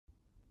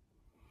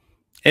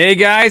Hey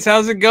guys,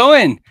 how's it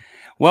going?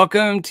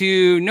 Welcome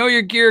to Know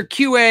Your Gear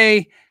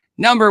QA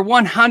number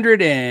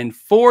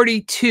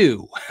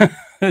 142.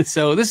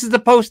 So this is the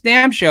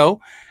post-NAMM show.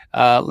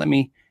 Let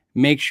me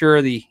make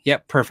sure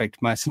perfect.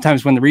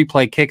 Sometimes when the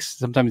replay kicks,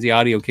 sometimes the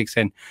audio kicks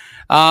in.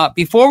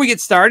 Before we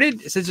get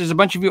started, since there's a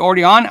bunch of you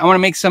already on, I want to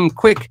make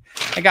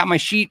I got my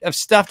sheet of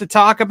stuff to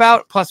talk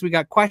about. Plus we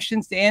got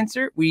questions to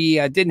answer. We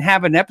didn't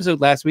have an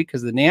episode last week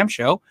because of the NAMM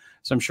show.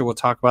 So I'm sure we'll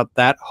talk about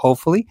that,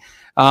 hopefully.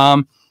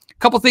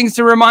 Couple things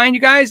to remind you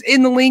guys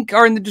in the link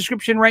or in the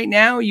description right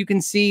now. You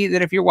can see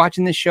that if you're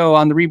watching this show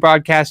on the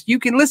rebroadcast, you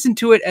can listen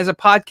to it as a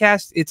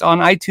podcast. It's on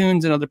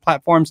iTunes and other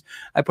platforms.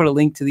 I put a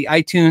link to the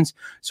iTunes.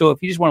 So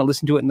if you just want to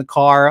listen to it in the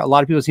car, a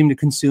lot of people seem to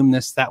consume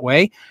this that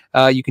way.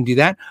 You can do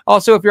that.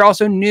 Also, if you're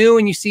also new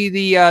and you see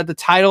the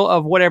title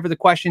of whatever the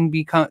question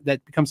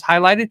that becomes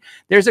highlighted,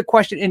 there's a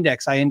question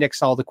index. I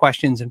index all the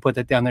questions and put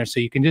that down there so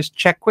you can just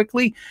check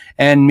quickly.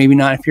 And maybe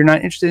not, if you're not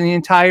interested in the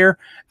entire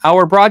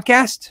hour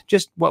broadcast,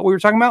 just what we were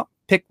talking about,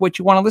 pick what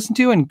you want to listen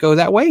to and go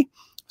that way.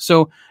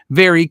 So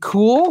very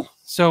cool.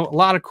 So a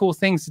lot of cool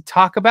things to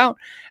talk about.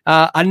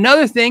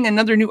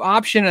 Another new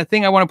option, a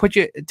thing I want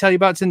to tell you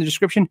about, it's in the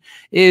description,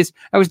 is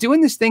I was doing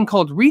this thing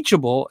called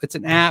Reachable. It's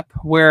an app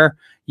where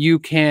you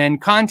can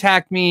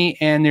contact me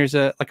and there's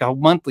a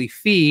monthly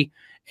fee,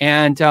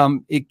 and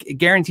it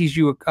guarantees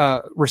you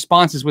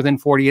responses within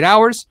 48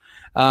 hours.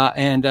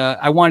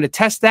 I wanted to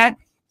test that.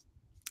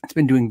 It's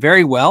been doing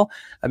very well.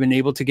 I've been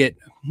able to get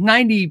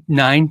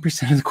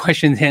 99% of the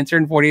questions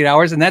answered in 48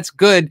 hours. And that's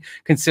good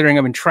considering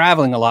I've been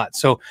traveling a lot.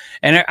 So,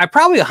 and I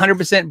probably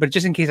 100%, but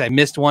just in case I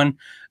missed one,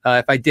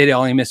 if I did, I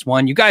only missed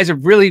one. You guys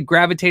have really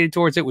gravitated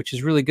towards it, which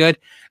is really good.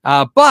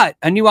 But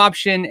a new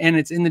option, and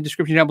it's in the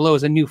description down below,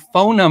 is a new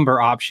phone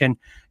number option.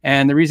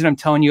 And the reason I'm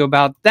telling you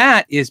about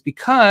that is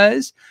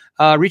because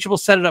Reachable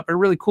set it up in a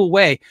really cool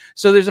way.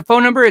 So there's a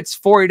phone number. It's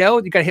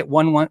 480. You got to hit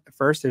 11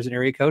 first. There's an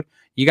area code.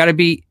 You got to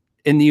be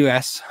in the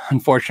US,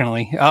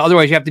 unfortunately.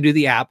 Otherwise, you have to do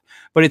the app.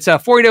 But it's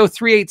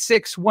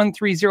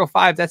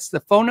 480-386-1305. That's the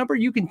phone number.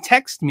 You can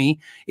text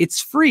me.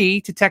 It's free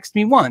to text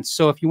me once.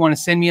 So if you want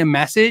to send me a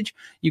message,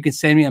 you can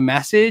send me a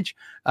message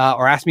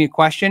or ask me a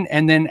question.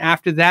 And then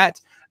after that,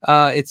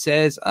 it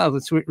says, I'm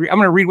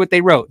going to read what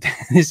they wrote.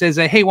 It says,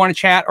 hey, want to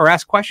chat or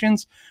ask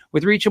questions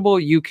with Reachable?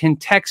 You can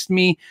text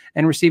me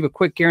and receive a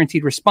quick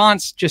guaranteed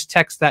response. Just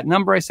text that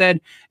number I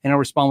said, and I'll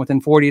respond within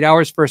 48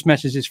 hours. First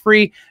message is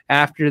free.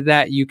 After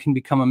that, you can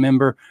become a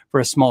member for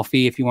a small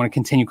fee if you want to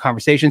continue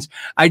conversations.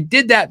 I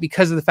did that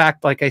because of the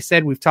fact, like I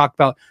said, we've talked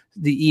about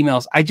the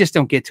emails. I just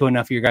don't get to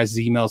enough of your guys'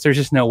 emails. There's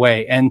just no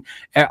way. And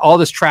all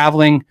this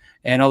traveling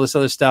and all this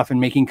other stuff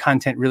and making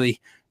content really,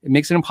 it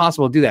makes it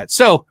impossible to do that.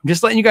 So I'm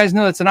just letting you guys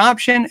know that's an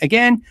option.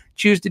 Again,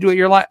 choose to do it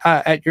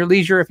at your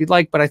leisure if you'd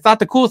like. But I thought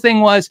the cool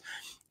thing was,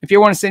 if you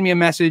want to send me a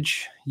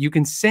message, you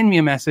can send me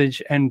a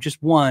message, and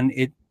just one,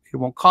 it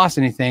won't cost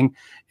anything.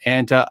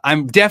 And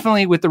I'm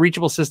definitely, with the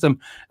Reachable system,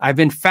 I've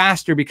been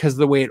faster because of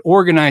the way it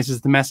organizes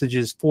the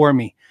messages for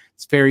me.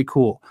 It's very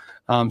cool.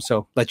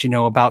 So let you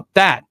know about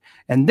that.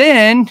 And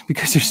then,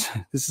 because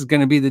this is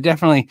going to be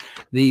definitely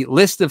the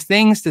list of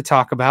things to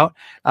talk about.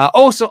 I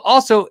will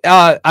also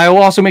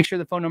make sure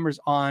the phone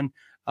number's on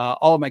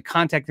all of my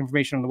contact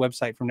information on the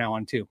website from now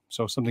on too.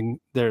 So something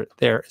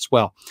there as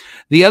well.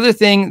 The other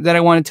thing that I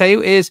want to tell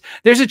you is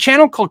there's a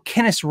channel called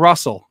Kennis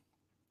Russell.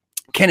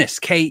 Kennis,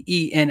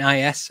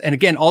 Kenis. And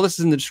again, all this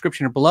is in the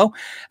description below.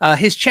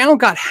 His channel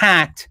got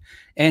hacked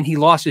and he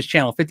lost his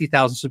channel,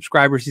 50,000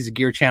 subscribers. He's a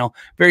gear channel.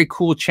 Very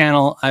cool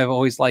channel. I've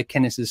always liked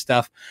Kennis's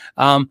stuff.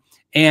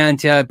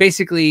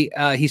 Basically,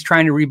 he's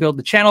trying to rebuild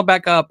the channel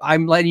back up.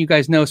 I'm letting you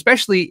guys know,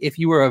 especially if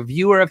you were a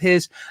viewer of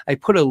his, I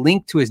put a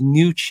link to his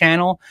new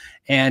channel,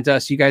 and so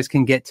you guys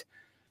can get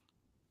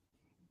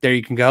there.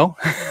 You can go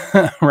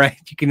right.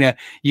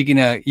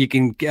 You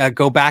can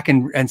go back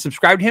and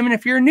subscribe to him. And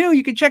if you're new,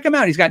 you can check him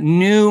out. He's got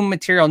new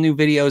material, new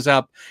videos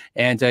up,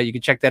 and you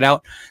can check that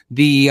out.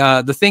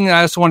 The thing that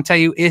I also want to tell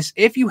you is,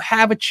 if you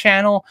have a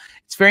channel,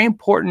 it's very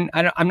important.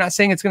 I'm not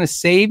saying it's going to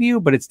save you,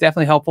 but it's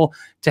definitely helpful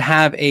to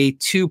have a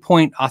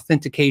 2-point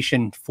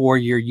authentication for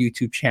your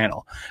YouTube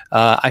channel.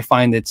 I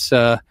find it's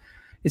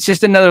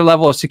just another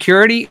level of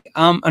security.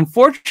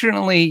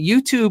 Unfortunately,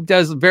 YouTube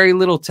does very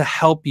little to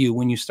help you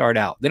when you start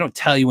out. They don't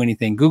tell you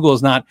anything. Google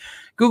is not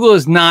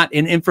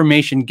an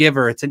information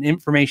giver. It's an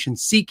information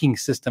seeking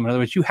system. In other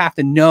words, you have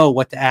to know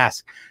what to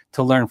ask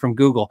to learn from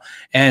Google,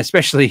 and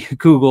especially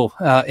Google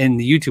in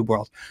the YouTube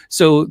world.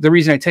 So the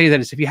reason I tell you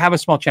that is, if you have a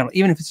small channel,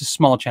 even if it's a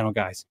small channel,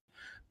 guys,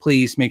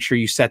 please make sure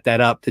you set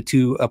that up to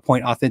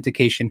 2-point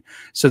authentication,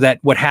 so that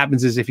what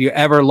happens is, if you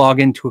ever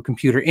log into a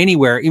computer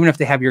anywhere, even if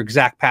they have your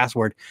exact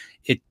password,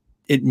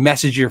 it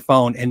messages your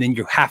phone, and then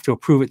you have to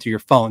approve it through your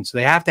phone. So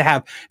they have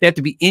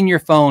to be in your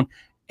phone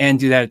and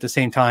do that at the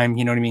same time.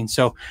 You know what I mean?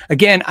 So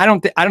again, I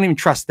don't even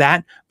trust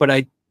that, but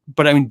I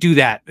mean, do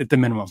that at the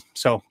minimum.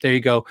 So there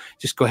you go.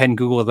 Just go ahead and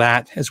Google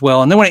that as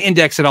well. And then when I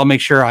index it, I'll make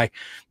sure I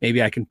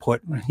can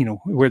put,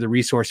 where the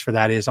resource for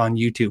that is on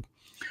YouTube.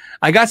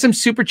 I got some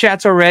super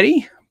chats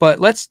already, but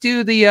let's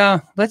do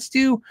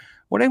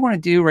what I want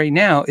to do right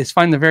now is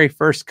find the very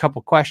first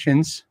couple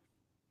questions.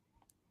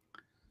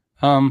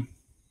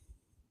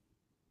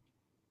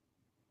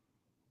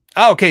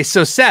 Okay,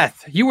 so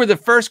Seth, you were the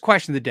first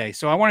question of the day.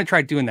 So I want to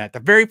try doing that.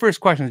 The very first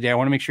question of the day. I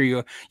want to make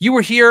sure you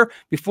were here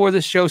before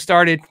this show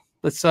started.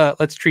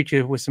 Let's treat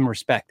you with some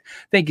respect.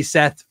 Thank you,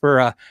 Seth,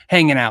 for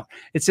hanging out.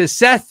 It says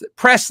Seth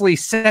Presley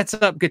sets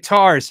up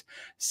guitars.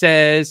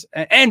 Says,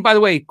 and by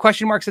the way,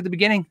 question marks at the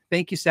beginning.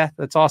 Thank you, Seth.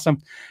 That's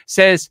awesome.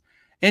 Says,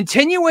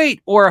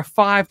 attenuate or a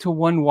 5 to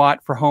 1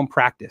 watt for home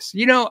practice.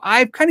 You know,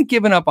 I've kind of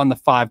given up on the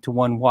 5 to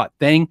 1 watt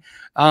thing.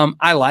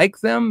 I like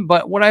them,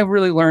 but what I've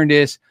really learned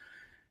is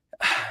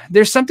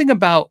there's something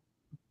about,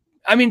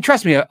 I mean,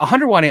 trust me, a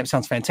 100 watt amp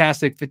sounds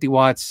fantastic. 50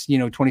 watts,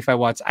 25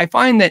 watts. I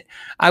find that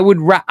I would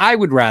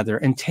rather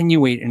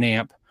attenuate an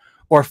amp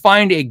or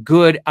find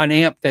an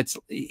amp that's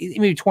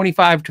maybe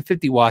 25 to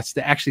 50 watts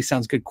that actually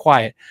sounds good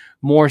quiet,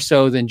 more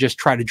so than just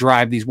try to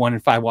drive these 1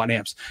 and 5 watt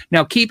amps.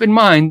 Now, keep in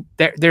mind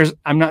that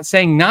I'm not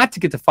saying not to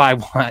get the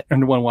 5 watt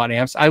and 1 watt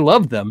amps. I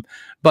love them,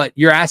 but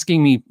you're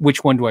asking me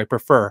which one do I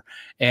prefer,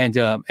 and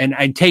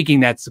I'm taking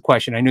that's the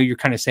question. I know you're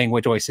kind of saying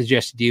what do I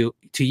suggest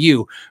to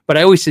you, but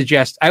I always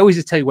just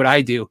tell you what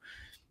I do,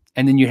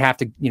 and then you have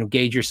to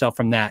gauge yourself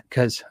from that,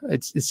 because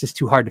it's just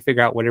too hard to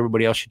figure out what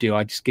everybody else should do.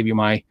 I just give you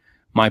my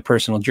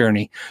personal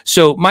journey.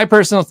 So my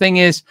personal thing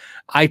is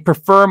I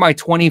prefer my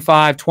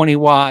 25, 20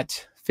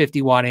 watt,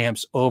 50 watt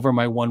amps over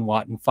my 1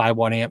 watt and 5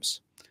 watt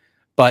amps,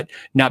 but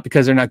not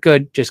because they're not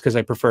good, just because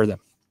I prefer them.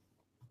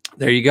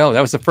 There you go.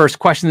 That was the first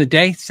question of the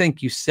day.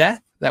 Thank you,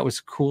 Seth. That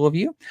was cool of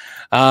you.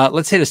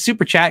 Let's hit a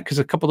super chat because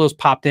a couple of those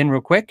popped in real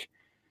quick.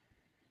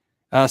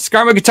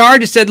 Skarma Guitar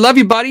just said, love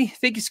you, buddy.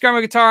 Thank you,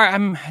 Skarma Guitar.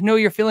 I know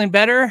you're feeling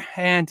better,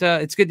 and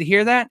it's good to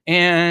hear that.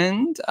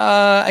 And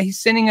he's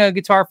sending a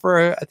guitar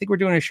for, I think we're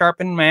doing a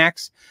Sharpen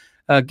Max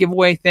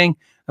giveaway thing.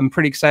 I'm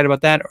pretty excited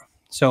about that.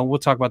 So we'll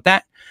talk about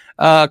that.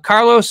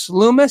 Carlos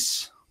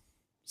Loomis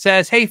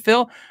says, hey,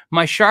 Phil,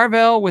 my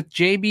Charvel with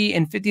JB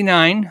and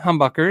 59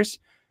 humbuckers.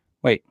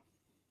 Wait.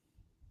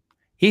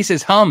 He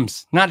says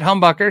hums, not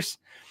humbuckers.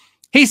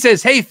 He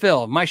says, hey,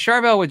 Phil, my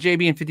Charvel with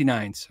JB and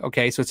 59s.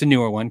 Okay, so it's a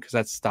newer one because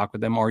that's stock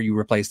with them, or you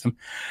replace them.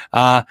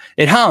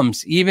 It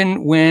hums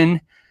even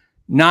when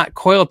not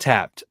coil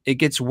tapped. It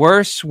gets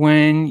worse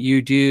when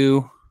you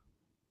do.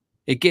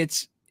 It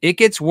gets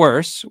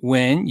worse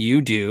when you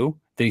do.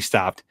 Then he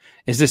stopped.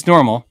 Is this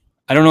normal?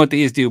 I don't know what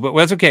these do, but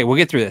that's okay. We'll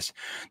get through this.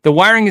 The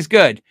wiring is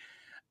good.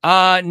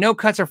 No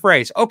cuts or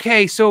frays.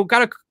 Okay, so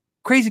got a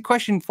crazy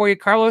question for you,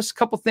 Carlos. A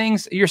couple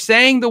things. You're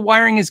saying the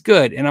wiring is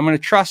good, and I'm going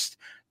to trust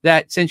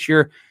that since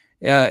you're,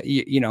 yeah,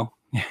 I'm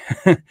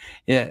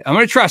going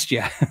to trust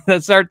you.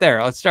 Let's start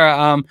there. Let's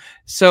start.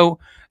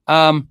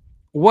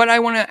 What I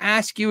want to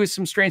ask you is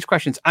some strange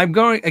questions. I'm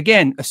going,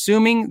 again,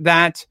 assuming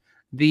that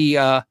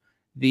the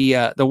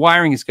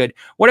wiring is good.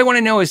 What I want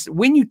to know is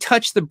when you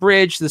touch the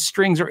bridge, the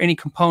strings, or any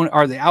component,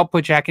 or the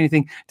output jack,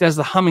 anything, does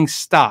the humming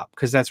stop?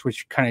 Because that's what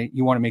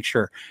you want to make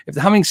sure. If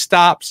the humming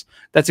stops,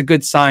 that's a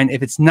good sign.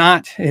 If it's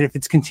not, and if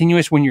it's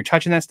continuous when you're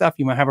touching that stuff,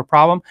 you might have a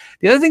problem.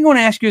 The other thing I want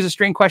to ask you is a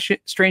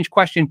strange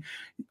question.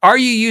 Are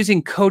you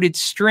using coated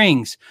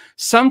strings?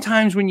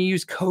 Sometimes when you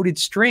use coated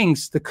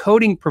strings, the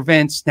coating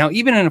prevents, now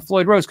even in a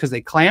Floyd Rose, because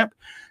they clamp,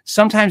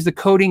 sometimes the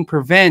coating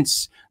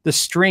prevents the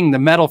string, the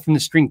metal from the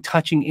string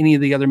touching any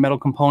of the other metal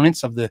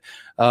components of the,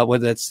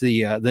 whether it's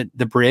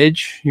the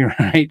bridge, you're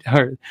right,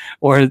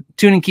 or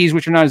tuning keys,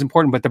 which are not as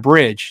important, but the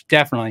bridge,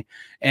 definitely.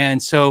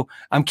 And so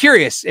I'm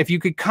curious if you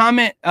could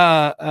comment,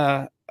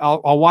 I'll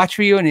watch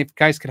for you. And if you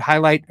guys could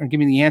highlight or give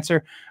me the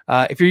answer,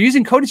 if you're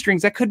using coated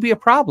strings, that could be a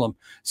problem.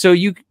 So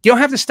you don't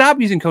have to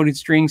stop using coated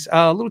strings.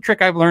 A little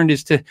trick I've learned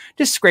is to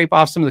just scrape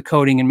off some of the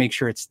coating and make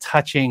sure it's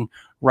touching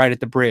right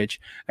at the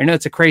bridge. I know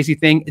it's a crazy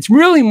thing. It's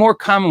really more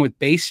common with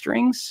bass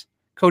strings,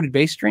 coated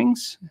bass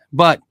strings,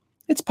 but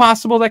it's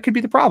possible that could be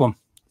the problem.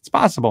 It's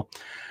possible.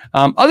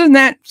 Other than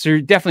that,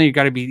 so definitely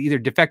got to be either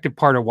defective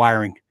part or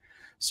wiring.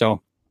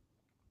 So,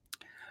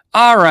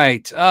 all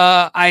right.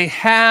 I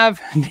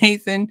have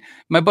Nathan,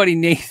 my buddy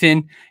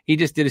Nathan. He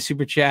just did a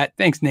super chat.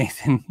 Thanks,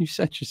 Nathan. You're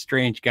such a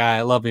strange guy.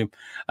 I love him.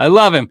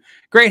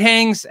 Great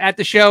hangs at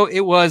the show. It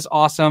was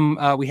awesome.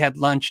 We had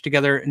lunch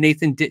together.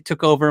 Nathan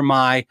took over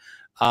my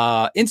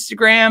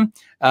Instagram,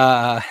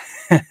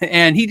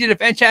 and he did a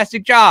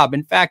fantastic job.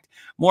 In fact,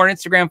 more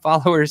Instagram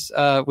followers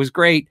was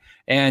great,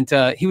 and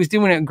he was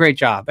doing a great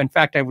job. In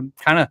fact,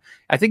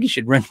 I think he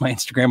should run my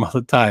Instagram all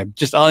the time.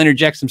 Just I'll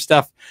interject some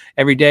stuff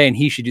every day, and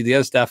he should do the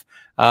other stuff.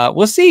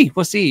 We'll see.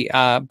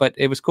 But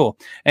it was cool.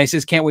 And he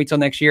says, can't wait till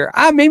next year.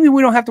 Maybe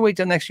we don't have to wait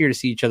till next year to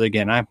see each other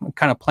again. I'm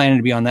kind of planning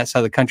to be on that side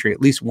of the country at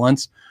least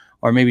once,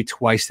 or maybe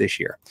twice this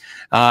year.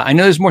 I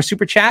know there's more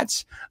super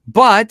chats,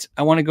 but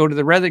I want to go to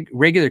the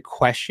regular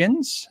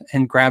questions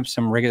and grab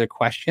some regular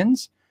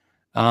questions.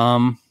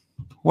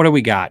 What do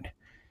we got?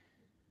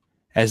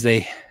 As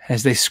they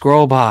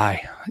scroll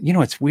by,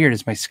 what's weird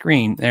is my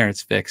screen. There,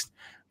 it's fixed.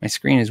 My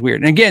screen is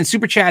weird. And again,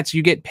 super chats,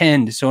 you get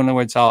pinned. So in other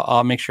words,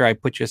 I'll make sure I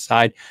put you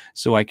aside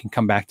so I can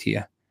come back to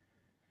you.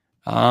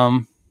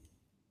 And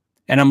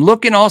And I'm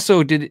looking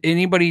also, did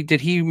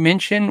he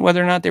mention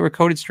whether or not they were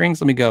coated strings?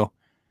 Let me go.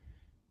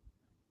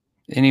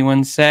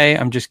 Anyone say?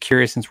 I'm just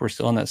curious since we're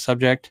still on that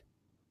subject.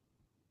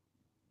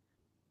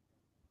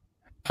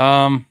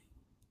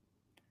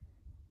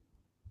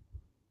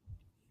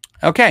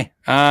 Okay.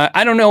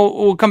 I don't know.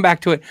 We'll come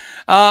back to it.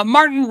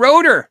 Martin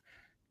Roeder,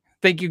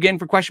 thank you again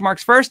for question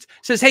marks first.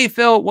 Says, hey,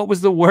 Phil, what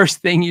was the worst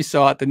thing you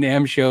saw at the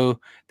NAMM show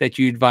that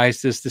you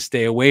advised us to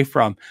stay away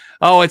from?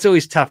 Oh, it's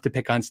always tough to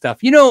pick on stuff.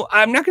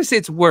 I'm not going to say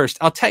it's worst.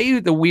 I'll tell you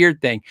the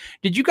weird thing.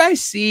 Did you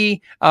guys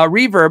see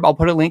Reverb? I'll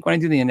put a link when I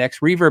do the index.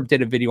 Reverb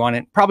did a video on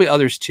it. Probably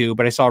others too,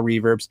 but I saw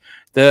Reverb's.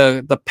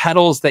 The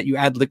pedals that you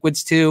add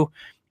liquids to.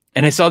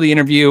 And I saw the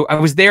interview. I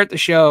was there at the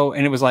show,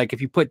 and it was like,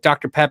 if you put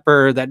Dr.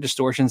 Pepper, that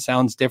distortion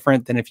sounds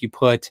different than if you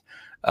put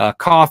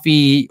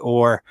coffee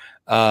or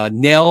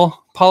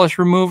nail polish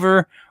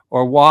remover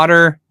or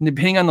water.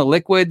 Depending on the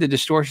liquid, the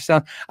distortion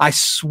sound. I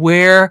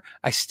swear,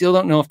 I still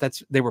don't know if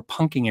they were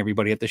punking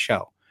everybody at the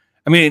show.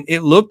 I mean,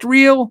 it looked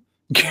real,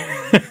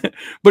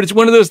 but it's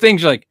one of those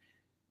things like,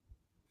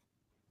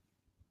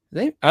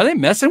 are they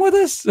messing with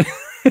us?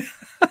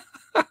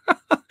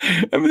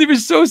 I mean, they were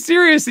so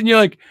serious, and you're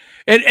like,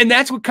 and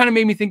that's what kind of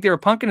made me think they were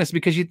punking us,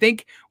 because you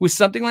think with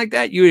something like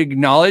that, you would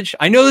acknowledge,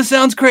 I know this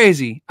sounds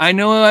crazy. I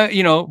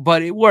know,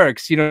 but it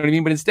works. You know what I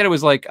mean? But instead it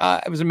was like,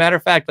 it was a matter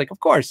of fact, like, of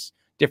course,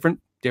 different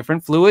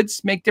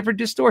fluids make different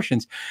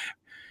distortions.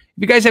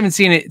 If you guys haven't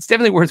seen it, it's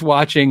definitely worth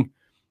watching.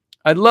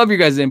 I'd love your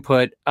guys'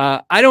 input.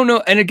 I don't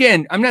know. And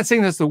again, I'm not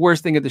saying that's the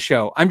worst thing at the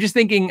show. I'm just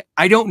thinking,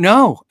 I don't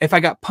know if I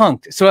got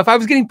punked. So if I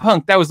was getting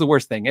punked, that was the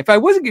worst thing. If I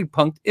wasn't getting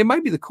punked, it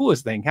might be the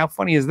coolest thing. How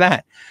funny is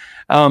that?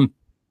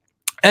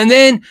 And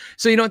then,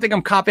 so you don't think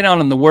I'm copping out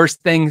on the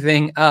worst thing.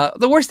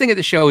 The worst thing at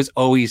the show is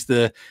always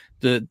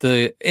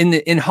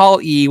in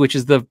Hall E, which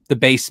is the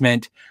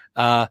basement.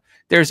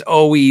 There's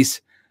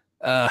always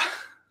there's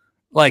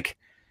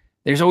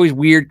always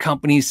weird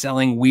companies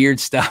selling weird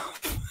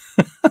stuff.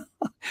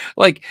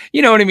 Like,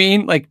 you know what I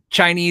mean? Like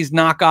Chinese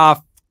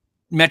knockoff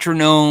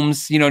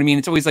metronomes, you know what I mean?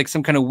 It's always like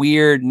some kind of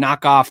weird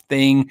knockoff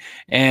thing,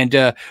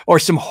 and or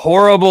some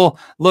horrible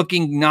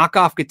looking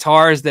knockoff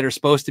guitars that are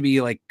supposed to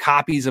be like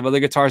copies of other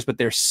guitars, but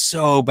they're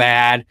so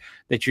bad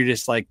that you're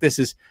just like, this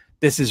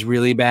is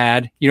really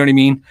bad. You know what I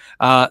mean?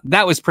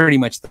 That was pretty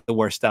much the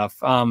worst stuff.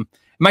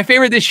 My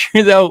favorite this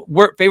year, though,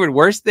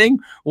 worst thing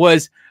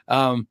was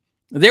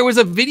there was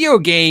a video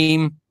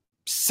game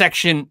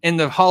section in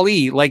the Hall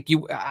E. I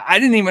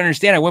didn't even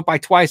understand. I went by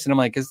twice, and I'm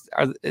like,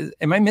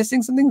 am I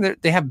missing something?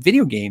 They have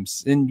video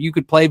games, and you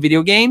could play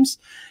video games.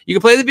 You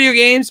could play the video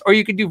games, or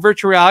you could do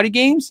virtual reality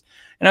games.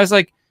 And I was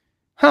like,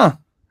 huh.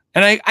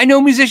 And I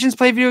know musicians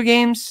play video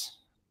games.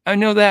 I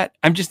know that.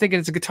 I'm just thinking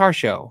it's a guitar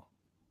show.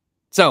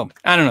 So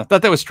I don't know.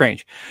 Thought that was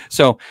strange.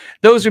 So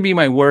those would be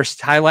my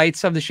worst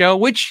highlights of the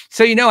show,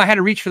 I had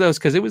to reach for those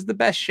because it was the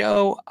best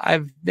show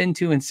I've been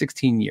to in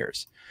 16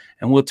 years.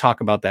 And we'll talk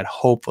about that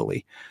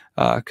hopefully,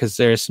 because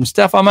there's some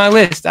stuff on my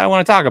list I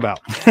want to talk about.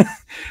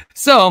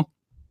 So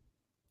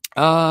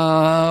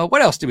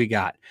what else do we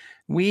got?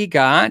 We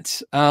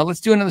got, let's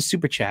do another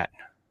super chat.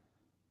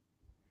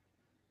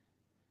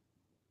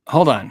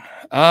 Hold on.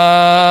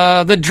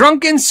 The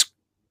Drunken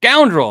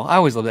Scoundrel. I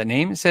always love that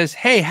name. It says,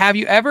 hey, have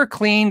you ever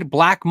cleaned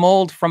black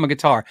mold from a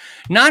guitar?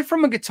 Not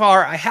from a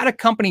guitar. I had a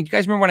company. Do you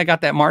guys remember when I got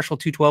that Marshall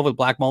 212 with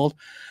black mold?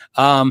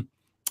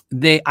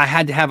 I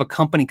had to have a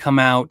company come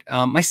out.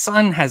 My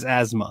son has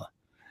asthma,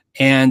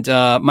 and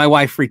my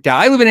wife freaked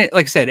out. I live in it,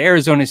 like I said,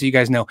 Arizona, so you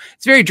guys know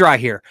it's very dry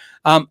here.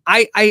 I'm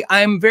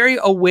very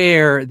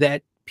aware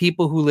that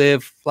people who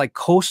live like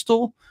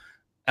coastal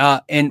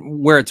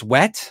and where it's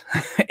wet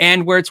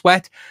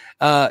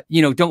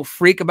don't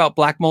freak about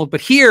black mold.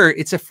 But here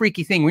it's a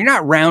freaky thing. We're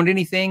not around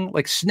anything.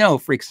 Like snow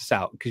freaks us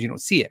out because you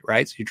don't see it,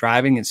 right? So you're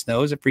driving and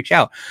snows, it freaks you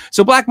out.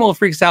 So black mold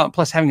freaks us out. And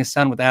plus having a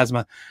son with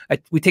asthma,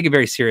 we take it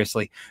very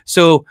seriously.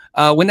 So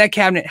when that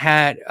cabinet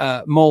had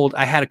mold,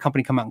 I had a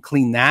company come out and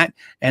clean that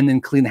and then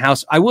clean the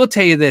house. I will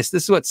tell you this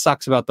is what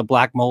sucks about the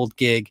black mold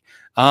gig.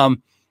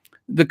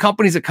 The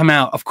companies that come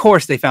out, of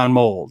course, they found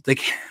mold.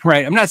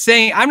 Right?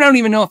 I don't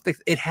even know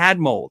if it had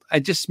mold. I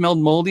just smelled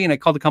moldy, and I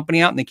called the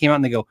company out, and they came out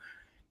and they go,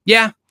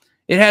 yeah,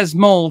 it has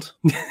mold.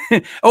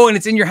 Oh, and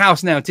it's in your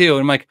house now too.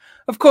 And I'm like,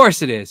 of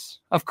course it is.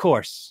 Of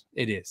course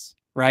it is.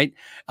 Right.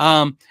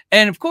 And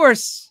of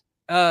course,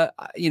 as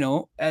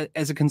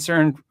a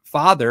concerned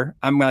father,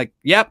 I'm like,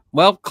 yep,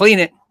 well, clean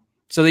it.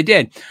 So they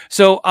did.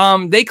 So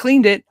they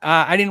cleaned it.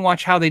 I didn't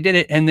watch how they did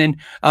it. And then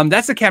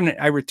that's the cabinet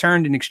I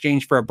returned in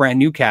exchange for a brand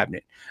new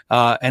cabinet.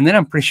 And then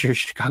I'm pretty sure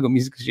Chicago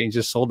Music Exchange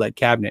just sold that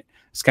cabinet.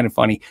 It's kind of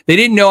funny. They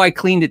didn't know I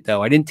cleaned it,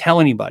 though. I didn't tell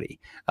anybody.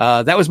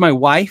 That was my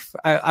wife.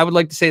 I would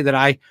like to say that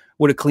I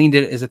would have cleaned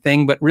it as a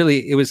thing, but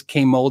really it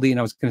came moldy and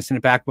I was going to send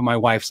it back. But my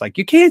wife's like,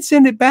 you can't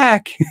send it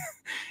back.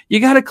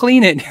 You got to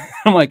clean it.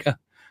 I'm like, all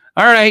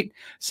right.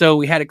 So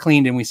we had it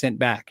cleaned and we sent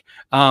back.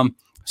 And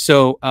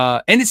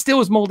it still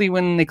was moldy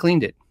when they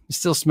cleaned it. It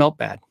still smelled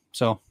bad.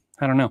 So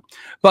I don't know.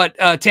 But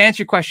to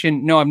answer your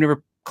question, no, I've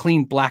never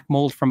cleaned black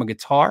mold from a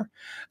guitar.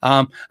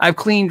 I've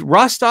cleaned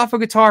rust off a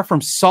guitar from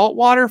salt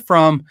water.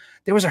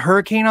 There was a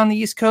hurricane on the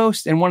East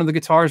Coast, and one of the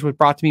guitars was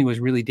brought to me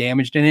was really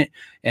damaged in it,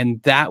 and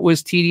that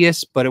was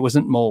tedious, but it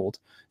wasn't mold.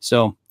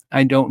 So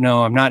I don't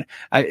know. Like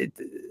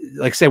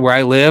I said, where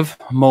I live,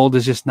 mold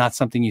is just not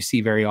something you see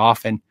very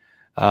often.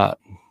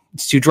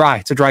 It's too dry.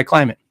 It's a dry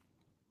climate.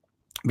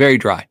 Very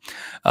dry,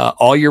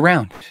 all year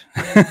round,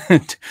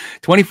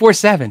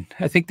 24/7.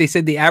 I think they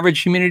said the average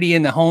humidity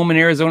in the home in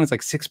Arizona is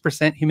like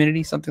 6%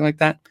 humidity, something like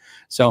that.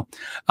 So,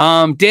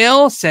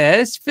 Dale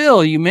says,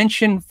 Phil, you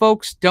mentioned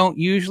folks don't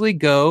usually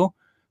go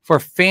for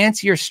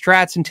fancier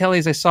strats and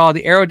tellies. I saw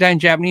the Aerodyne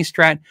Japanese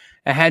Strat.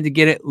 I had to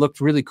get it.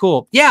 Looked really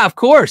cool. Yeah, of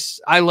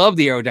course. I love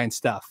the Aerodyne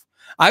stuff.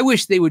 I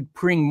wish they would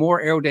bring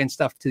more Aerodyne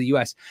stuff to the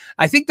US.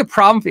 I think the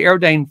problem for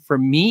Aerodyne for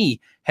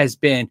me has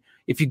been,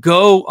 if you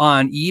go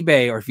on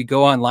eBay or if you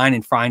go online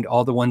and find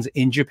all the ones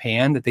in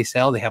Japan that they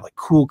sell, they have like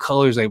cool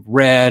colors like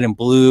red and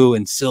blue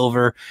and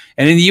silver.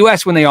 And in the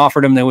US, when they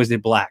offered them, they always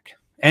did black.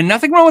 And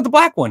nothing wrong with the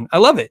black one. I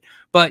love it.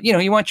 But,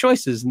 you want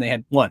choices, and they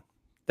had one,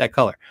 that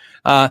color.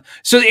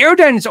 So the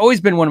Aerodyne has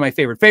always been one of my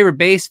favorite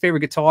bass,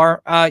 favorite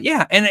guitar.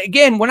 Yeah. And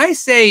again, when I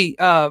say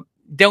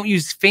don't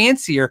use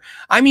fancier,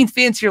 I mean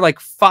fancier like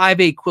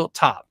 5/8 quilt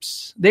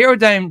tops. The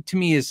Aerodyne to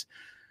me is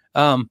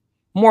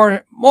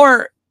more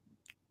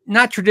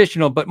not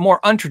traditional, but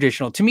more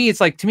untraditional. To me, it's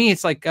like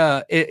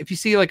if you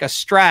see like a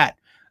Strat,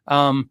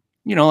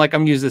 like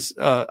I'm using this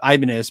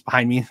Ibanez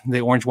behind me, the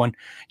orange one.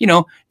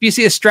 If you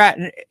see a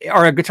Strat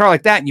or a guitar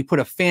like that, and you put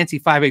a fancy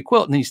 5/8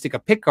 quilt, and then you stick a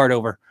pick guard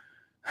over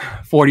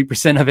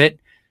 40% of it,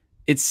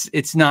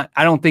 it's not.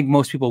 I don't think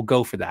most people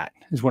go for that,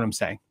 is what I'm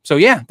saying. So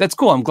yeah, that's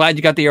cool. I'm glad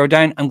you got the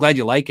Aerodyne. I'm glad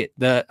you like it.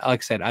 Like I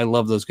said, I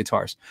love those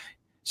guitars.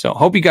 So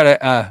hope you got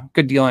a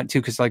good deal on it too,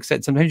 because like I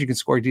said, sometimes you can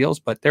score deals,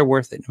 but they're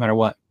worth it no matter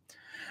what.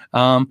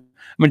 I'm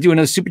going to do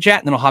another super chat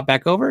and then I'll hop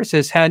back over. It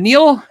says,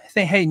 Neil,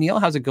 hey, Neil,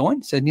 how's it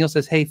going? Neil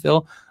says, hey,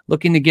 Phil,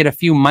 looking to get a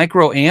few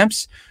micro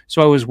amps.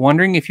 So I was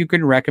wondering if you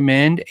could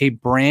recommend a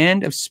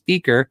brand of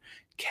speaker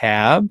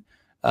cab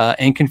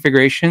and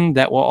configuration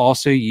that will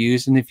also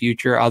use in the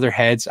future. Other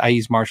heads, I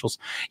use Marshalls.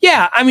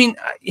 Yeah. I mean,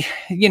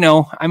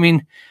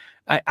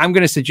 I'm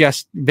going to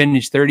suggest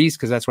vintage 30s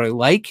because that's what I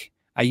like.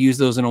 I use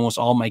those in almost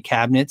all my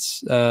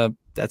cabinets.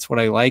 That's what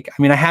I like. I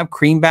mean, I have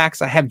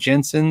Creambacks, I have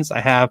Jensens,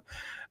 I have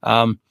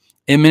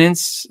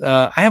Eminence.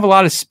 I have a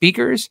lot of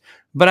speakers,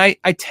 but I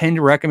tend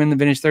to recommend the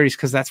vintage 30s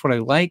because that's what I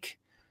like.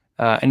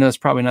 I know that's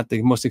probably not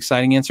the most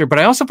exciting answer, but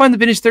I also find the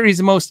vintage 30s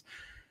the most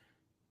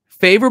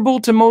favorable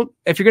to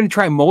if you're going to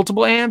try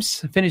multiple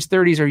amps. Vintage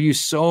 30s are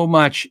used so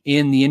much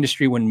in the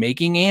industry when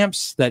making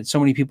amps that so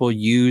many people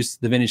use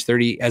the vintage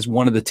 30 as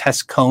one of the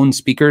test cone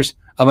speakers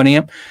of an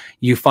amp.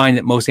 You find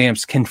that most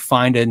amps can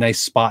find a nice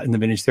spot in the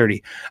vintage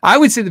 30. I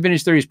would say the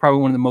vintage 30 is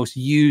probably one of the most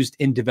used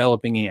in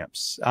developing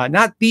amps.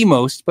 Not the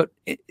most, but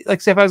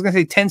like say if I was going to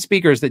say 10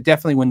 speakers that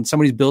definitely when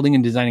somebody's building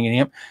and designing an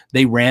amp,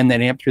 they ran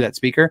that amp through that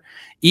speaker.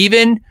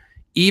 Even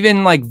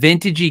like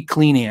vintagey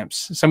clean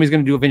amps, somebody's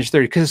going to do a vintage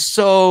 30 because it's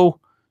so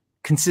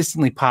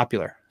consistently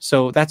popular.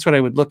 So that's what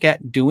I would look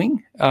at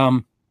doing.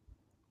 So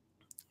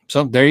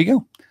there you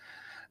go.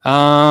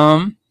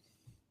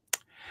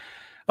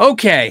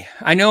 Okay.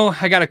 I know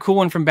I got a cool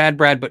one from Bad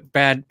Brad, but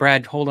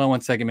Brad, hold on one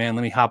second, man.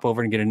 Let me hop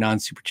over and get a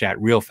non-super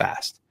chat real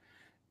fast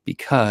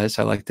because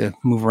I like to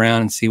move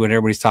around and see what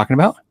everybody's talking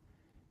about.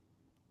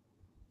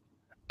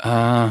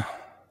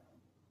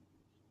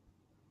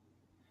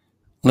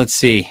 Let's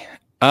see.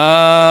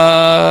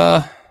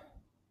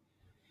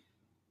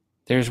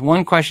 There's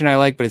one question I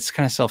like, but it's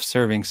kind of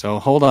self-serving. So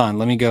hold on.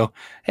 Let me go.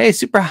 Hey,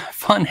 super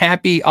fun,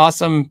 happy,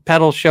 awesome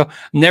pedal show.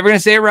 I'm never going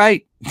to say it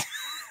right.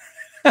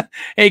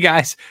 Hey,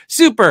 guys.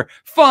 Super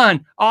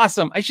fun,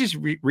 awesome. I should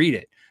just read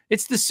it.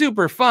 It's the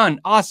super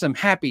fun, awesome,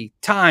 happy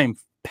time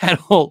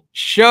pedal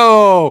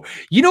show.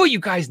 You know what you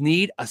guys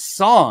need? A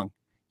song.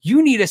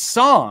 You need a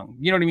song.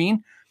 You know what I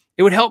mean?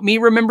 It would help me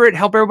remember it,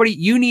 help everybody.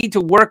 You need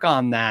to work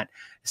on that.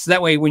 So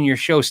that way, when your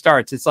show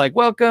starts, it's like,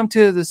 welcome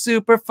to the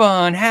super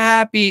fun,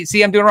 happy.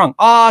 See, I'm doing it wrong.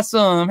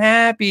 Awesome,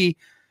 happy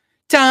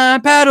time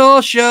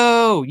pedal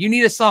show. You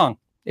need a song.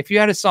 If you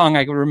had a song,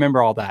 I could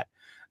remember all that.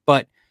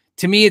 But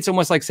to me, it's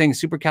almost like saying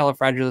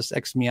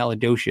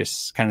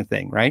supercalifragilisticexpialidocious kind of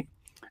thing, right?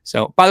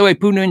 So, by the way,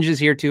 Poo Ninja's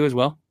here too as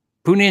well.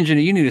 Poo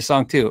Ninja, you need a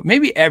song too.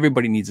 Maybe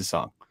everybody needs a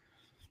song.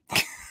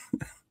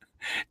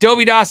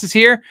 Dobie Doss is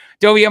here.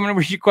 Dobie, I'm going to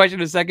read your question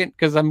in a second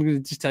because I'm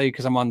going to just tell you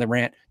because I'm on the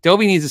rant.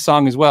 Dobie needs a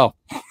song as well.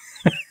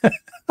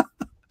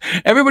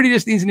 Everybody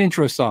just needs an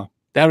intro song.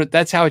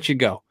 That's how it should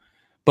go.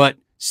 But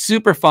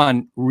super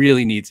fun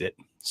really needs it.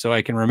 So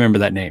I can remember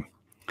that name.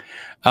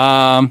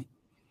 John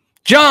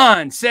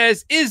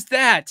says, is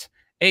that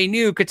a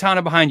new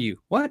Katana behind you?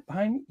 What?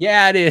 Behind me?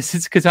 Yeah, it is.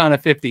 It's Katana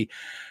 50.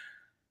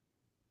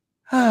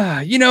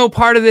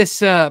 Part of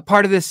this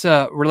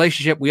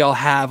relationship we all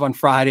have on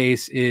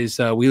Fridays is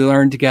we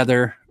learn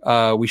together,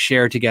 we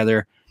share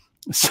together.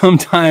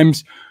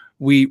 Sometimes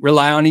we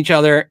rely on each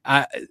other.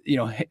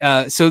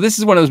 So this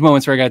is one of those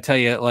moments where I got to tell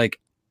you, like,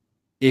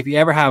 if you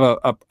ever have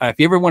if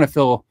you ever want to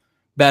feel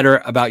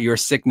better about your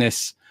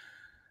sickness,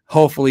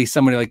 hopefully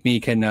somebody like me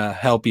can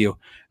help you.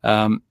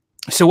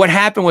 So what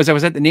happened was I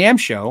was at the NAMM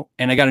show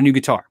and I got a new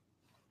guitar.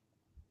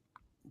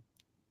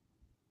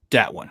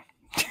 That one.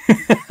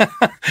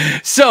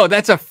 So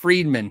that's a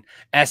Friedman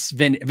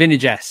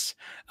Vintage S.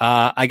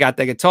 I got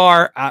that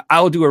guitar.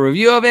 I'll do a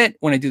review of it.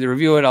 When I do the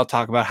review of it, I'll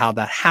talk about how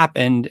that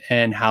happened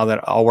and how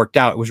that all worked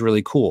out. It was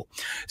really cool.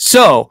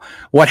 So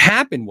what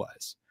happened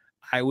was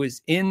I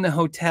was in the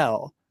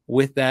hotel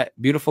with that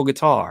beautiful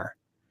guitar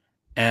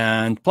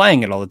and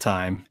playing it all the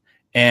time.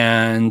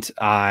 And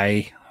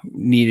I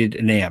needed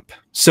an amp.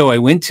 So I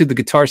went to the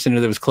Guitar Center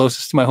that was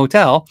closest to my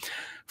hotel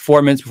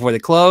 4 minutes before they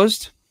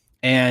closed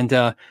and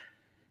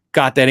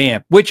got that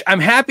amp, which I'm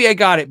happy I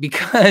got it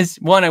because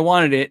one, I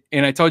wanted it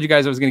and I told you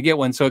guys I was going to get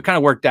one. So it kind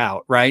of worked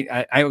out, right?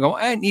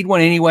 I need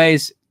one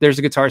anyways. There's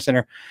a Guitar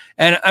Center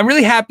and I'm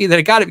really happy that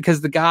I got it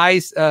because the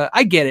guys,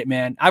 I get it,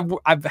 man.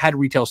 I've had a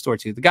retail store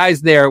too. The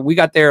guys there, we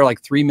got there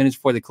like 3 minutes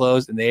before they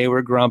closed and they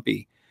were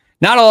grumpy.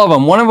 Not all of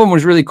them. One of them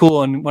was really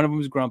cool and one of them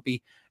was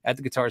grumpy at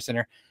the Guitar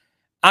Center.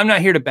 I'm not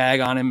here to bag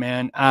on him,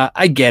 man.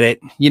 I get it.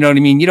 You know what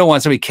I mean? You don't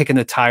want somebody kicking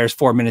the tires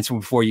 4 minutes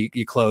before you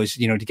close,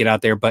 to get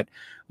out there. But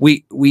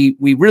we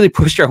really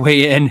pushed our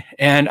way in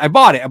and I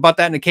bought it. I bought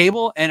that in a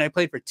cable and I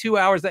played for 2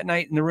 hours that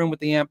night in the room with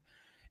the amp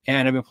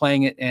and I've been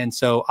playing it. And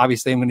so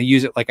obviously I'm going to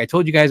use it like I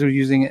told you guys I was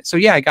using it. So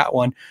yeah, I got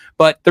one.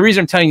 But the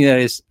reason I'm telling you that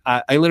is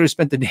I literally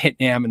spent the day at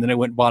NAMM and then I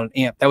went and bought an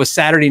amp. That was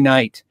Saturday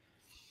night.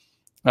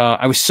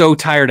 I was so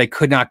tired I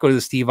could not go to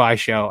the Steve Vai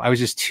show. I was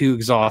just too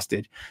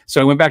exhausted.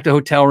 So I went back to the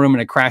hotel room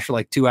and I crashed for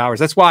like 2 hours.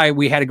 That's why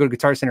we had to go to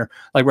Guitar Center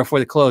like right before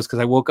they closed because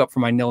I woke up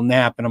from my nil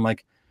nap and I'm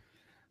like,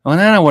 well,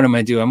 now what am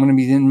I doing? I'm going to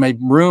be in my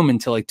room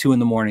until like 2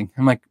 a.m.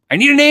 I'm like, I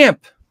need an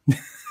amp.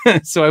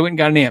 So I went and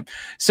got an amp.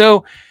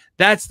 So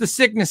that's the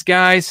sickness,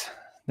 guys.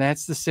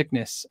 That's the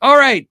sickness. All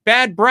right.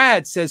 Bad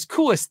Brad says,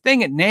 coolest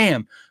thing at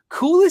NAMM.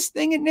 Coolest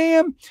thing at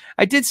NAMM?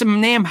 I did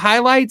some NAMM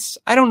highlights.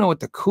 I don't know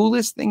what the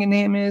coolest thing at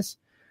NAMM is.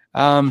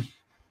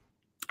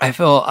 I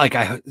feel like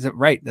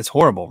right. That's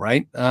horrible,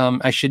 right?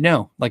 I should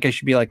know. Like I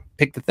should be like,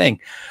 pick the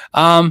thing.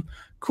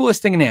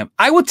 Coolest thing in NAMM.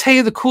 I will tell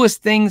you the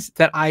coolest things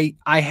that I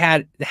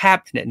had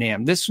happen at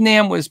NAMM. This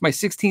NAMM was my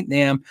 16th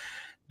NAMM.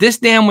 This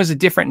NAMM was a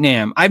different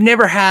NAMM. I've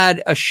never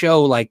had a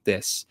show like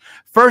this.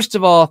 First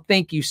of all,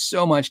 thank you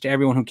so much to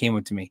everyone who came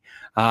up to me.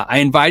 I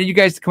invited you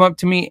guys to come up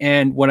to me.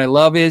 And what I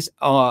love is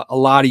a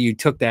lot of you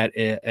took that,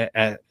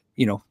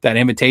 that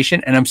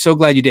invitation. And I'm so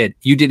glad you did.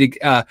 You did.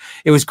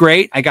 It was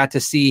great. I got to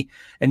see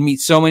and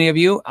meet so many of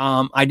you.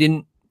 I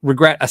didn't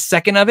regret a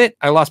second of it.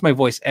 I lost my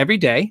voice every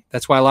day.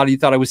 That's why a lot of you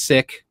thought I was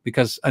sick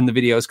because on the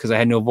videos, because I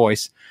had no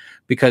voice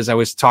because I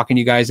was talking to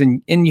you guys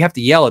and you have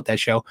to yell at that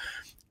show.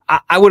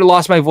 I would have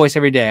lost my voice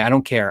every day. I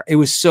don't care. It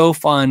was so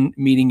fun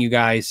meeting you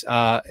guys.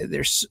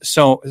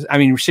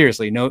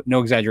 Seriously, no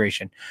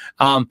exaggeration.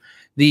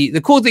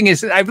 The cool thing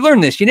is I've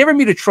learned this. You never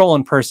meet a troll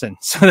in person.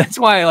 So that's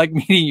why I like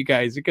meeting you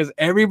guys because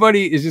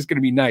everybody is just going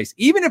to be nice.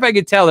 Even if I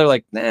could tell they're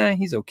like, nah,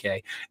 he's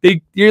okay.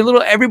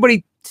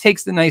 Everybody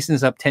takes the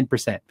niceness up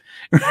 10%,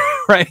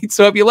 right?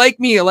 So if you like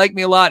me, you like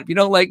me a lot. If you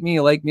don't like me,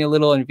 you like me a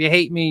little. And if you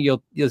hate me,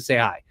 you'll say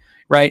hi.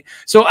 Right.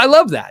 So I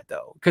love that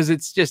though, because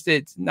it's just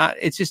nice.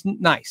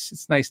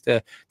 It's nice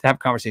to have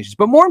conversations,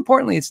 but more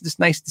importantly, it's just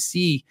nice to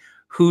see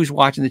who's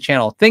watching the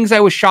channel. Things I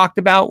was shocked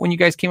about when you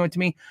guys came up to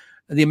me,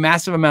 the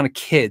massive amount of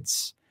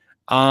kids.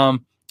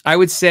 I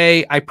would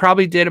say I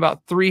probably did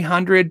about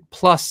 300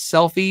 plus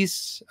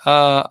selfies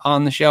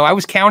on the show. I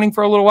was counting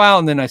for a little while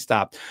and then I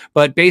stopped.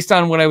 But based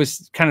on what I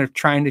was kind of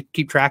trying to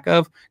keep track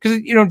of, because,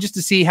 just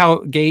to see how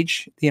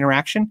gauge the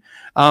interaction,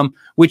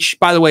 which,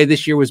 by the way,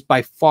 this year was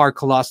by far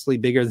colossally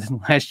bigger than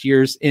last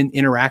year's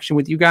interaction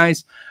with you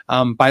guys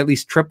by at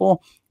least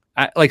triple.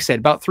 Like I said,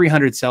 about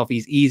 300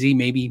 selfies, easy,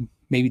 maybe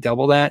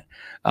double that.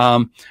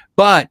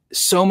 But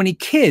so many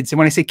kids. And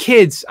when I say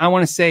kids, I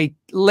want to say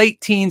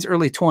late teens,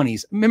 early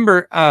 20s.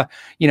 Remember, to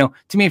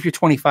me, if you're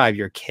 25,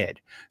 you're a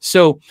kid.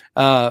 So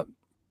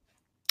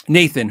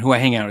Nathan, who I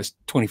hang out with, is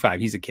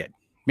 25. He's a kid.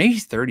 Maybe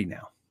he's 30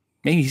 now.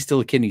 Maybe he's still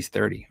a kid and he's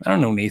 30. I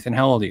don't know, Nathan.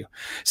 How old are you?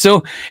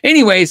 So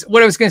anyways,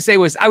 what I was going to say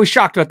was I was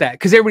shocked about that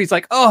because everybody's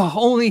like,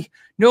 oh,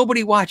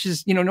 nobody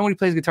watches, nobody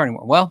plays guitar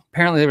anymore. Well,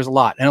 apparently there was a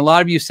lot. And a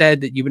lot of you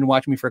said that you've been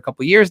watching me for a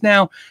couple of years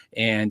now.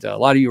 And a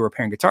lot of you are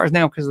repairing guitars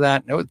now because of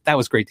that. That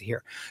was great to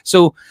hear.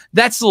 So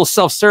that's a little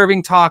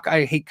self-serving talk.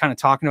 I hate kind of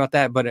talking about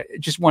that, but I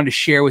just wanted to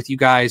share with you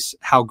guys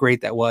how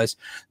great that was.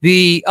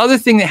 The other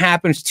thing that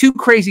happens, two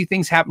crazy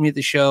things happened at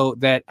the show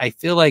that I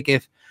feel like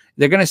if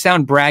they're going to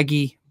sound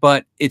braggy,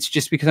 but it's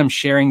just because I'm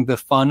sharing the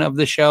fun of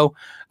the show.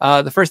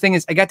 The first thing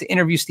is I got to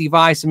interview Steve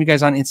Vai. Some of you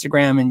guys on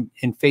Instagram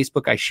and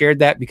Facebook, I shared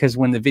that because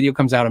when the video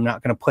comes out, I'm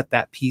not going to put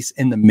that piece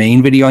in the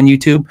main video on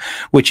YouTube,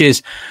 which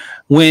is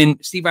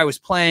when Steve Vai was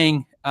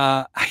playing,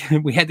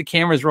 we had the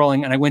cameras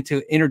rolling and I went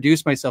to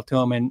introduce myself to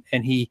him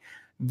and he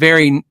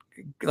very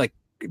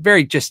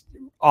just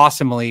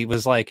awesomely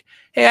was like,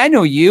 hey, I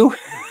know you.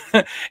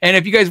 And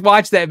if you guys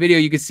watch that video,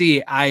 you can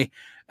see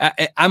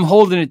I'm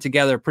holding it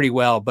together pretty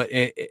well, but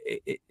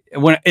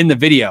when in the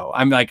video.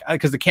 I'm like,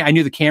 because I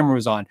knew the camera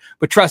was on,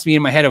 but trust me,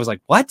 in my head I was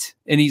like, what?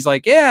 And he's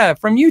like, yeah,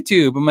 from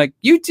YouTube. I'm like,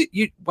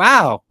 YouTube,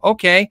 wow,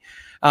 okay.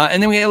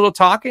 And then we had a little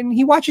talk, and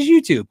he watches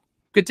YouTube.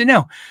 Good to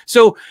know.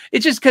 So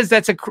it's just because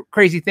that's a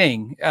crazy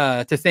thing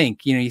to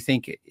think. You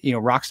think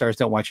rock stars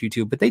don't watch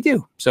YouTube, but they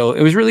do. So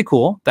it was really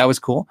cool. That was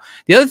cool.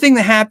 The other thing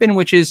that happened,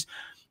 which is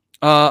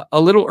a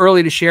little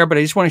early to share, but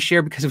I just want to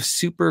share because it was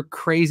super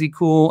crazy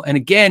cool. And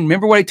again,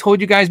 remember what I told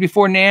you guys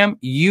before NAMM?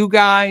 You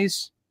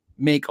guys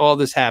make all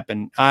this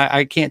happen.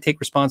 I can't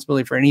take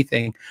responsibility for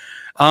anything.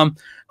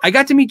 I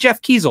got to meet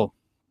Jeff Kiesel.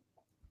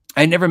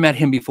 I never met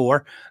him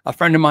before. A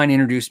friend of mine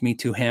introduced me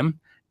to him.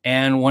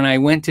 And when I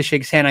went to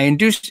shake his hand, I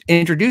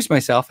introduced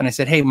myself, and I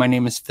said, hey, my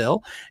name is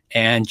Phil.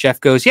 And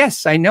Jeff goes,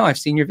 yes, I know. I've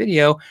seen your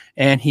video.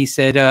 And he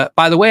said,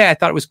 by the way, I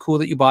thought it was cool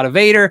that you bought a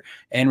Vader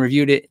and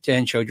reviewed it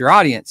and showed your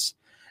audience.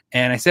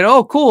 And I said,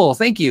 oh, cool.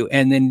 Thank you.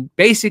 And then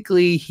he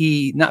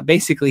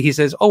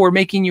says, oh, we're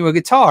making you a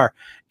guitar.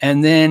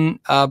 And then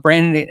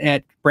Brandon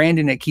at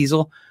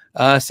Kiesel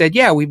said,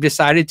 yeah, we've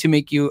decided to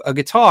make you a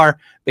guitar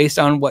based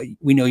on what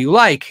we know you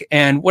like.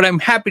 And what I'm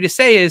happy to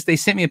say is they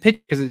sent me a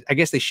picture because I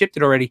guess they shipped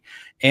it already.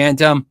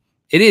 And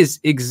it is,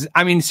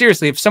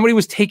 seriously, if somebody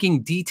was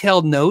taking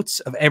detailed notes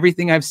of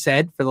everything I've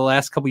said for the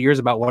last couple of years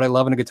about what I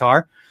love in a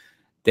guitar,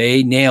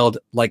 they nailed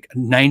like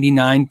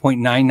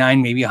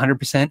 99.99, maybe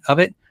 100% of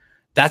it.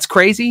 That's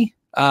crazy.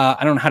 I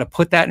don't know how to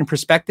put that in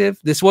perspective.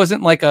 This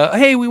wasn't like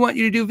hey, we want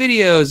you to do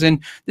videos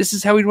and this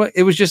is how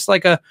it was just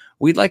like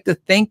we'd like to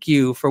thank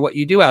you for what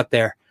you do out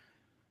there.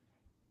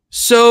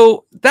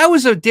 So that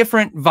was a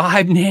different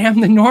vibe,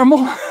 NAMM, than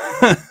normal.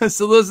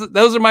 So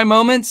those are my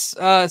moments.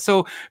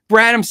 So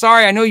Brad, I'm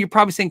sorry. I know you're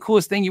probably saying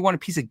coolest thing. You want a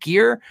piece of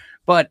gear,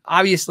 but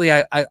obviously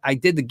I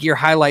did the gear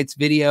highlights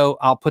video.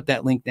 I'll put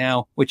that link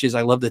now, which is,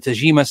 I love the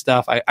Tajima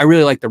stuff. I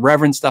really like the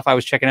Reverend stuff I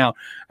was checking out.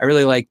 I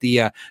really like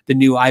the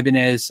new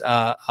Ibanez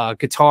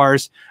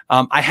guitars.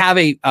 I have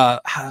a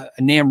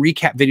NAMM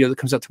recap video that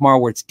comes out tomorrow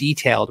where it's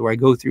detailed, where I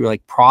go through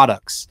like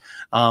products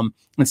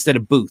instead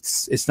of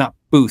booths. It's not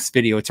booths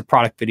video. It's a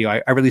product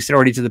video. I released it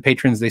already to the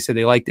patrons. They said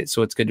they liked it,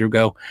 so it's good to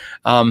go.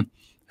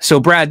 So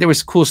Brad, there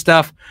was cool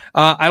stuff.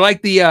 I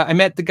like I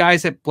met the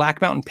guys at Black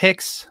Mountain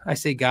Picks. I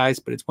say guys,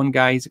 but it's one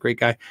guy. He's a great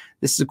guy.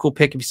 This is a cool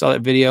pick. If you saw that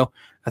video,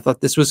 I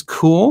thought this was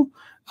cool.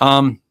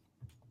 A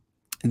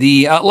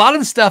lot of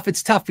the stuff,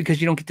 it's tough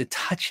because you don't get to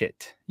touch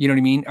it. You know what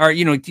I mean? Or,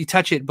 you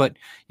touch it, but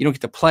you don't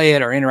get to play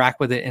it or interact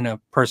with it in a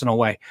personal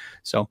way.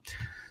 So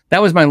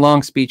that was my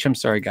long speech. I'm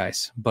sorry,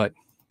 guys, but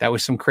that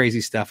was some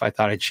crazy stuff I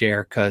thought I'd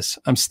share because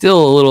I'm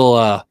still a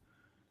little,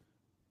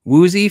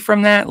 woozy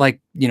from that,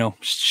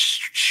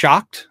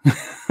 shocked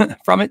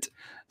from it.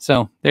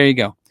 So there you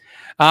go.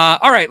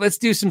 All right, let's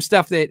do some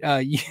stuff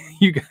that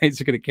you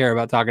guys are going to care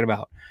about talking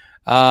about.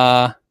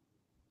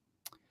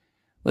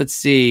 Let's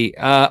see.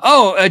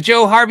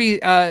 Joe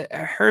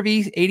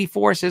Hervey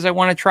 84 says, I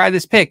want to try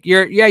this pick.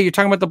 You're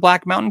talking about the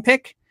Black Mountain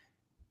pick.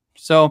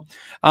 So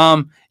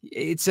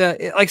it's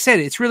like I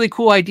said, it's really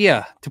cool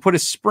idea to put a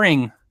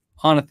spring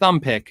on a thumb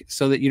pick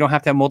so that you don't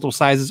have to have multiple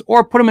sizes,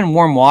 or put them in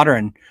warm water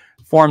and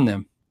form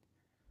them.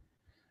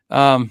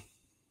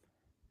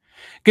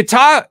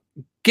 Guitar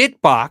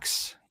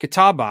box.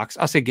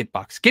 I'll say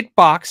Gitbox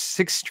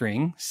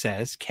 6-string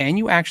says, can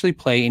you actually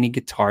play any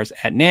guitars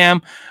at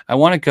NAMM? I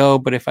want to go,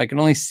 but if I can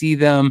only see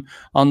them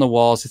on the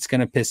walls, it's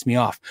going to piss me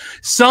off.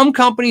 Some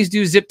companies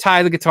do zip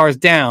tie the guitars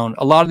down.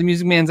 A lot of the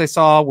Music Mans I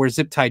saw were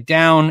zip tied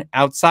down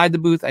outside the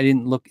booth. I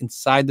didn't look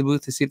inside the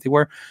booth to see if they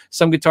were.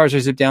 Some guitars are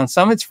zipped down.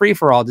 Some it's free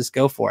for all. Just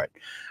go for it.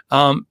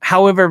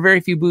 However, very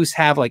few booths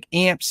have like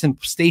amps and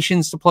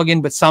stations to plug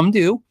in, but some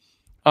do.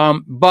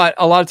 But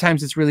a lot of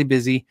times it's really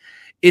busy.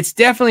 It's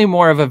definitely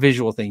more of a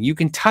visual thing. You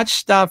can touch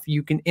stuff.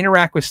 You can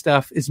interact with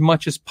stuff as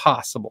much as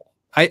possible.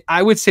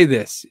 I would say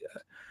this.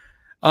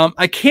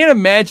 I can't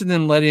imagine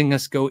them letting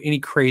us go any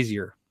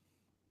crazier.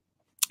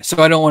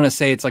 So I don't want to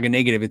say it's like a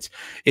negative.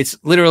 It's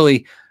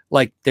literally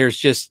like there's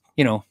just,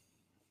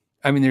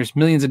 there's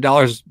millions of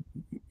dollars,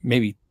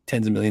 maybe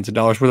tens of millions of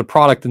dollars worth of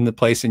product in the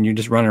place, and you're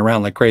just running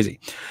around like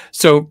crazy.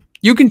 So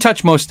you can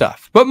touch most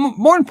stuff. But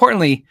more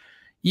importantly,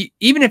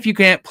 even if you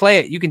can't play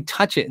it, you can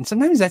touch it. And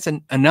sometimes that's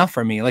enough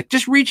for me. Like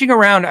just reaching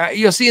around,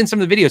 you'll see in some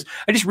of the videos,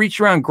 I just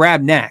reach around,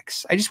 grab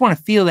necks. I just want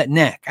to feel that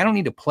neck. I don't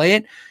need to play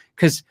it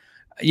because,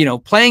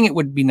 playing it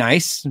would be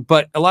nice.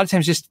 But a lot of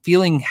times just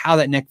feeling how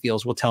that neck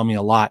feels will tell me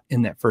a lot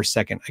in that first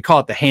second. I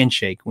call it the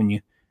handshake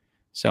Lauren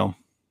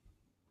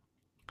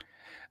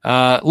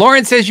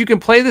says you can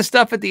play this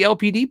stuff at the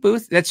LPD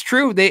booth. That's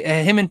true.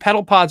 Him and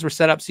pedal pods were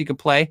set up so you could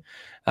play.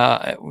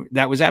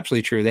 That was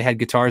absolutely true. They had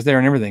guitars there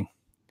and everything.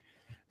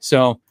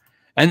 So,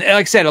 and like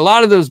I said, a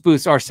lot of those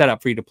booths are set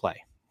up for you to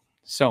play.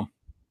 So,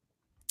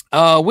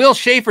 Will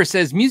Schaefer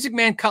says, Music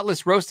Man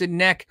Cutlass Roasted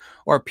Neck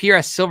or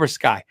PRS Silver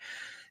Sky.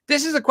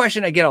 This is a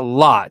question I get a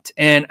lot.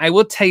 And I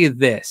will tell you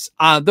this.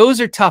 Those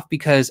are tough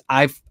because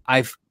I've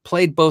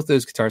played both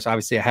those guitars.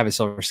 Obviously, I have a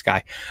Silver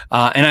Sky.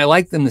 And I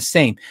like them the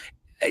same.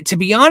 To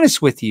be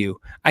honest with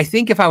you, I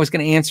think if I was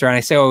going to answer, and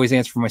I say I always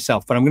answer for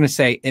myself, but I'm going to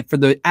say for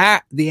the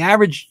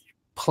average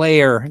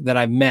player that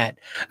I've met,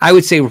 I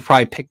would say would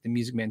probably pick the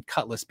Music Man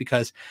Cutlass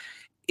because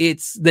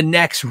the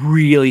neck's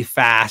really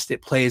fast.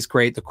 It plays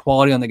great. The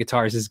quality on the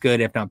guitars is good,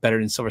 if not better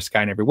than Silver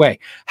Sky in every way.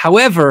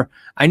 However,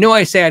 I know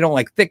I say I don't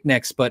like thick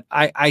necks, but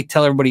I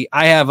tell everybody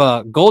I have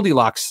a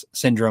Goldilocks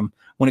syndrome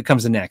when it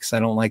comes to necks. I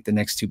don't like the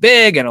necks too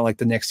big. I don't like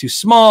the necks too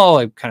small.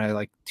 I kind of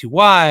like too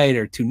wide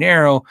or too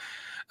narrow.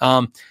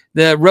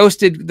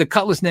 The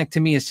Cutlass neck to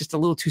me is just a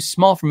little too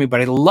small for me, but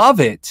I love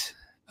it.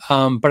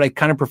 But I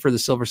kind of prefer the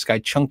Silver Sky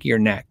chunkier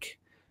neck.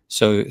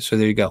 So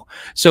there you go.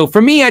 So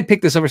for me, I'd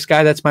pick the Silver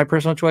Sky. That's my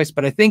personal choice.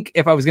 But I think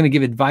if I was going to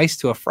give advice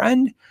to a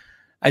friend,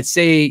 I'd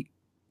say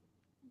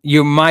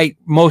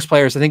most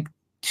players, I think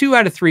 2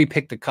 out of 3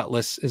 pick the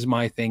Cutlass is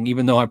my thing,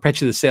 even though I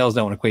bet you the sales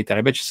don't equate that.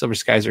 I bet you Silver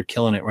Skies are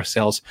killing it with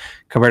sales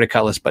compared to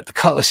Cutlass. But the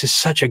Cutlass is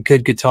such a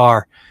good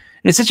guitar.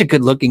 And it's such a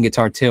good looking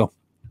guitar too.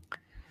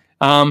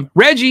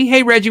 Reggie,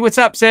 hey Reggie, what's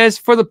up? Says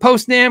for the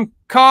post-NAMM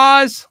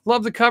cause,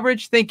 love the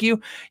coverage. Thank you.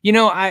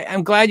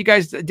 I'm glad you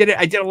guys did it.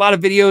 I did a lot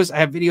of videos. I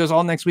have videos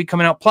all next week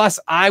coming out. Plus,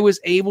 I was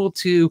able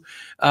to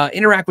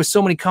interact with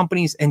so many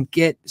companies and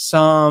get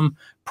some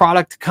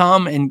product to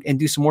come and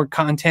do some more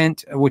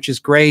content, which is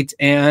great.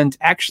 And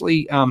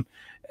actually,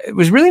 it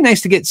was really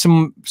nice to get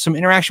some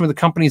interaction with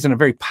the companies in a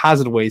very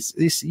positive way.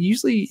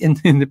 Usually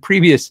in the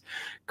previous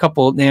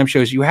couple of NAMM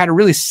shows, you had to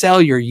really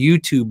sell your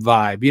YouTube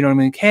vibe. You know what I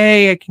mean? Like,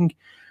 hey,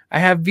 I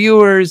have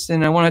viewers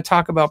and I want to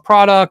talk about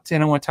product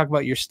and I want to talk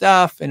about your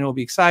stuff and it'll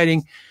be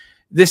exciting.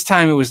 This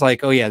time it was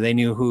like, oh yeah, they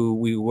knew who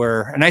we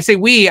were. And I say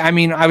we, I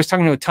mean, I was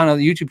talking to a ton of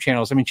YouTube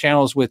channels. I mean,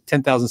 channels with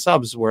 10,000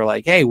 subs were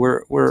like, hey,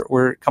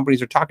 we're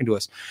companies are talking to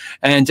us.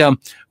 And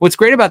what's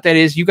great about that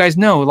is you guys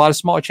know a lot of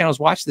smaller channels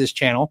watch this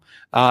channel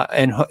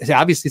and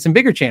obviously some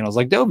bigger channels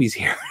like Doby's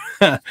here.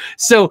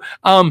 So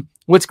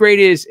what's great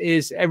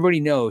is everybody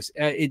knows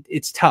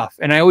it's tough.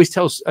 And I always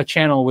tell a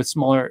channel with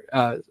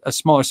a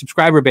smaller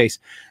subscriber base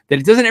that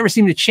it doesn't ever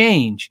seem to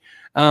change.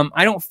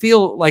 I don't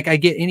feel like I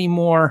get any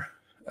more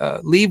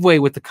leeway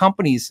with the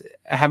companies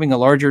having a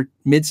larger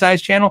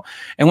mid-sized channel.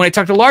 And when I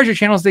talk to larger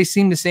channels, they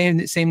seem to say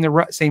the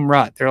same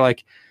rut. They're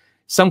like,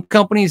 some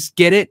companies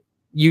get it,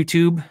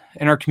 YouTube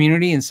and our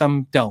community, and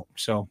some don't.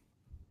 So,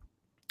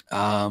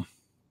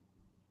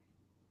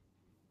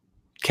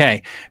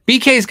 okay.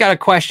 BK's got a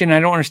question. I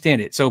don't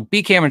understand it. So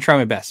BK, I'm going to try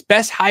my best.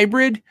 Best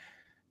hybrid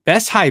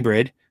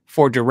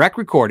for direct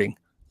recording,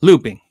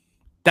 looping.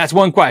 That's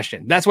one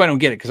question. That's why I don't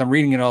get it, because I'm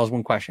reading it all as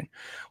one question.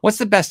 What's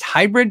the best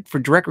hybrid for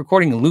direct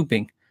recording and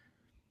looping?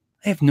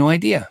 I have no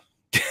idea.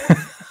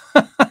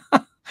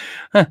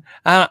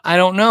 I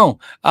don't know.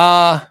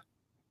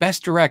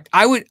 Best direct.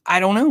 I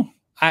don't know.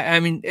 I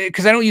mean,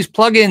 because I don't use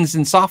plugins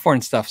and software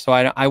and stuff, so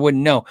I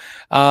wouldn't know.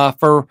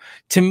 To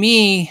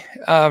me,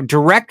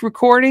 direct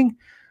recording,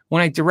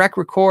 when I direct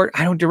record,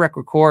 I don't direct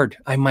record.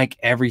 I mic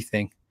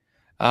everything.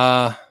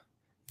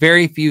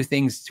 Very few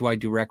things do I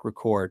direct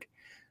record.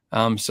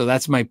 So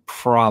that's my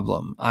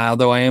problem.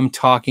 Although I am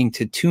talking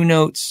to Two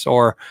Notes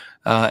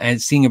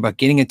and seeing about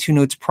getting a Two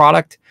Notes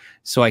product,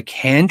 so I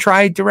can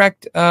try a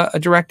direct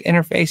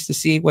interface to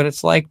see what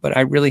it's like, but I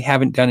really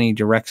haven't done any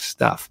direct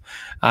stuff.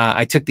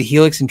 I took the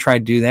Helix and tried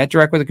to do that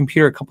direct with a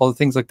computer, a couple of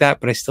things like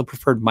that, but I still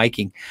preferred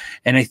miking.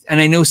 And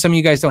I know some of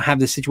you guys don't have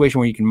this situation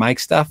where you can mic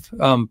stuff,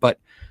 but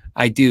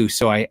I do.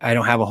 So I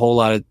don't have a whole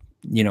lot of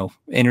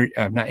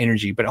not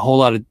energy, but a whole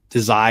lot of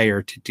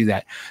desire to do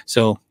that.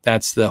 So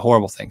that's the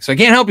horrible thing. So I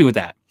can't help you with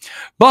that.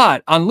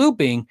 But on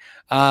looping,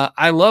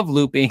 I love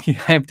looping.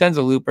 I have tons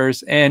of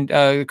loopers. And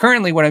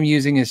currently what I'm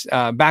using is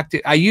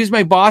I use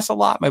my Boss a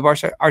lot, my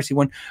Boss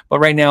RC1, but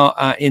right now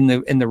in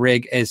the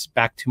rig is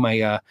back to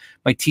my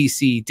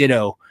TC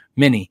Ditto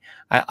Mini.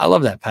 I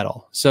love that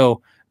pedal.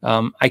 So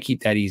I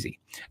keep that easy.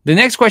 The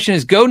next question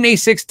is Godin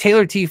A6,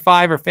 Taylor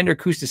T5, or Fender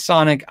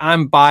Acoustasonic.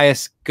 I'm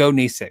biased, Godin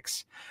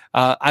A6.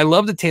 I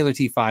love the Taylor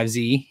T5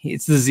 Z.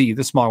 It's the Z,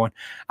 the smaller one.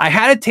 I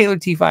had a Taylor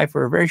T5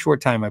 for a very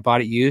short time. I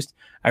bought it used.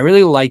 I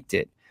really liked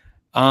it.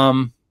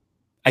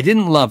 I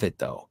didn't love it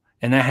though,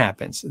 and that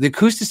happens. The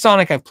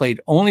Acoustasonic I've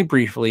played only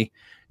briefly.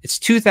 It's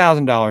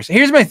 $2,000.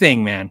 Here's my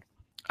thing, man.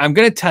 I'm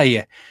gonna tell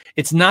you,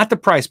 it's not the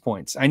price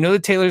points. I know the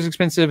Taylor's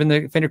expensive and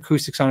the Fender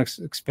Acoustasonic's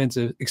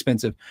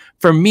expensive.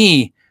 For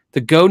me,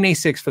 the Godin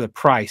A6 for the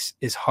price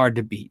is hard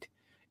to beat.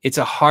 It's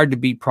a hard to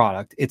beat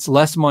product. It's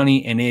less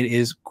money and it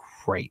is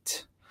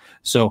great.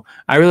 So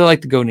I really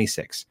like the Godin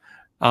A6.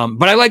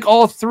 But I like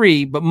all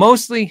three, but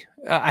mostly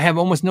I have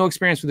almost no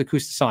experience with the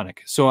Acoustasonic.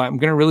 So I'm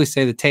going to really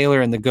say the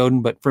Taylor and the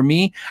Godin. But for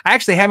me, I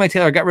actually had my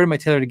Taylor. I got rid of my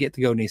Taylor to get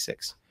the Godin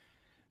A6.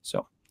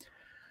 So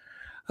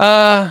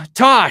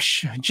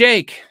Tosh,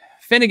 Jake,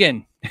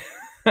 Finnegan.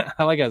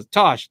 I like it.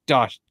 Tosh,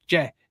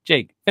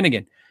 Jake,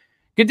 Finnegan.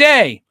 Good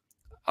day.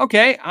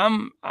 Okay.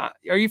 Are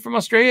you from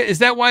Australia? Is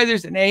that why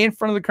there's an A in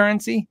front of the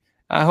currency?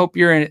 I hope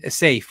you're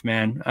safe,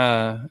 man.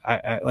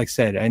 I like I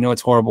said, I know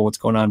it's horrible what's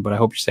going on, but I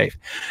hope you're safe.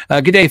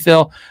 Good day,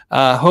 Phil.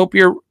 Hope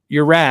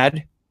you're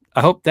rad.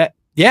 I hope that,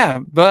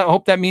 but I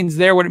hope that means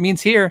there what it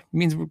means here. It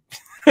means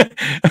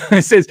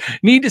it says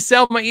need to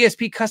sell my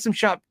ESP custom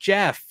shop.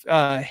 Jeff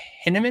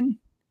Hinneman.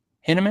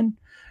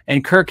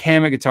 and Kirk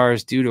Hammett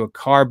guitars due to a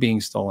car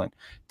being stolen.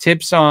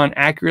 Tips on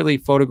accurately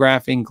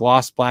photographing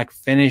gloss black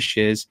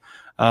finishes.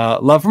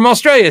 Love from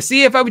Australia.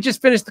 See, if I would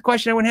just finish the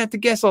question, I wouldn't have to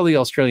guess all the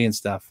Australian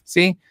stuff.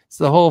 See, it's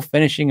the whole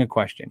finishing a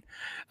question.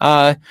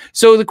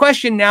 So the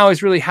question now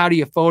is really, how do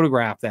you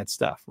photograph that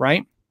stuff,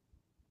 right?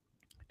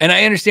 And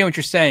I understand what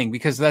you're saying,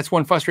 because that's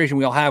one frustration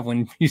we all have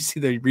when you see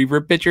the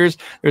reverb pictures.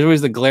 There's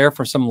always the glare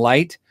from some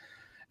light.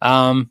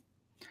 I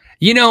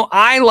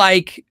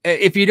like,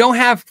 if you don't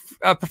have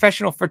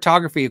professional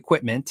photography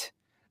equipment,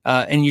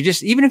 and you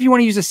just, even if you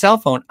want to use a cell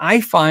phone,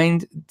 I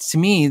find, to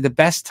me, the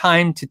best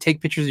time to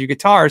take pictures of your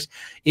guitars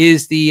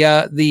is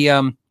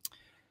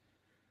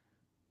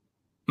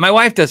my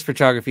wife does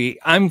photography.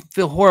 I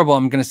feel horrible.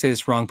 I'm going to say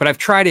this wrong, but I've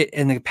tried it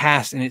in the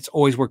past and it's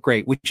always worked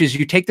great, which is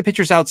you take the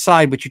pictures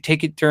outside, but you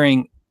take it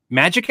during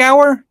magic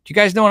hour. Do you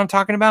guys know what I'm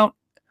talking about?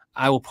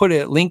 I will put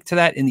a link to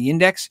that in the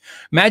index.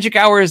 Magic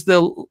hour is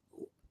the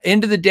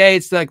end of the day.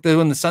 It's like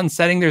when the sun's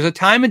setting. There's a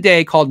time of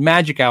day called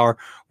magic hour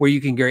where you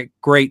can get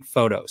great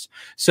photos.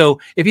 So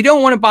if you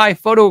don't want to buy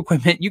photo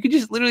equipment, you can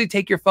just literally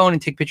take your phone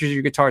and take pictures of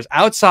your guitars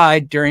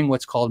outside during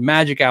what's called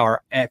magic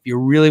hour, if you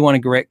really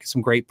want to get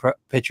some great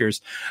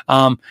pictures.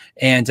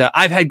 And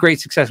I've had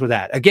great success with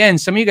that. Again,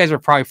 some of you guys are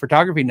probably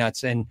photography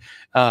nuts, and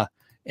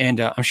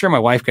I'm sure my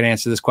wife could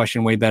answer this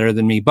question way better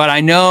than me, but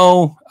I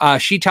know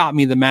she taught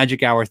me the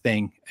magic hour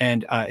thing,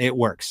 and it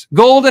works.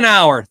 Golden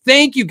hour.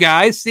 Thank you,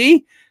 guys.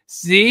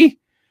 See?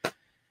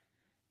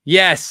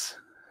 Yes.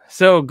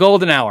 So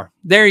golden hour.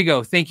 There you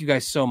go. Thank you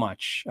guys so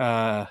much.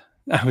 I'm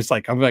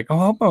like, oh, I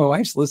hope my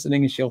wife's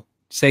listening and she'll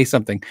say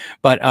something.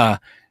 But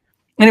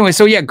anyway,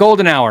 so yeah,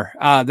 golden hour.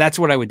 That's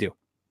what I would do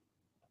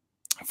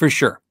for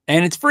sure.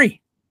 And it's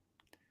free.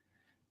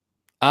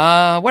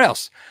 What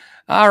else?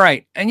 All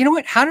right. And you know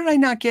what? How did I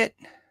not get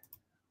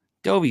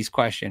Dovey's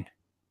question?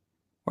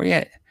 Where you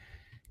at?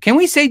 Can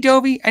we say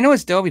Dovey? I know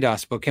it's Dovey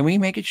Das, but can we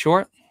make it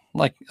short?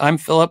 Like, I'm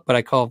Philip, but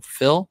I call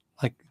Phil.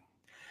 Like,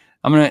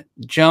 I'm going to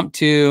jump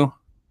to,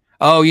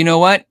 oh, you know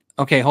what?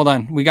 Okay, hold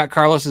on. We got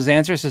Carlos's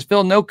answer. It says,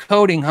 Phil, no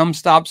coding. Hum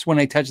stops when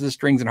I touch the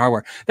strings and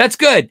hardware. That's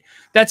good.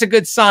 That's a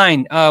good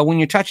sign. When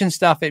you're touching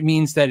stuff, it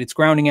means that it's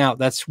grounding out.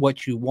 That's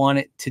what you want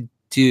it to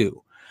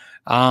do.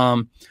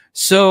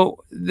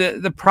 So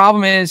the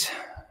problem is,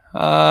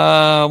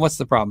 what's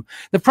the problem?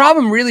 The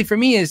problem really for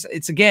me is,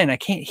 it's, again, I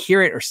can't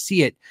hear it or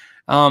see it.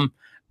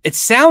 It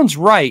sounds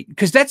right,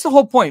 because that's the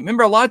whole point.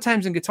 Remember, a lot of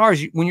times in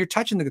guitars, when you're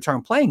touching the guitar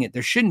and playing it,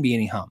 there shouldn't be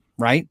any hum,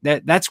 right?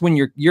 That's when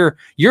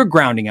you're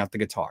grounding out the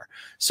guitar.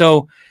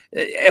 So,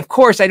 of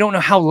course, I don't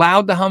know how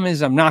loud the hum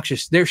is.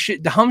 Obnoxious.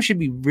 The hum should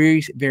be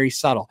very, very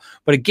subtle.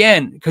 But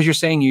again, because you're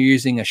saying you're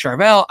using a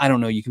Charvel, I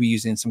don't know. You could be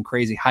using some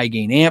crazy high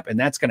gain amp, and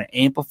that's going to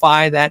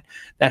amplify that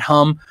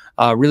hum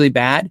really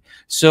bad.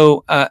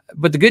 So,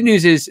 but the good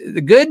news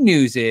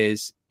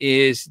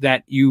is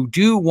that you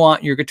do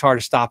want your guitar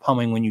to stop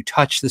humming when you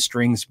touch the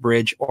strings,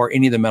 bridge, or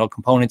any of the metal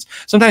components.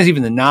 Sometimes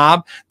even the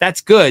knob.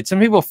 That's good. Some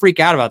people freak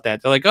out about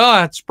that. They're like,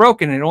 oh, it's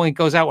broken. It only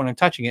goes out when I'm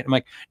touching it. I'm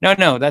like, no,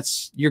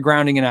 you're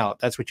grounding it out.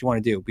 That's what you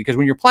want to do, because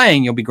when you're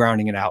playing, you'll be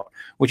grounding it out,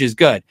 which is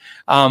good.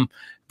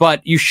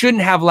 But you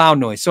shouldn't have loud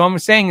noise. So I'm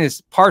saying this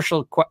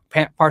partial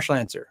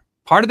answer.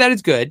 Part of that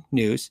is good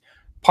news.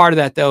 Part of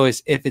that, though,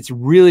 is if it's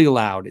really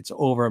loud, it's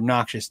over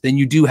obnoxious, then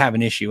you do have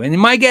an issue. And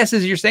my guess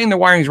is you're saying the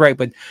wiring's right,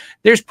 but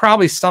there's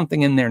probably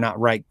something in there not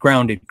right,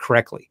 grounded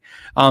correctly.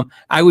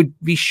 I would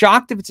be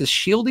shocked if it's a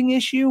shielding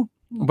issue,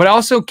 but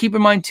also keep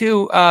in mind,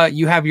 too,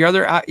 you have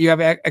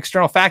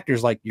external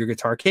factors like your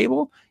guitar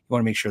cable. You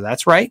want to make sure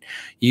that's right.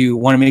 You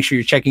want to make sure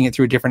you're checking it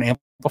through different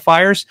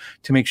amplifiers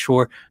to make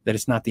sure that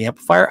it's not the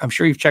amplifier. I'm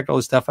sure you've checked all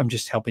this stuff. I'm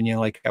just helping you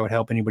like I would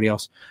help anybody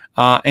else.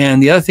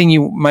 And the other thing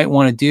you might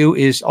want to do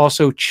is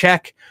also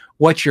check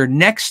what you're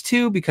next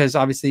to, because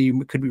obviously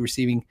you could be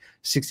receiving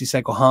 60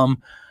 cycle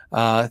hum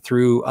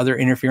through other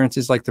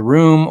interferences like the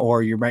room,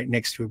 or you're right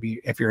next to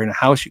if you're in a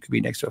house, you could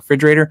be next to a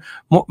refrigerator.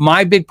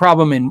 My big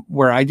problem in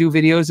where I do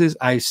videos is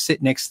I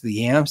sit next to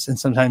the amps, and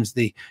sometimes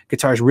the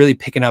guitar is really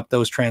picking up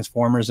those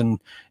transformers and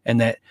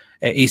that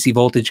AC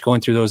voltage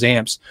going through those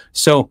amps.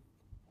 So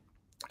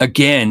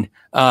again,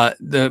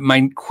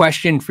 my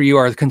question for you,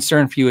 or the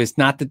concern for you, is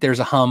not that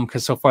there's a hum,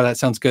 because so far that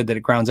sounds good that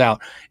it grounds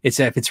out. It's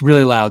that if it's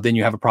really loud, then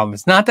you have a problem.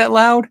 It's not that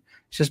loud,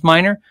 it's just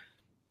minor.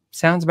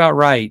 Sounds about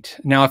right.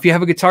 Now, if you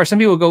have a guitar, some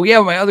people go, yeah,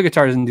 my other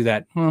guitar doesn't do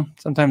that. Well,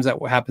 sometimes that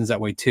happens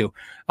that way too.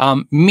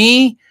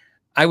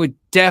 I would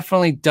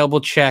definitely double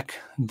check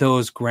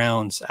those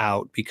grounds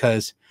out,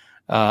 because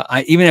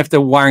even if the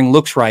wiring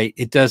looks right,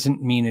 it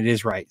doesn't mean it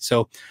is right.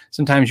 So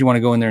sometimes you want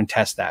to go in there and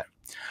test that.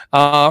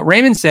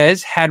 Raymond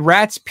says, had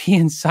rats pee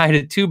inside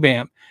a tube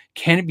amp,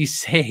 can it be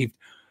saved?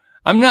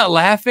 I'm not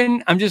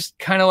laughing. I'm just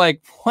kind of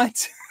like,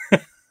 what?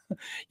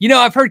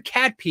 I've heard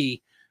cat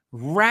pee.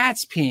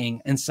 Rats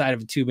peeing inside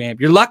of a tube amp.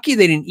 You're lucky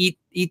they didn't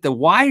eat the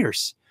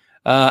wires.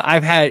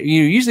 I've had,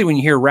 usually when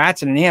you hear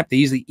rats in an amp, they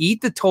usually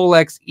eat the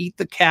Tolex, eat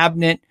the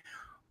cabinet,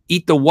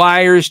 eat the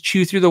wires,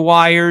 chew through the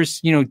wires,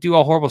 do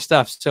all horrible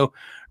stuff. So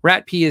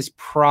rat pee is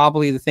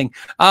probably the thing.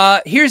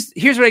 Here's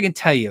what I can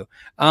tell you.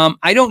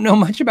 I don't know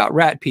much about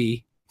rat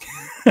pee.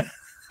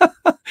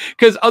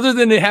 Because other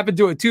than it happened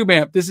to a tube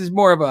amp, this is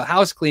more of a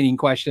house cleaning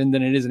question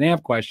than it is an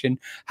amp question.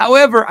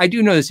 However, I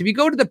do know this. If you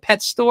go to the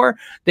pet store,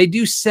 they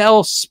do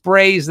sell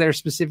sprays that are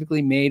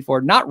specifically made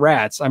for not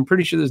rats. I'm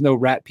pretty sure there's no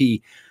rat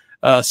pee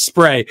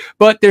spray,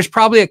 but there's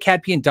probably a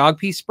cat pee and dog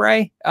pee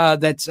spray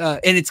that's and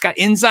it's got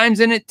enzymes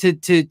in it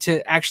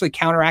to actually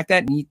counteract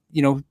that and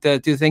do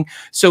the thing.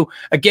 So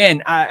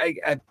again,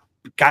 I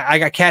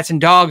got cats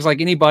and dogs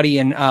like anybody,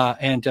 and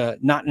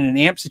not in an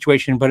amp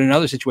situation, but in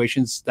other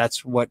situations,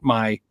 that's what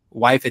my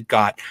wife had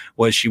got.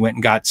 Was she went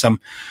and got some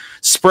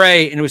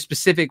spray, and it was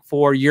specific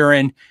for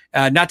urine,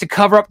 not to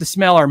cover up the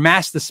smell or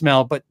mask the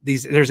smell, but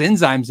there's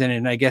enzymes in it,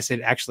 and I guess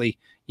it actually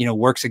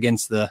works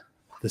against the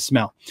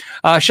smell.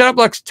 Shut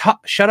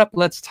up,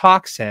 let's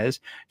talk says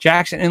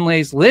Jackson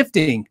Inlays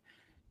lifting.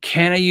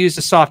 Can I use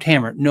a soft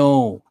hammer?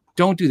 No,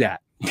 don't do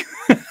that.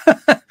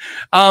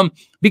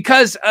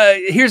 Because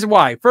here's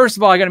why. First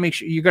of all, you got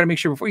to make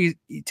sure before you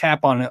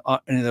tap on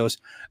any of those.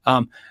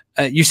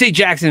 You say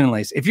Jackson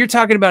Inlays. If you're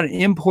talking about an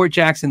import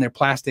Jackson, they're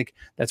plastic.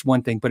 That's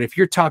one thing. But if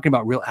you're talking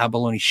about real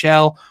abalone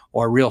shell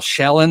or real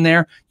shell in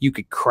there, you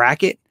could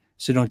crack it.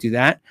 So don't do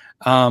that.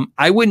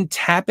 I wouldn't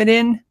tap it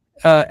in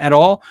at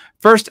all.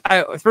 First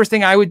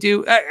thing I would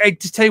do, I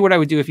just tell you what I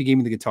would do if you gave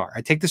me the guitar.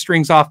 I take the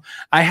strings off.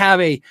 I have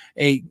a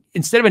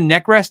instead of a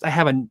neck rest, I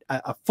have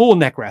a full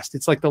neck rest.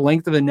 It's like the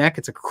length of the neck.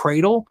 It's a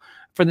cradle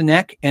for the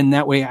neck, and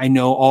that way I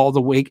know all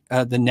the weight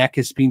the neck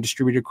is being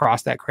distributed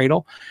across that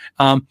cradle.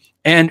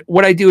 And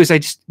what I do is I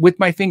just with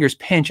my fingers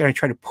pinch and I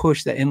try to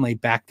push the inlay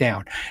back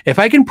down. If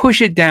I can push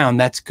it down,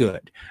 that's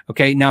good.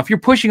 Okay. Now, if you're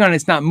pushing on it,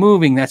 it's not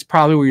moving. That's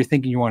probably where you're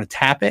thinking you want to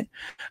tap it.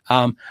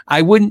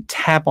 I wouldn't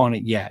tap on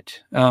it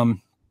yet.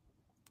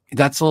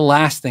 That's the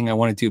last thing I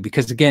want to do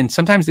because again,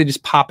 sometimes they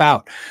just pop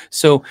out.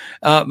 So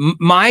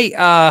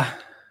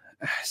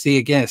see,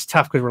 again, it's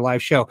tough because we're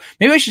live show.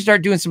 Maybe I should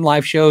start doing some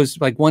live shows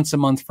like once a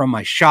month from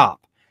my shop.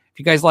 If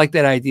you guys like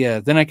that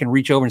idea, then I can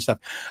reach over and stuff.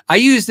 I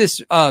use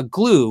this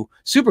glue,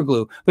 super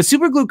glue, but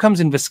super glue comes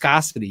in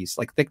viscosities,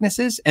 like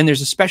thicknesses. And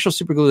there's a special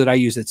super glue that I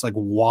use. It's like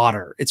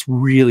water. It's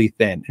really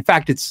thin. In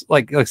fact, it's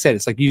like I said,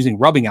 it's like using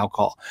rubbing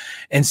alcohol.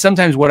 And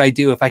sometimes what I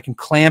do, if I can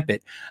clamp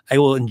it, I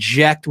will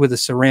inject with a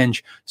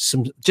syringe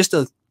just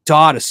a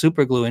dot of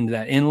super glue into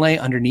that inlay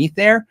underneath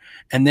there.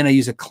 And then I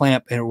use a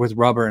clamp with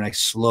rubber and I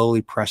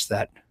slowly press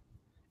that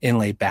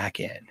inlay back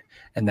in.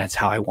 And that's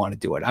how I want to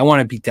do it. I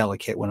want to be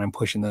delicate when I'm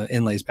pushing the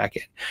inlays back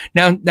in.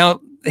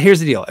 Now here's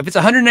the deal. If it's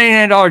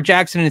 $199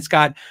 Jackson and it's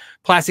got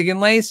plastic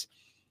inlays,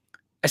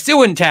 I still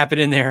wouldn't tap it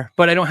in there,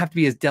 but I don't have to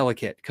be as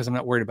delicate because I'm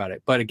not worried about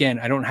it. But again,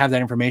 I don't have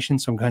that information,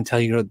 so I'm going to tell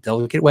you the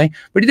delicate way.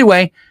 But either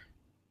way,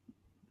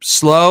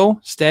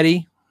 slow,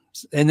 steady.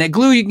 And that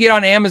glue you can get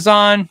on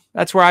Amazon.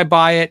 That's where I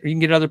buy it. Or you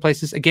can get it other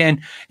places.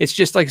 Again, it's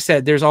just like I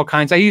said, there's all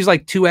kinds. I use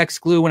like 2X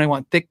glue when I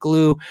want thick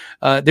glue.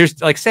 There's,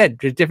 like I said,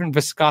 there's different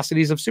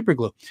viscosities of super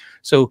glue.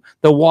 So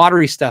the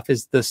watery stuff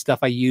is the stuff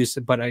I use,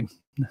 but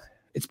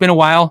it's been a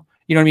while.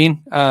 You know what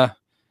I mean?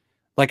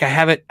 Like I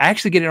have it, I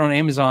actually get it on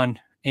Amazon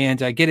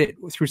and I get it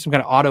through some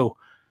kind of auto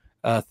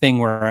thing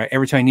where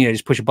every time I need it, I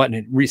just push a button,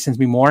 it resends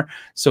me more.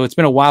 So it's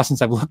been a while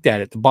since I've looked at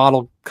it. The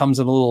bottle comes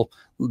in a little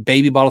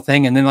baby bottle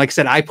thing. And then, like I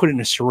said, I put it in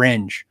a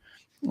syringe.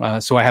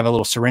 So I have a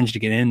little syringe to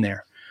get in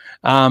there.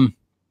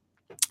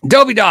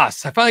 Dovey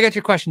Doss, I finally got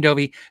your question,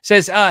 Dovey.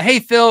 Says, hey,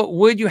 Phil,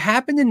 would you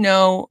happen to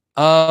know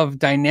of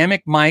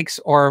dynamic mics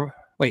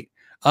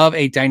of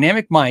a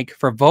dynamic mic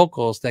for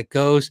vocals that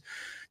goes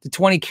to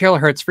 20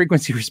 kilohertz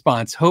frequency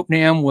response? Hope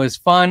NAMM was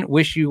fun.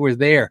 Wish you were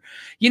there.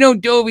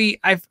 Dovey,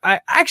 I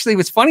actually,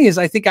 what's funny is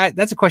I think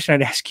that's a question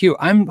I'd ask you.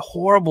 I'm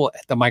horrible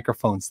at the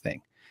microphones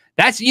thing.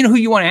 That's, who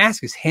you want to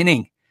ask is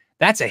Henning.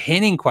 That's a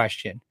Henning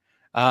question.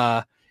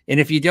 And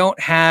if you don't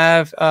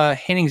have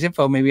Henning's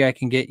info, maybe I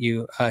can get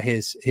you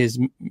his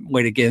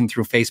way to get him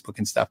through Facebook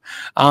and stuff.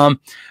 I'm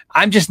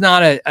just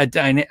not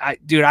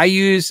dude. I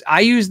use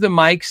the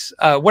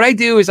mics. What I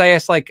do is I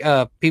ask like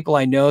people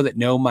I know that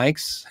know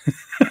mics.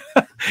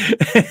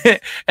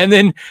 And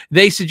then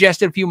they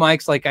suggested a few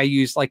mics. Like I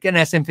use like an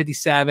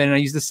SM57. I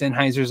use the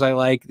Sennheisers. I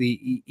like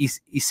the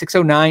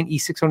E609,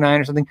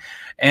 E609 or something.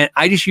 And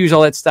I just use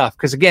all that stuff.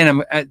 Cause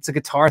again, it's a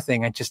guitar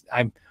thing.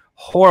 I'm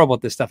horrible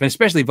at this stuff. And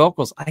especially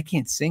vocals. I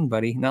can't sing,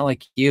 buddy. Not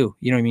like you.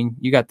 You know what I mean?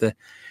 You got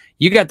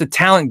the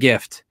talent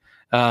gift.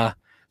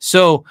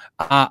 So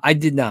I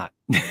did not.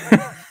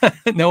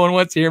 No one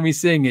wants to hear me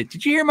sing it.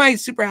 Did you hear my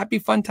Super Happy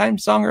Fun Time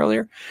song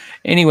earlier?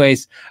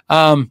 Anyways,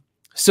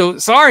 so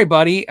sorry,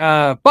 buddy.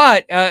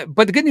 But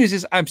the good news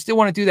is I still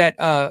want to do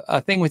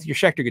that thing with your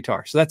Schecter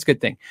guitar. So that's a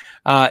good thing.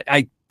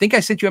 I think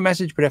I sent you a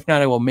message, but if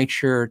not, I will make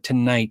sure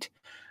tonight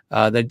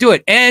that I do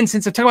it. And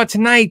since I'm talking about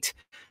tonight,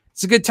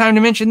 it's a good time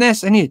to mention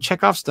this. I need to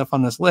check off stuff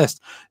on this list.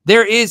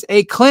 There is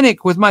a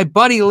clinic with my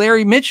buddy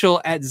Larry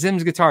Mitchell at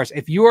Zim's Guitars.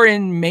 If you're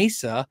in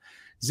Mesa,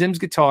 Zim's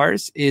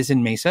Guitars is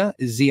in Mesa,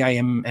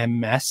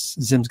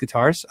 ZIMMS, Zim's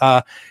Guitars.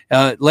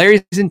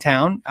 Larry's in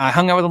town. I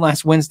hung out with him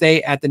last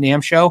Wednesday at the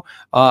NAMM show,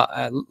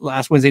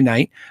 last Wednesday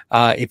night.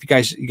 If you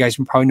guys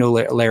probably know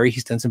Larry,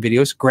 he's done some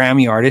videos,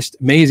 Grammy artist,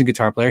 amazing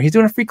guitar player. He's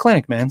doing a free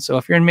clinic, man. So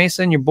if you're in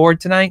Mesa and you're bored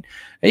tonight,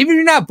 even if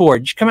you're not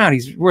bored, just come out.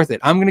 He's worth it.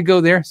 I'm going to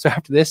go there. So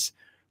after this,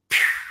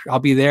 I'll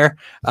be there.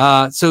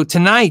 So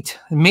tonight,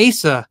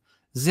 Mesa,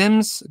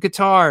 Zim's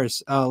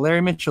Guitars,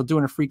 Larry Mitchell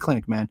doing a free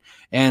clinic, man.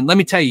 And let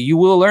me tell you, you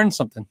will learn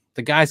something.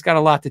 The guy's got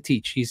a lot to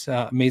teach. He's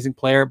an amazing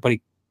player, but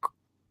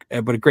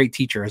a great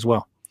teacher as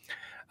well.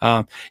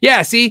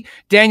 See,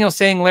 Daniel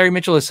saying Larry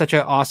Mitchell is such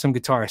an awesome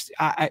guitarist.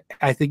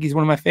 I think he's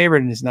one of my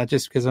favorite, and it's not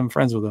just because I'm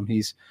friends with him.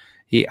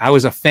 I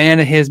was a fan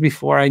of his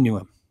before I knew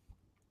him.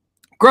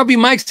 Grubby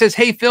Mike says,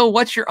 hey, Phil,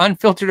 what's your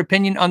unfiltered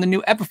opinion on the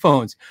new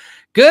Epiphones?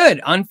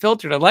 Good.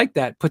 Unfiltered. I like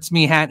that. Puts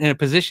me in a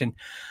position.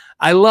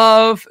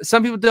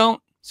 Some people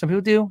don't, some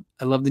people do.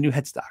 I love the new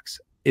headstocks.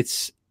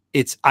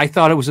 I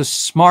thought it was a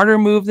smarter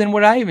move than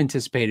what I've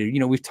anticipated.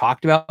 We've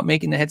talked about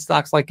making the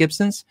headstocks like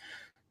Gibsons.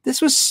 This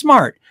was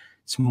smart.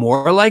 It's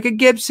more like a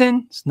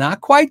Gibson. It's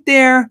not quite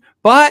there,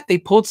 but they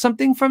pulled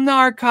something from the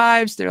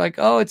archives. They're like,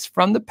 oh, it's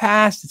from the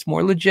past. It's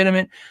more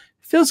legitimate.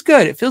 It feels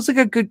good. It feels like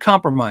a good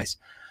compromise.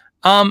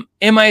 Am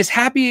I as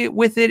happy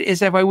with it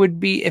as if I would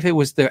be if it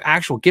was the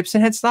actual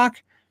Gibson headstock?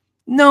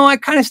 No, I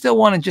kind of still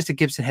wanted just a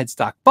Gibson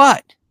headstock,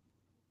 but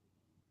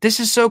this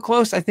is so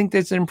close. I think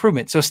there's an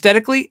improvement. So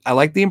aesthetically, I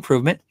like the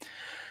improvement.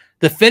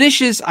 The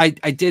finishes, I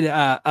did,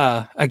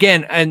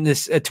 again, in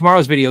this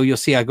tomorrow's video, you'll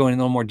see I go into a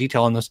little more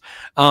detail on those.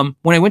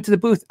 When I went to the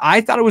booth,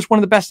 I thought it was one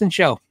of the best in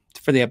show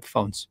for the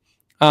Epiphones.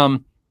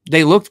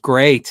 They looked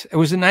great. It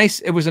was a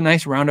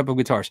nice roundup of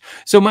guitars.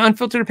 So my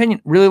unfiltered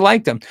opinion, really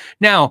liked them.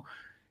 Now,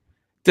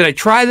 did I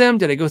try them?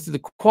 Did I go through the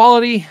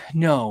quality?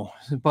 No,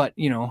 but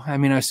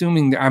I'm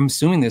assuming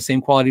the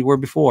same quality were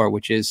before,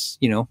 which is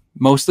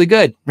mostly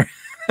good.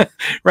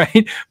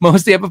 Right?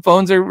 Most of the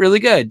Epiphones are really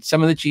good.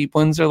 Some of the cheap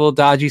ones are a little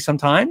dodgy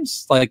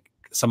sometimes, like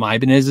some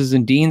Ibanez's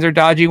and Deans are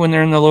dodgy when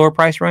they're in the lower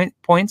price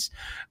points,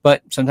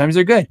 but sometimes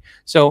they're good.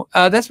 So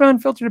that's my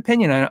unfiltered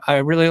opinion. I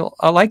really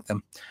like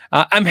them.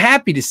 I'm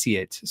happy to see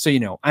it.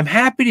 So, I'm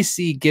happy to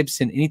see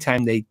Gibson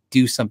anytime they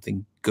do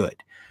something good.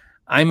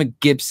 I'm a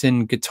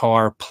Gibson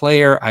guitar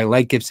player. I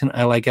like Gibson.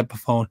 I like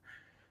Epiphone.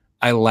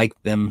 I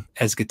like them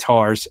as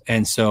guitars.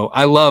 And so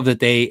I love that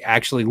they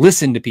actually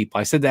listen to people.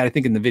 I said that, I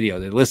think, in the video.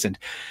 They listened.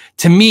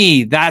 To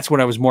me, that's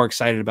what I was more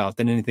excited about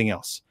than anything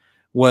else,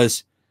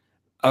 was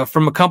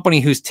from a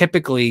company who's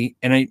typically,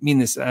 and I mean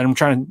this, I'm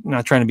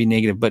not trying to be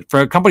negative, but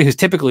for a company who's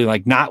typically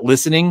like not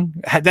listening,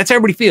 that's how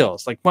everybody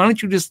feels. Like, why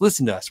don't you just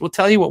listen to us? We'll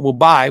tell you what we'll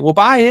buy. We'll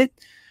buy it.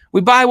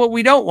 We buy what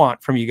we don't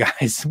want from you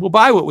guys. We'll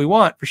buy what we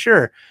want for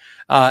sure.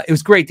 It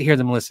was great to hear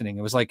them listening.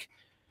 It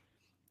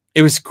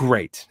was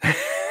great.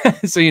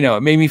 So,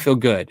 it made me feel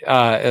good.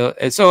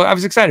 So I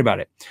was excited about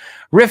it.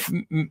 Riff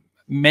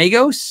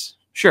Magos.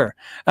 Sure.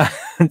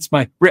 I'm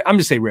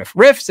just say Riff.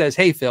 Riff says,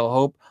 hey, Phil,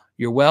 hope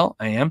you're well.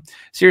 I am.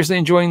 Seriously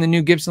enjoying the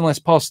new Gibson Les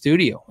Paul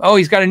Studio. Oh,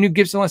 he's got a new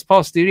Gibson Les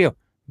Paul Studio.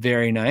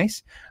 Very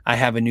nice. I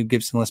have a new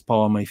Gibson Les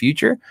Paul in my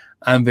future.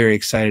 I'm very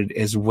excited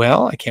as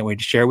well. I can't wait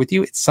to share with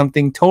you. It's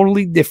something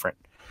totally different.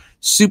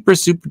 Super,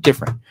 super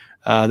different.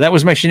 That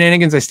was my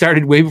shenanigans I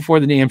started way before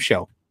the NAMM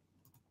show.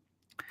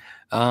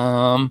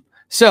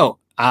 So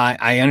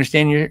I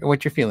understand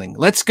what you're feeling.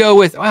 Let's go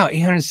with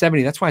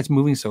 870. That's why it's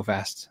moving so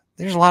fast.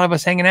 There's a lot of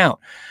us hanging out.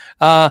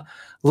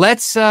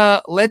 Let's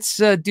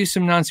do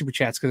some non-super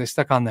chats because I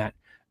stuck on that.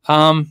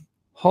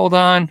 Hold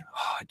on.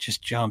 Oh, it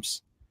just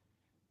jumps.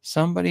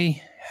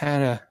 Somebody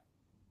had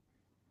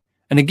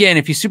and again,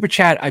 if you super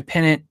chat, I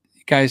pin it,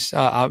 guys.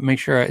 I'll make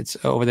sure it's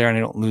over there and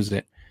I don't lose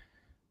it.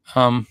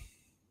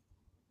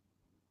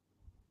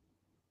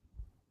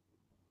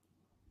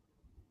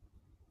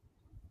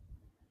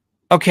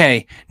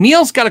 Okay,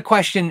 Neil's got a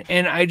question,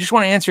 and I just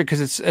want to answer it because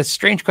it's a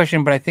strange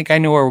question, but I think I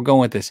know where we're going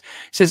with this.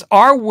 It says,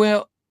 are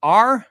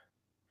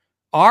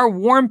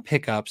warm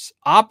pickups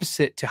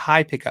opposite to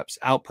high pickups,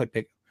 output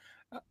pick?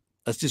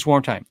 Let's just one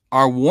more time.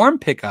 Are warm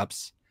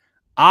pickups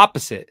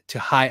opposite to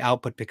high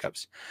output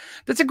pickups?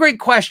 That's a great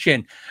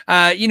question.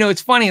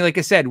 It's funny. Like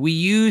I said, we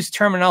use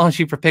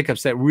terminology for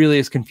pickups that really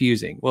is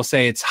confusing. We'll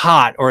say it's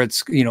hot, or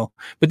it's,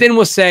 but then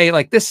we'll say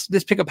like this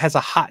pickup has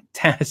a hot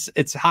test.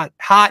 It's hot.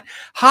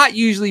 Hot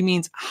usually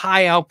means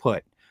high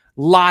output.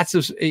 Lots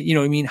of,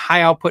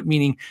 high output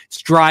meaning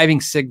it's driving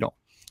signal.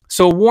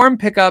 So warm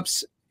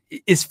pickups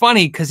is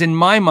funny because in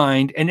my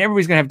mind, and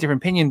everybody's going to have a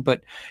different opinion,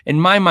 but in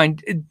my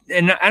mind,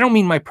 and I don't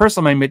mean my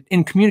personal mind, but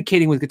in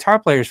communicating with guitar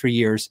players for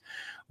years,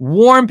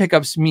 warm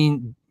pickups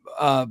mean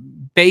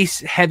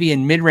bass heavy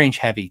and mid-range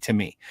heavy to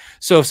me.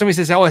 So if somebody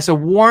says, oh, it's a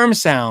warm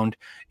sound,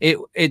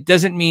 it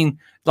doesn't mean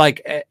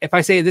like, if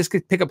I say this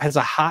pickup has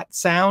a hot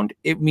sound,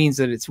 it means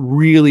that it's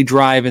really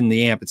driving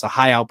the amp. It's a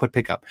high output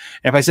pickup.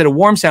 And if I said a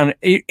warm sound,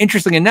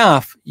 interesting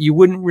enough, you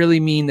wouldn't really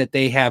mean that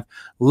they have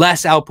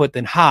less output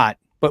than hot,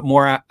 but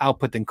more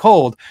output than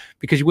cold,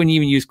 because you wouldn't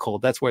even use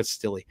cold. That's where it's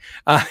stilly.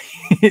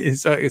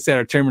 It's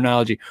our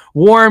terminology.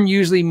 Warm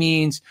usually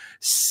means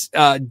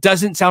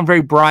doesn't sound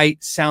very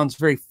bright, sounds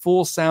very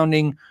full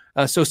sounding.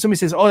 So if somebody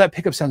says, oh, that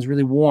pickup sounds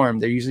really warm,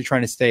 they're usually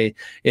trying to say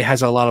it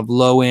has a lot of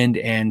low end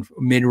and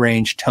mid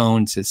range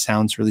tones. It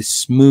sounds really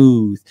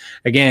smooth.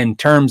 Again,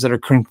 terms that are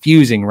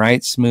confusing,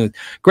 right? Smooth.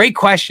 Great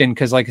question.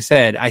 Cause like I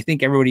said, I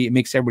think it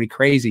makes everybody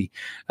crazy,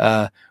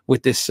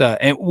 with this,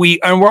 and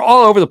we're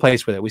all over the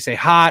place with it. We say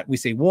hot, we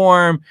say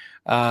warm,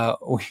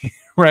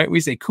 right?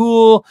 We say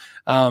cool.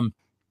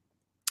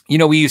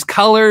 We use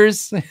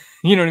colors,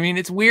 you know what I mean?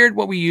 It's weird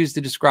what we use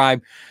to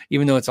describe,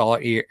 even though it's all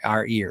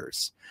our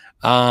ears.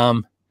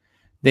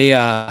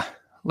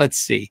 Let's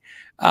see.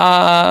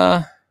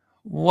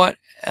 What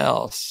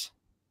else?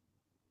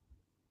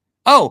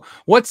 Oh,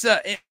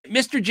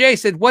 Mr. J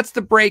said, what's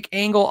the break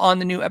angle on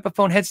the new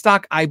Epiphone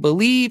headstock? I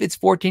believe it's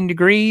 14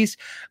 degrees.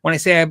 When I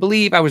say I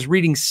believe, I was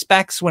reading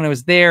specs when I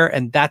was there,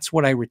 and that's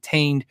what I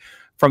retained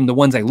from the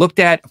ones I looked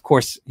at. Of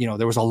course,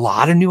 there was a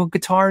lot of new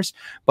guitars,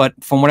 but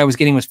from what I was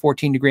getting was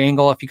 14 degree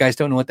angle. If you guys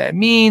don't know what that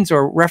means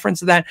or reference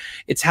to that,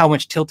 it's how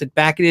much tilted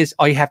back it is.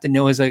 All you have to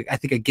know is I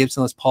think a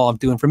Gibson Les Paul I'm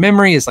doing from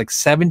memory is like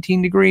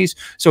 17 degrees.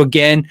 So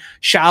again,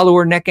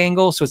 shallower neck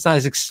angle. So it's not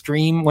as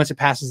extreme once it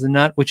passes the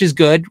nut, which is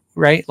good,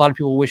 right? A lot of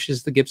people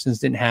wishes the Gibsons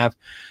didn't have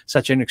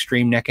such an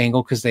extreme neck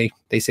angle because they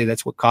say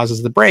that's what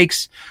causes the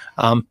breaks.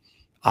 I'm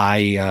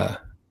going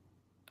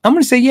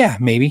to say, yeah,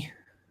 maybe.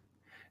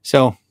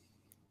 So,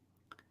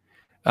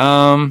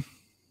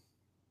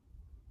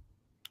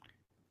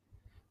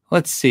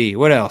 let's see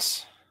what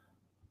else.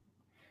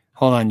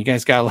 Hold on, you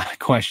guys got a lot of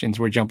questions.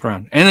 We're jumping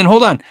around, and then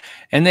hold on,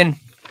 and then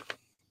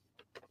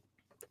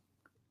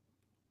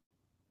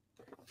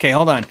okay,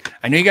 hold on.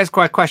 I know you guys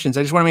got questions.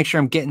 I just want to make sure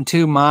I'm getting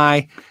to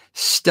my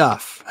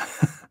stuff.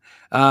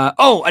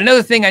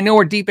 Another thing. I know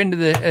we're deep into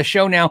the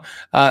show now,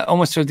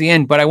 almost towards the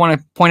end, but I want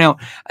to point out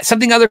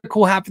something other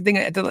cool happening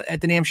at the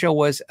NAMM show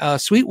was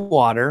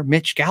Sweetwater,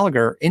 Mitch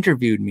Gallagher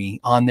interviewed me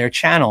on their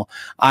channel.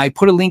 I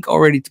put a link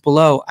already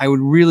below. I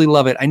would really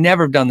love it. I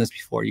never have done this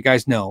before. You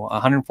guys know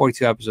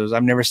 142 episodes.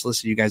 I've never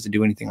solicited you guys to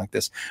do anything like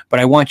this, but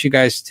I want you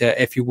guys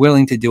to, if you're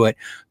willing to do it,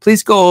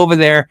 please go over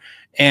there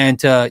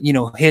and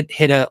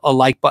hit a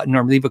like button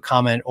or leave a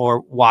comment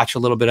or watch a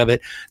little bit of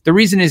it. The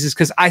reason is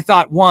because I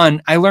thought,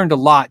 one, I learned a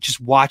lot just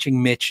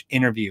watching Mitch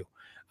interview.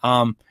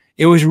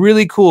 It was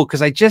really cool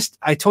because I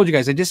told you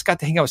guys, I just got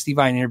to hang out with Steve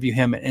Vai and interview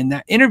him. And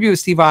that interview with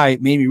Steve Vai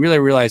made me really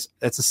realize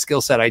that's a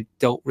skill set I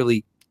don't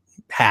really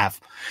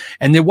have.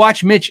 And then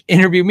watch Mitch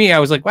interview me, I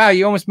was like, wow,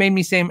 you almost made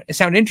me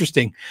sound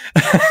interesting.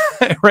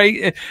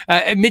 Right?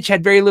 Mitch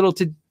had very little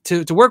to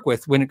work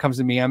with when it comes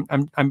to me.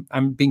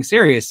 I'm being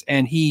serious,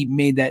 and he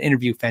made that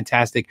interview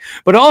fantastic.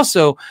 But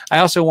also, I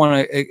also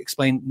want to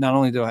explain not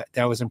only that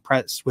I was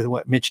impressed with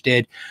what Mitch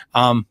did,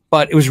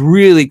 but it was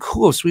really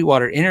cool.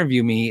 Sweetwater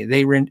interviewed me.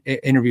 They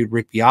interviewed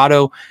Rick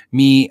Beato,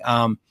 me,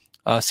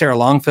 Sarah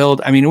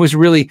Longfield. I mean, it was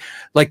really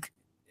like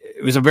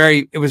it was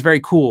very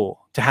cool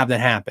to have that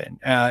happen.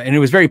 And it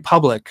was very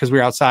public because we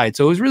were outside.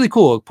 So it was really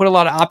cool. It put a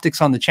lot of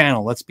optics on the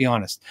channel, let's be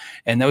honest.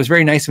 And that was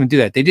very nice of them to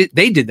do that.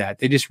 They did that.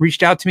 They just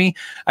reached out to me.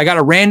 I got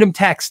a random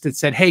text that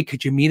said, hey,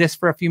 could you meet us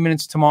for a few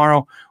minutes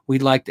tomorrow?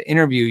 We'd like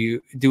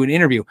to do an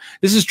interview.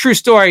 This is a true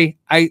story.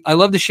 I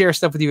love to share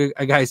stuff with you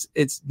guys.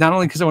 It's not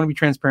only because I want to be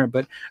transparent,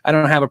 but I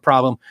don't have a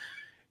problem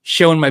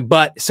showing my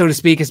butt, so to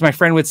speak, as my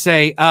friend would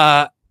say.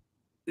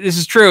 This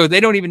is true. They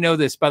don't even know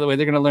this, by the way.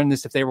 They're going to learn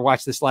this if they ever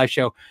watch this live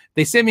show.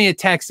 They sent me a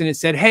text and it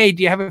said, hey,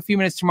 do you have a few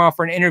minutes tomorrow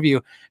for an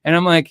interview? And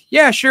I'm like,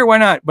 yeah, sure. Why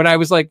not? But I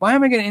was like, why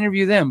am I going to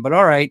interview them? But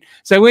all right.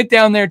 So I went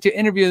down there to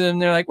interview them.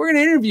 They're like, we're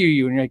going to interview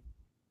you. And you're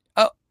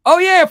like, oh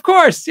yeah, of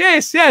course.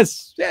 Yes.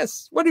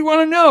 What do you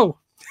want to know?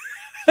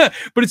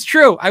 But it's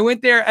true. I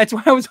went there. That's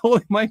why I was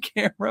holding my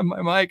camera and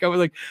my mic. I was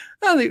like,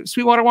 oh,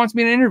 Sweetwater wants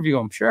me to interview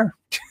him. Sure.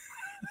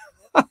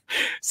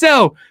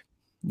 So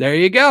there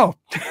you go.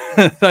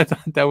 I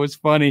thought that was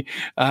funny.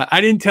 I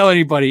didn't tell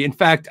anybody. In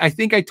fact, I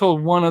think I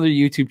told one other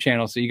YouTube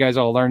channel. So you guys are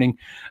all learning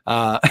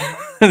at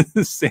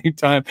the same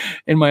time.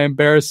 In my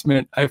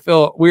embarrassment, I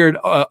feel weird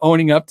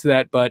owning up to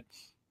that, but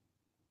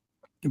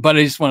I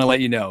just want to let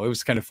you know it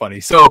was kind of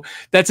funny. So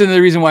that's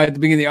another reason why at the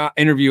beginning of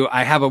the interview,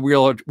 I have a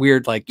real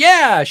weird like,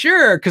 yeah,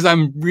 sure. Cause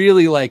I'm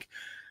really like,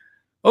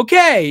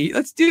 okay,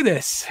 let's do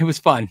this. It was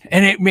fun.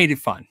 And it made it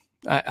fun.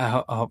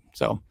 I hope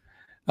so.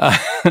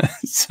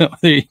 So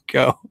there you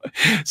go.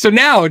 So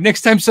now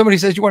next time somebody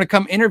says you want to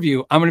come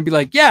interview, I'm going to be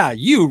like, yeah,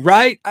 you,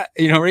 right?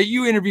 Right.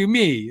 You interview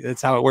me.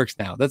 That's how it works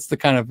now. That's the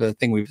kind of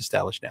thing we've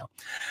established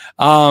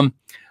now.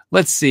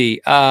 Let's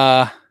see.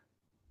 John's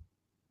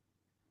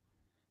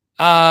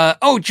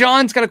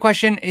got a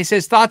question. He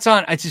says thoughts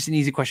on, it's just an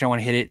easy question. I want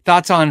to hit it.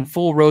 Thoughts on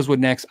full rosewood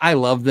necks. I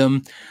love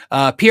them.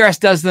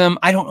 PRS does them.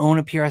 I don't own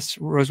a PRS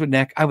rosewood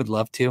neck. I would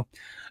love to.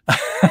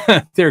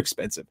 They're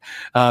expensive.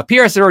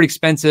 PRS are already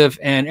expensive.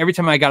 And every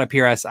time I got a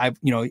PRS,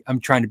 I'm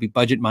trying to be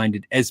budget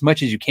minded as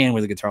much as you can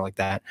with a guitar like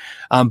that.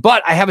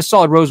 But I have a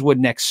solid rosewood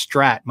neck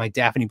Strat, my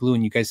Daphne Blue,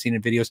 and you guys seen it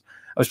in videos.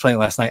 I was playing it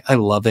last night. I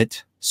love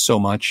it so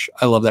much.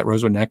 I love that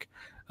rosewood neck.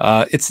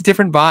 it's a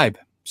different vibe.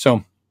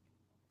 So,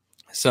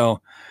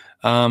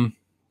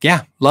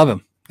 yeah, love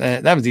him.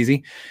 That was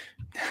easy.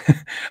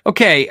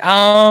 Okay.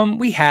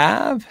 We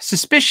have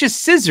Suspicious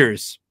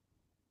Scissors.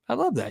 I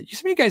love that.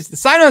 Some of you guys, the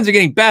sign-ons are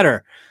getting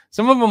better.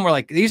 Some of them were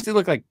like, they used to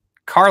look like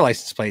car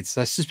license plates.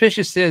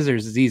 Suspicious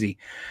Scissors is easy.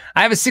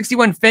 I have a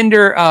 61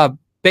 Fender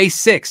base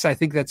 6. I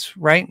think that's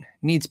right.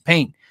 Needs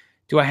paint.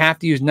 Do I have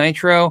to use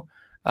nitro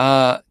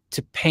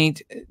to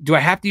paint? Do I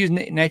have to use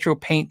nitro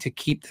paint to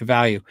keep the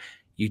value?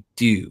 You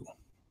do.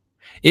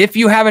 If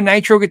you have a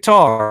nitro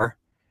guitar,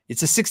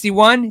 it's a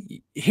 61.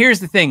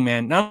 Here's the thing,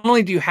 man. Not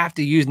only do you have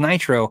to use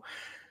nitro,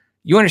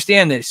 you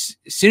understand that as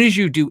soon as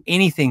you do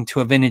anything to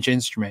a vintage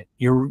instrument,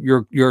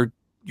 you're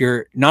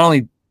not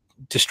only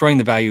destroying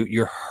the value,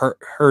 you're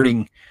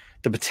hurting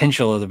the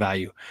potential of the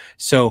value.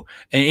 So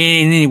in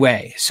any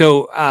way,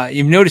 so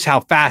you've noticed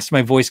how fast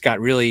my voice got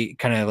really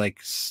kind of like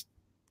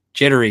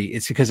jittery.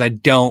 It's because I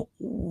don't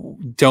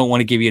want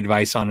to give you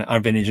advice on a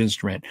vintage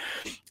instrument.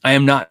 I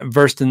am not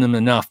versed in them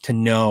enough to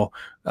know,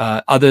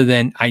 other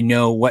than I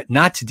know what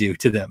not to do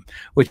to them,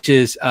 which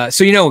is,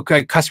 so,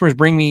 customers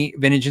bring me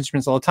vintage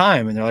instruments all the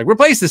time and they're like,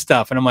 replace this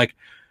stuff. And I'm like,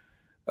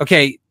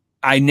 okay,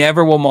 I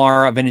never will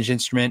mar a vintage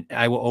instrument.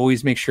 I will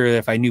always make sure that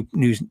if I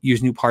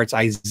use new parts,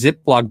 I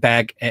Ziploc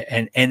bag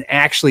and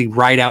actually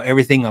write out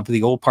everything of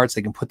the old parts.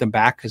 They can put them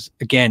back. Because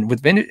again,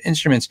 with vintage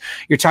instruments,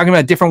 you're talking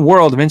about a different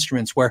world of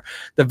instruments where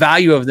the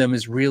value of them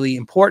is really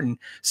important.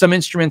 Some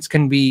instruments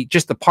can be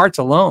just the parts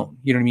alone.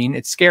 You know what I mean?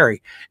 It's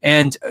scary.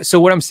 And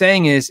so what I'm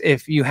saying is,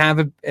 if you have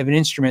an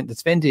instrument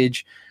that's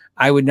vintage,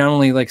 I would not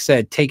only, like I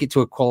said, take it to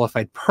a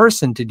qualified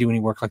person to do any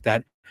work like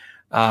that,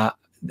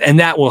 and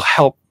that will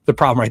help the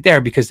problem right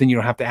there, because then you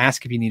don't have to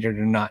ask if you need it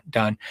or not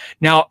done.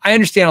 Now, I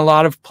understand a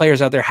lot of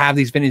players out there have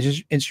these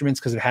vintage instruments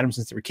because they've had them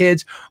since they were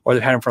kids, or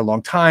they've had them for a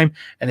long time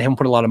and they haven't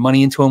put a lot of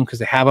money into them because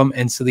they have them.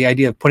 And so the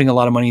idea of putting a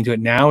lot of money into it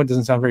now, it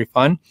doesn't sound very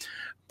fun.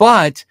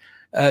 But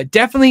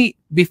definitely,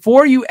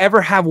 before you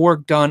ever have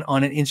work done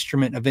on an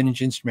instrument, a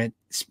vintage instrument,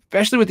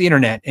 especially with the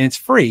internet, and it's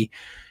free,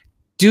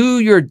 do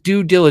your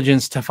due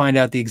diligence to find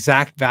out the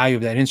exact value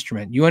of that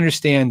instrument. You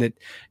understand that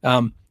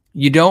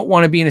you don't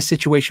want to be in a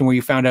situation where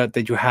you found out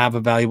that you have a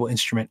valuable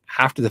instrument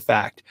after the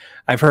fact.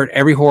 I've heard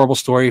every horrible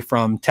story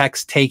from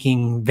techs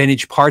taking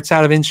vintage parts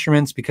out of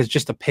instruments because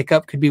just a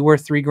pickup could be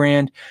worth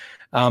 $3,000.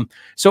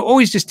 So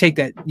always just take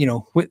that,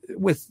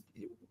 with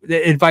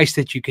the advice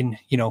that you can,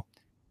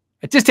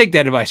 just take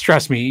that advice.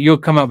 Trust me, you'll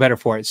come out better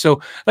for it.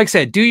 So like I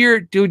said, do your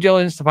due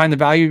diligence to find the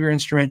value of your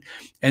instrument,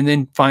 and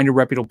then find a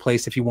reputable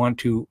place if you want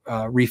to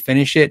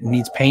refinish it and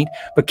needs paint.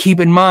 But keep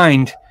in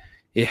mind,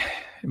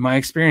 in my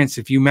experience,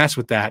 if you mess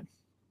with that,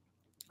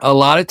 a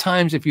lot of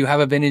times, if you have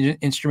a vintage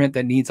instrument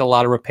that needs a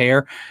lot of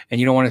repair and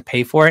you don't want to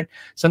pay for it,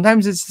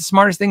 sometimes it's the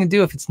smartest thing to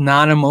do, if it's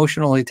not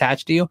emotionally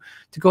attached to you,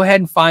 to go ahead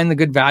and find the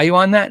good value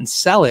on that and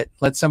sell it.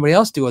 Let somebody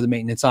else do all the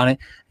maintenance on it, and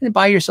then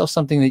buy yourself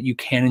something that you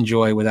can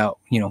enjoy without,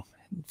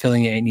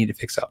 feeling you need to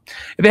fix up.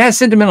 If it has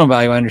sentimental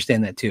value, I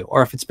understand that too.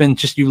 Or if it's been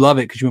just you love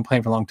it because you've been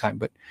playing for a long time.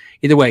 But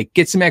either way,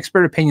 get some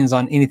expert opinions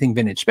on anything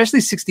vintage,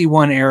 especially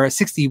 61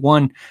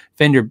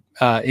 Fender.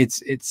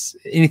 It's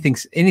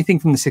anything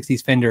from the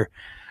 60s Fender,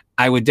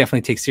 I would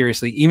definitely take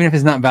seriously, even if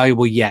it's not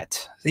valuable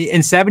yet.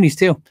 In 70s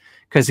too,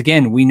 because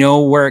again, we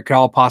know where it could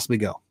all possibly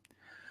go.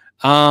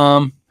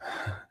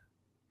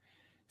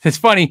 It's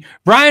funny.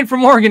 Brian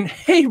from Oregon.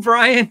 Hey,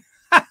 Brian.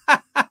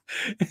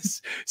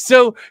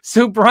 So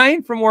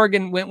Brian from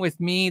Oregon went with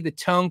me, the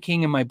Tone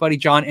King, and my buddy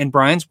John and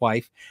Brian's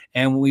wife,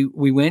 and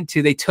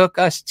they took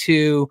us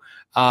to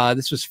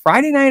this was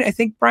Friday night, I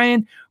think,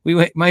 Brian. We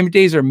went, my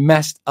days are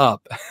messed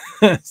up.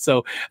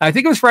 So I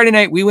think it was Friday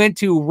night. We went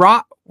to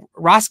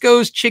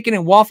Roscoe's Chicken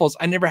and Waffles.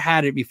 I never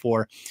had it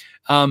before.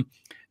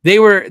 They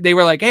were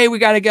like, hey, we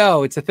got to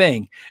go. It's a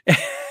thing.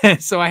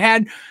 So I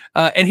had,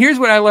 and here's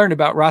what I learned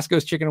about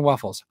Roscoe's Chicken and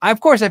Waffles. I've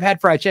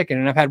had fried chicken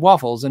and I've had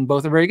waffles, and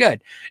both are very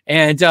good.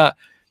 And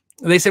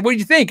they said, what did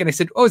you think? And I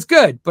said, oh, it's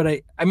good. But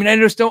I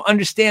just don't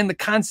understand the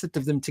concept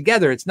of them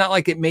together. It's not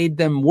like it made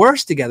them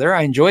worse together.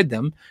 I enjoyed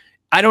them.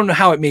 I don't know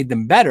how it made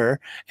them better.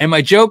 And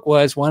my joke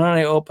was, why don't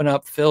I open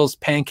up Phil's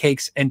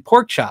Pancakes and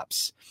Pork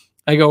Chops?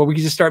 I go, we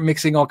can just start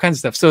mixing all kinds of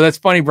stuff. So that's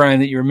funny, Brian,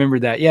 that you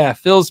remembered that. Yeah,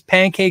 Phil's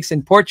Pancakes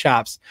and Pork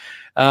Chops.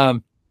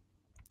 And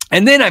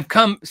then I've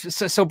come,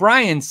 so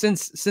Brian,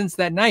 since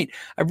that night,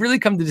 I've really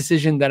come to the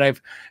decision that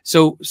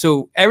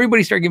so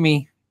everybody started giving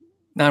me,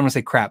 now I'm going to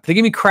say crap. They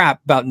give me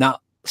crap about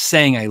not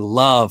saying I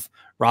love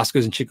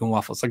Roscoe's and Chicken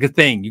Waffles. Like a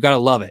thing. You got to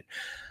love it.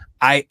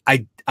 I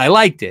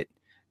liked it.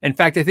 In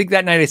fact, I think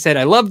that night I said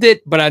I loved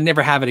it, but I'd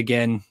never have it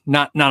again.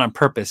 Not on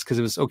purpose, because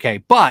it was okay.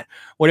 But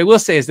what I will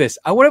say is this: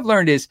 what I've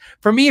learned is,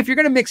 for me, if you're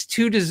going to mix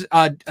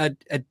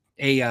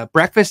a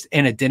breakfast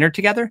and a dinner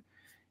together,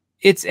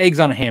 it's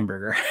eggs on a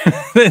hamburger.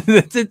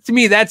 To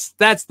me, that's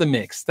the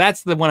mix.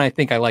 That's the one I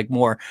think I like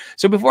more.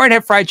 So before I'd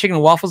have fried chicken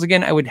and waffles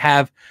again, I would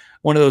have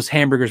one of those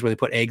hamburgers where they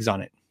put eggs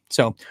on it.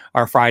 So,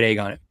 or fried egg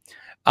on it.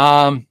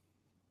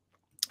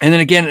 And then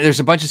again,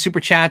 there's a bunch of super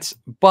chats,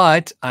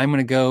 but I'm going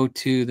to go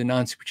to the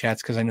non-super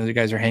chats because I know you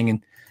guys are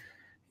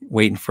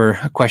waiting for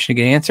a question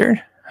to get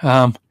answered.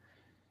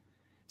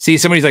 See,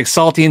 somebody's like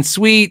salty and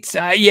sweet.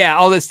 Yeah,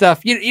 all this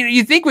stuff.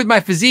 You think with my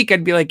physique,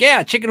 I'd be like,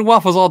 yeah, chicken and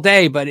waffles all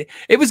day, but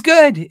it was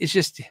good. It's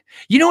just,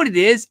 you know what it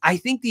is? I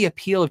think the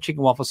appeal of chicken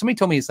and waffles, somebody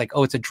told me it's like,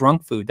 oh, it's a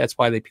drunk food. That's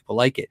why people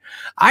like it.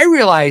 I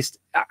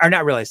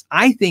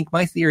think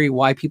my theory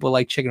why people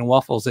like chicken and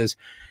waffles is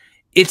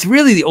it's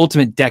really the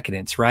ultimate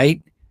decadence,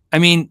 right? I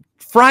mean,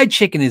 fried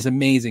chicken is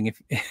amazing.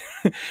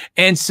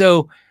 And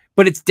so,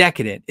 but it's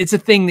decadent. It's a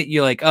thing that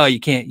you're like, oh, you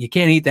can't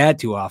eat that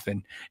too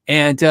often.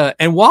 And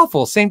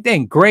waffles, same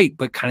thing, great,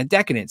 but kind of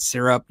decadent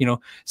syrup,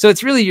 So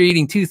it's really, you're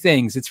eating two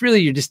things. It's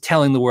really, you're just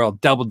telling the world,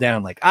 double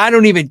down. Like, I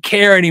don't even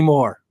care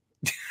anymore.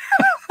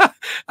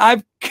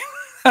 I've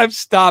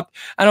stopped.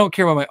 I don't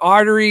care about my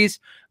arteries,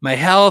 my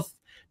health,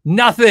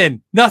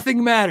 nothing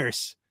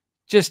matters.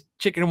 Just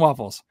chicken and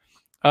waffles.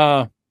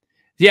 Yeah.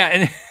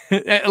 And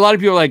a lot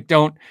of people are like,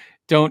 don't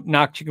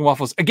knock chicken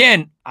waffles.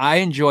 Again, I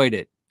enjoyed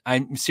it.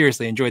 I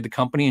seriously enjoyed the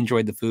company,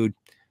 enjoyed the food.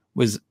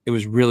 It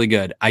was really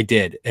good. I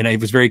did. And I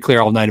was very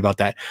clear all night about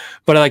that.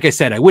 But like I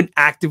said, I wouldn't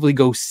actively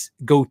go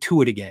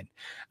to it again.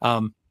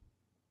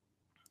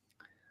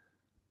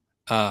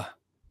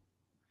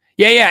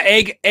 Yeah.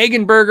 Egg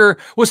and burger.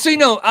 Well, so,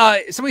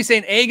 somebody's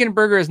saying egg and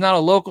burger is not a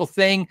local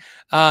thing.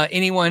 To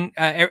anyone,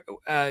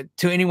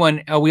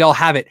 we all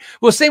have it.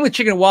 Well, same with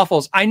chicken and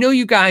waffles. I know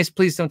you guys,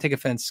 please don't take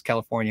offense,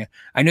 California.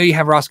 I know you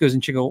have Roscoe's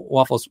and chicken and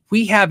waffles.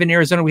 We have in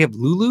Arizona, we have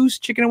Lulu's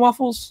chicken and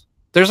waffles.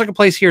 There's like a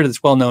place here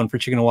that's well known for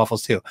chicken and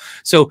waffles too.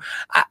 So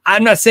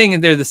I'm not saying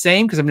that they're the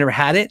same because I've never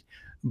had it,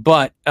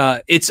 but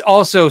it's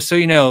also, so,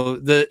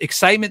 the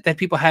excitement that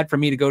people had for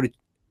me to go to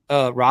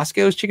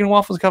Roscoe's chicken and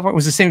waffles in California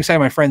was the same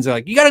excitement. My friends are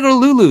like, you got to go to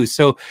Lulu's.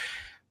 So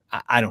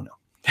I don't know.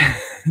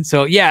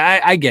 So yeah,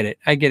 I get it.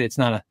 It's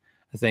not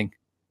a thing.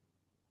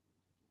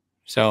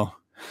 So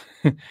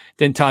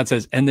then Todd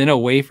says, and then a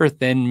wafer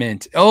thin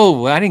mint.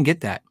 Oh, well, I didn't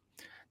get that.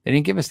 They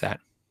didn't give us that.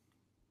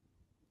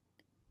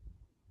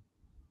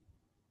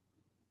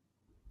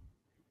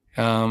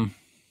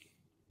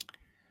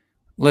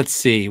 Let's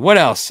see what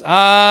else.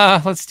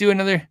 Let's do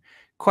another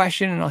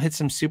question and I'll hit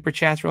some super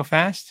chats real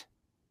fast.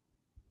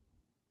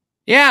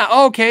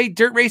 Yeah, okay.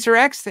 Dirt Racer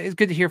X, it's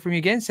good to hear from you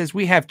again. Says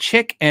we have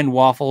chick and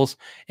waffles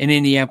in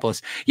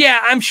Indianapolis. Yeah,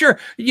 I'm sure.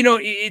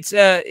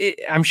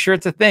 I'm sure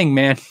it's a thing,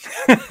 man.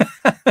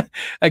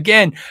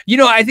 Again,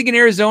 I think in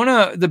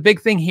Arizona, the big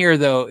thing here,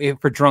 though,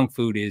 for drunk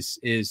food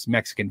is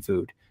Mexican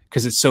food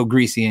because it's so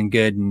greasy and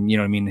good, and you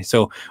know what I mean.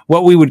 So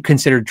what we would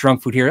consider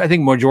drunk food here, I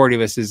think majority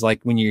of us is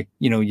like when you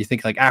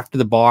think like after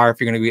the bar,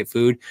 if you're going to get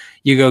food,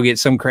 you go get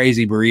some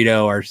crazy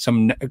burrito or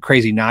some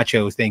crazy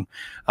nacho thing.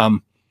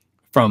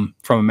 From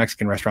a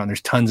Mexican restaurant.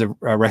 There's tons of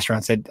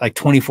restaurants that like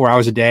 24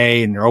 hours a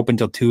day and they're open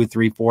till 2,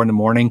 3, 4 in the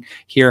morning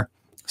here.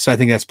 So I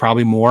think that's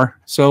probably more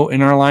so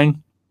in our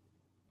line.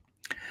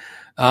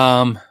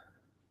 Chad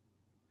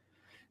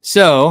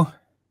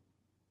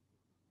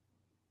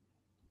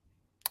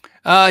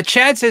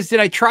says, did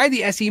I try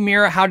the SE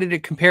Mira? How did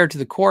it compare to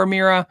the Core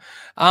Mira?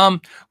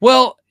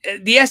 Well,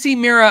 the SE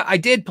Mira, I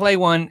did play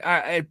one,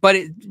 but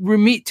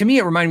to me,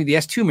 it reminded me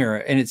of the S2 Mira,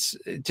 and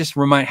it just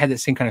had that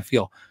same kind of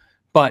feel.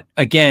 But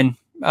again,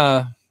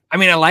 I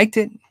liked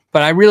it,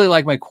 but I really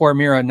like my Core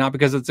Mira, not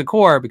because it's a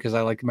Core, because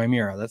I like my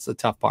Mira. That's the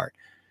tough part.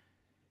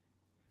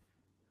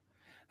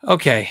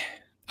 Okay.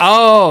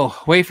 Oh,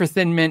 wafer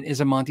thin mint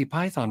is a Monty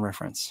Python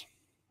reference.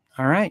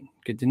 All right.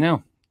 Good to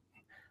know.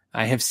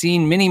 I have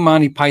seen many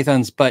Monty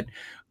Pythons, but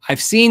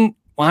I've seen,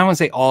 well, I don't want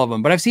to say all of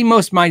them, but I've seen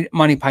most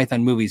Monty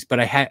Python movies, but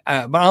but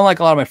unlike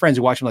a lot of my friends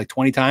who watch them like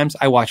 20 times,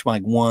 I watch them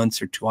like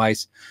once or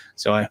twice.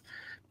 So I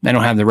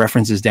don't have the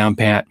references down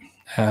pat.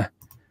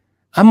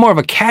 I'm more of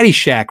a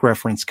Caddyshack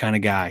reference kind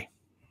of guy,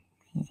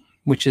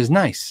 which is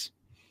nice.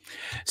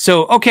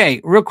 So,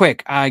 okay, real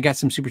quick. I got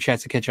some super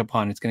chats to catch up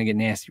on. It's going to get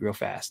nasty real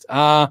fast.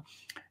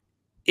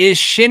 Is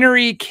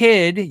Shinnery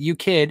Kid,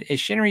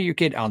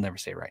 I'll never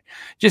say it right.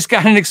 Just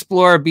got an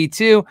Explorer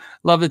B2.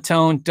 Love the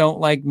tone. Don't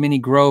like Mini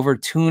Grover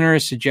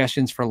tuners.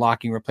 Suggestions for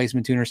locking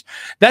replacement tuners.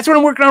 That's what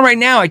I'm working on right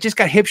now. I just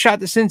got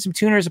Hipshot to send some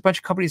tuners. A bunch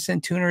of companies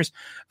send tuners.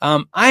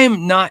 I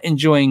am not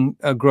enjoying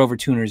Grover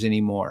tuners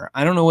anymore.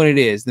 I don't know what it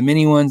is. The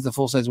mini ones, the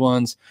full size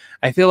ones.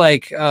 I feel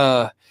like,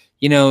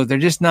 they're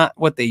just not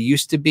what they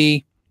used to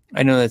be.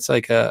 I know that's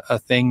like a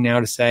thing now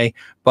to say,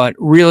 but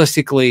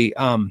realistically,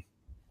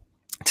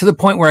 to the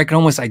point where I can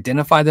almost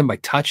identify them by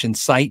touch and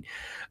sight.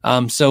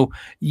 So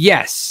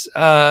yes,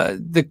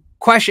 the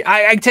question,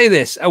 I can tell you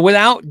this,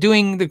 without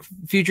doing the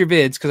future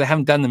vids, because I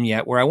haven't done them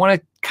yet, where I want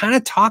to kind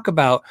of talk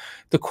about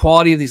the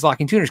quality of these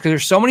locking tuners, because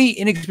there's so many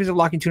inexpensive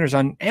locking tuners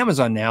on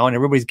Amazon now, and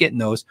everybody's getting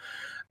those.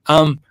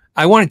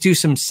 I want to do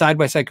some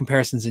side-by-side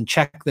comparisons and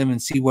check them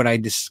and see what I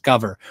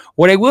discover.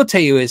 What I will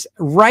tell you is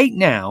right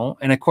now,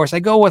 and of course I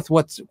go with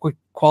what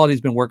quality has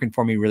been working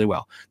for me really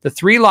well. The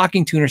 3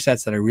 locking tuner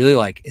sets that I really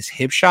like is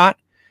Hipshot,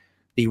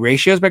 the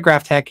Ratios by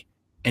Graphtec,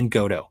 and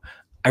Godo.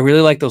 I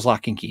really like those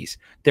locking keys.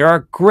 There are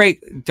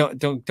great, don't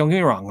get me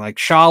wrong, like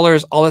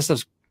Schalers, all this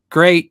stuff's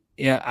great.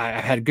 Yeah,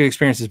 I had good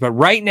experiences. But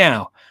right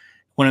now,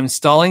 when I'm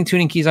installing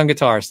tuning keys on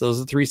guitars, those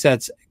are the 3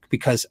 sets,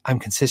 because I'm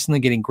consistently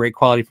getting great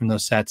quality from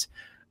those sets.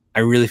 I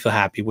really feel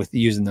happy with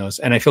using those,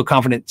 and I feel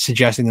confident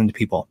suggesting them to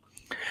people.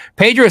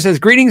 Pedro says,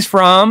 greetings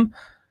from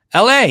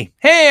LA.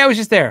 Hey, I was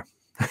just there.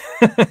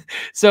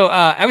 So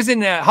I was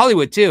in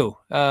Hollywood too.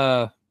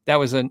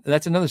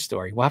 That's another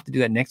story. We'll have to do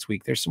that next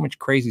week. There's so much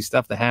crazy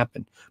stuff that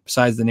happened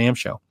besides the NAMM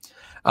show.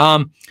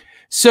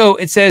 So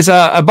it says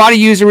a body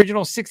used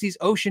original 60s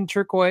ocean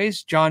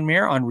turquoise John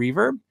Mayer on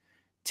Reverb.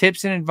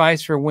 Tips and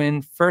advice for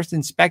when first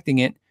inspecting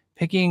it,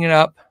 picking it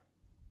up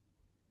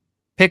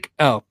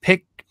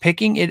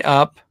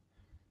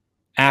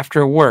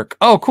after work.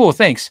 Oh, cool.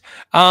 Thanks.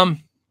 Okay,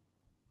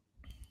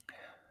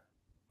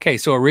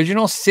 so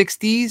original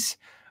 60s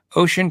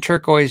ocean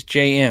turquoise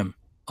JM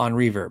on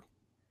Reverb.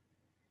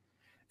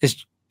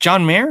 Is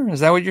John Mayer?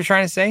 Is that what you're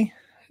trying to say?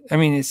 I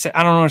mean,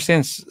 I don't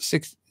understand.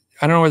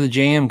 I don't know where the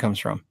JM comes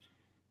from.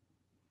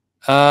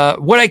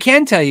 What I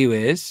can tell you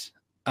is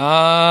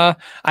I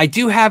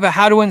do have a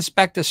how to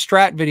inspect a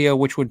Strat video,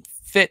 which would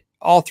fit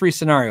all three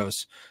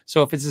scenarios.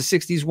 So if it's a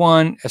 60s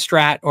one, a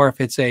Strat, or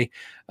if it's a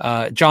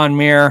John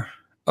Mayer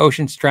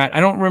Ocean Strat. I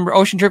don't remember.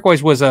 Ocean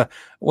Turquoise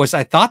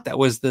I thought that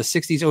was the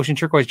 60s Ocean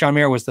Turquoise John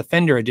Mayer was the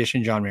Fender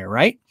edition John Mayer,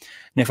 right?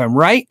 And if I'm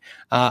right,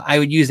 I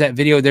would use that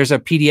video. There's a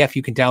PDF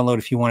you can download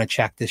if you want to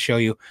check to show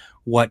you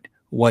what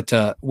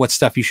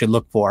stuff you should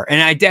look for.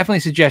 And I definitely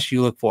suggest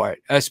you look for it.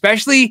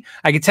 Especially,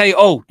 I can tell you,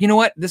 oh, you know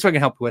what? This one I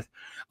can help you with.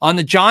 On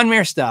the John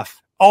Mayer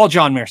stuff, all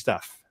John Mayer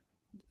stuff,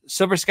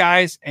 Silver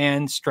Skies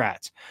and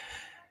Strats.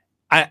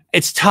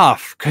 It's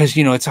tough because,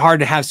 it's hard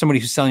to have somebody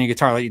who's selling you a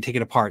guitar let you take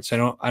it apart.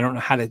 So I don't know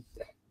how to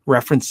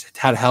reference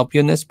how to help you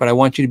in this, but I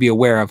want you to be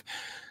aware of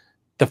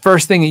the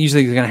first thing that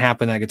usually is going to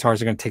happen, that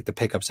guitars are going to take the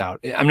pickups out.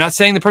 I'm not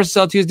saying the person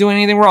selling to you is doing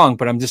anything wrong,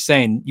 but I'm just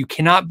saying you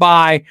cannot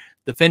buy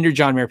the Fender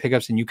John Mayer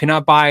pickups and you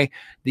cannot buy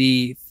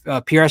the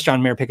PRS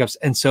John Mayer pickups.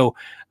 And so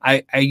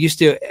I used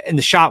to, in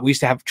the shop, we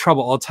used to have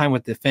trouble all the time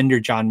with the Fender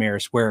John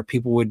Mayers where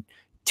people would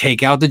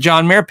take out the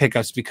John Mayer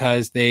pickups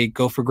because they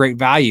go for great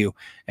value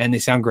and they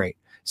sound great.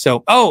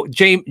 So,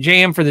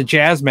 JM for the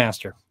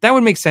Jazzmaster. That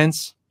would make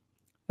sense.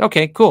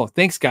 Okay, cool.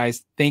 Thanks,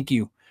 guys. Thank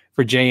you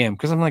for JM.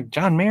 Because I'm like,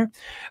 John Mayer?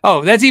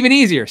 Oh, that's even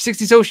easier.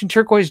 60s Ocean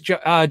Turquoise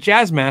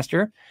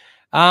Jazzmaster.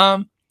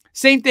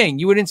 Same thing.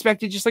 You would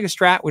inspect it just like a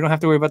Strat. We don't have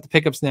to worry about the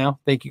pickups now.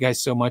 Thank you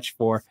guys so much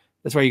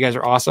that's why you guys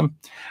are awesome.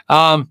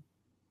 I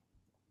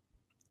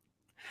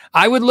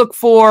would look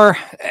for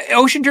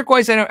Ocean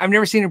Turquoise. I've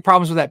never seen any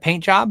problems with that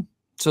paint job.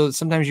 So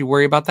sometimes you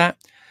worry about that.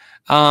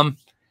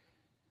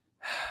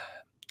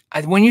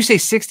 When you say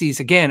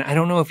 60s, again, I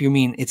don't know if you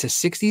mean it's a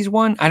 60s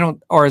one.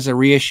 Or as a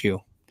reissue.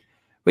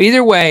 But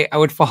either way, I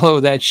would follow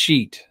that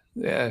sheet.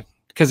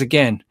 Because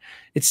again,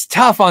 it's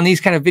tough on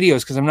these kind of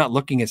videos because I'm not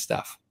looking at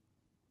stuff.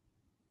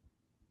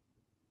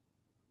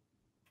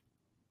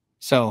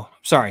 So,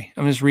 sorry.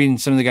 I'm just reading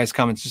some of the guys'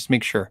 comments just to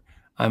make sure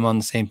I'm on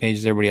the same page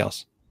as everybody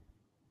else.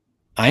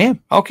 I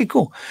am. Okay,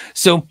 cool.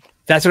 So,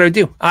 that's what I would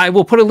do. I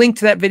will put a link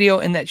to that video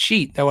in that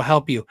sheet that will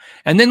help you.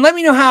 And then let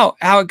me know how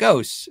it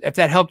goes, if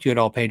that helped you at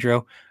all,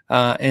 Pedro.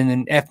 And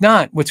then if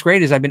not, what's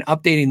great is I've been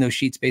updating those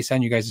sheets based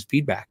on you guys'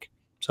 feedback.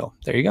 So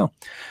there you go.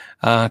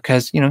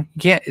 Because, you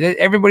can't,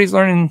 everybody's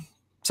learning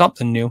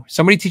something new.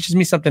 Somebody teaches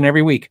me something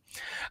every week.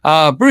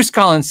 Bruce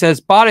Collins says,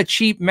 bought a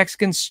cheap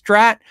Mexican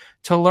Strat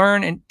to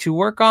learn and to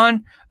work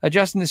on.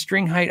 Adjusting the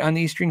string height on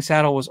the E-string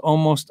saddle was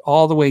almost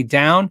all the way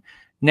down.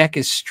 Neck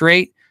is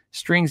straight.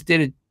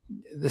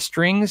 The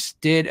strings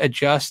did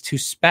adjust to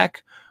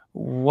spec.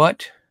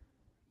 Would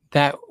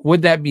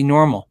that be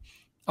normal?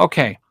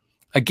 Okay.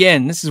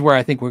 Again, this is where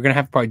I think we're going to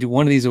have to probably do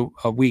one of these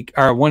a week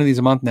or one of these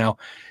a month now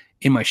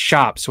in my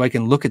shop so I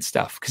can look at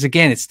stuff. Because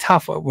again, it's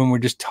tough when we're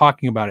just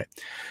talking about it.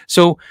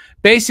 So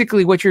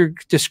basically what you're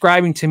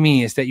describing to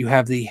me is that you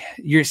have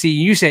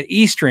you said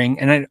E string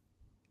and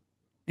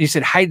you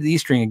said height of the E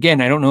string.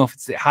 Again, I don't know if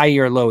it's the high E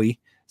or low E.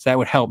 So that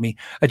would help me.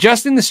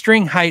 Adjusting the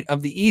string height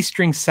of the E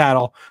string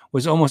saddle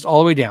was almost all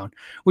the way down,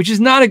 which is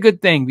not a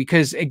good thing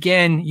because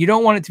again, you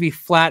don't want it to be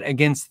flat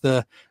against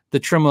the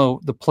tremolo,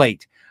 the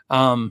plate.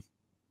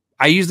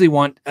 I usually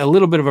want a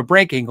little bit of a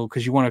break angle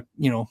because you want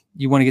to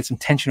get some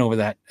tension over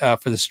that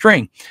for the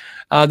string.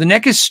 The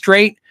neck is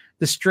straight.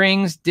 The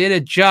strings did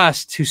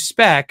adjust to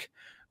spec.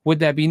 Would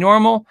that be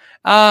normal?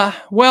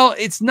 Well,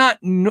 it's not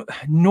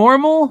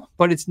normal,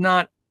 but it's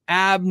not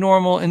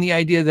abnormal in the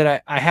idea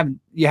that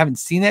you haven't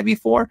seen that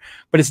before,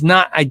 but it's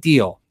not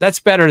ideal. That's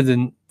better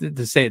than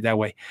to say it that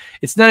way.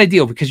 It's not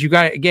ideal because you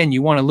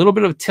want a little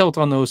bit of tilt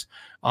on those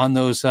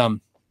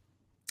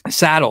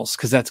saddles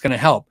because that's going to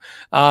help.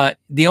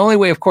 The only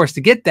way, of course,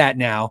 to get that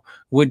now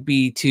would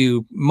be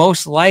to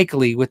most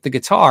likely with the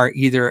guitar,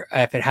 either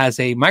if it has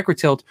a micro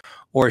tilt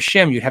or a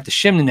shim, you'd have to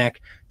shim the neck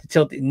to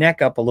tilt the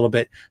neck up a little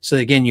bit. So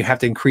again, you have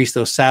to increase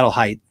those saddle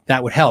height.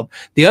 That would help.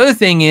 The other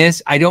thing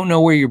is, I don't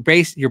know where your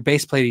bass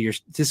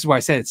plate, this is why I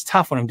said it's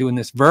tough when I'm doing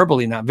this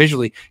verbally, not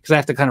visually, because I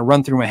have to kind of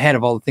run through my head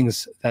of all the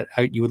things that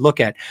you would look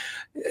at.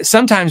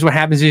 Sometimes what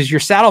happens is your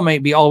saddle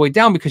might be all the way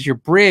down because your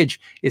bridge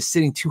is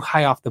sitting too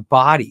high off the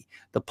body,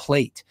 the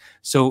plate.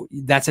 So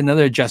that's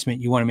another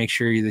adjustment you want to make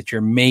sure that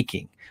you're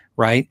making,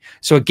 right?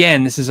 So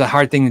again, this is a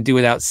hard thing to do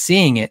without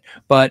seeing it.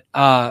 But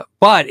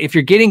if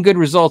you're getting good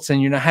results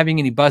and you're not having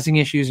any buzzing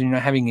issues and you're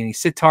not having any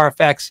sitar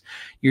effects,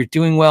 you're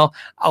doing well.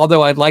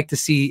 Although I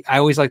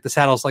always like the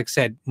saddles, like I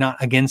said, not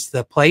against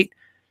the plate.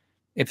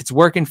 If it's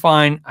working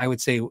fine, I would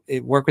say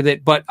work with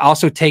it, but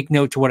also take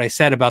note to what I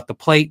said about the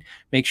plate.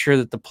 Make sure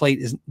that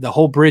the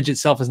whole bridge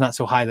itself is not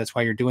so high. That's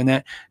why you're doing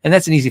that. And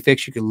that's an easy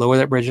fix. You can lower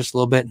that bridge just a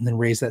little bit and then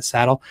raise that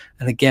saddle.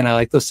 And again, I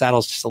like those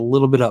saddles just a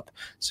little bit up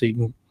so you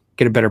can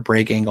get a better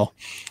brake angle.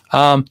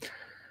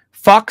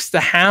 Fox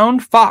the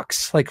Hound,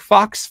 Fox, like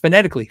Fox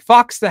phonetically.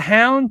 Fox the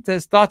Hound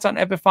says thoughts on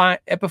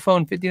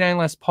Epiphone 59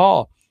 Les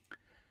Paul.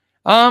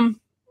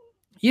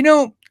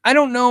 I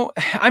don't know.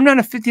 I'm not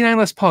a 59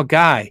 Les Paul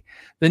guy.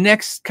 The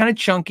neck's kind of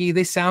chunky.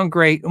 They sound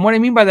great. And what I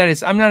mean by that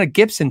is I'm not a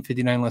Gibson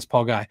 59 Les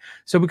Paul guy.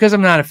 So because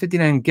I'm not a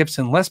 59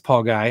 Gibson Les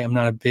Paul guy, I'm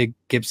not a big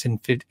Gibson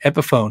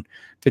Epiphone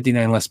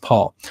 59 Les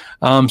Paul.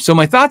 So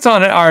my thoughts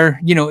on it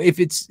are, if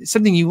it's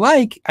something you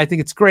like, I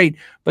think it's great,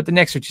 but the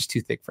necks are just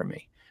too thick for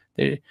me.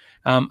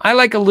 I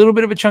like a little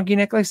bit of a chunky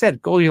neck. Like I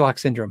said,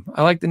 Goldilocks syndrome.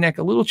 I like the neck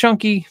a little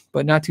chunky,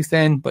 but not too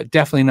thin, but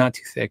definitely not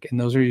too thick. And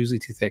those are usually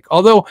too thick.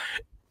 Although,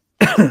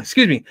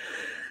 excuse me,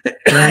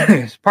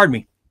 pardon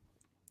me.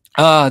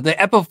 The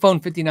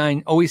Epiphone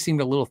 59 always seemed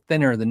a little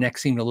thinner. The neck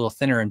seemed a little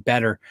thinner and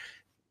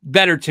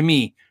better to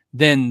me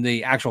than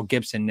the actual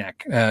Gibson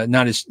neck.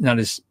 Not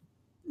as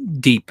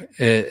deep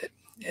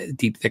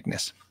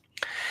thickness.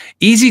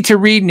 Easy to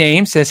read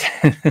name says,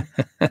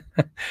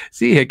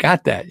 see, I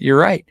got that. You're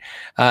right.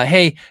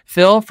 Hey,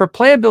 Phil, for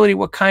playability,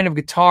 what kind of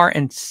guitar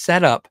and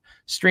setup,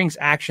 strings,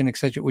 action,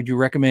 etc., would you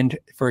recommend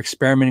for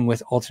experimenting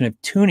with alternate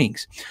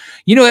tunings?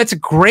 That's a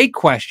great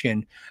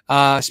question,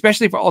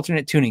 especially for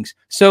alternate tunings.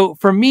 So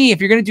for me, if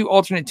you're going to do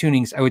alternate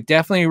tunings, I would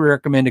definitely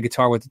recommend a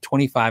guitar with a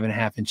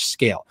 25.5-inch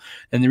scale.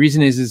 And the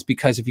reason is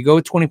because if you go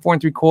with 24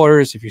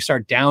 3/4, if you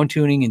start down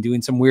tuning and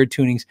doing some weird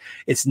tunings,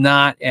 it's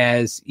not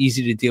as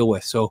easy to deal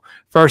with. So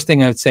first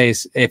thing I would say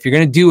is if you're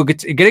going to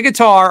get a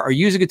guitar or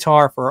use a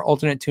guitar for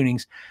alternate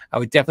tunings, I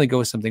would definitely go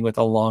with something with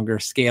a longer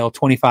scale,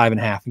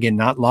 25.5. Again,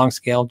 not long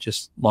scale,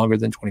 just longer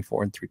than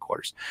 24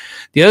 3/4.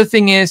 The other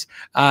thing is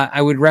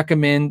I would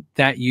recommend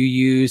that you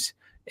use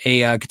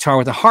a guitar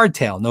with a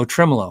hardtail, no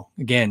tremolo.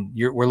 Again,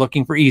 we're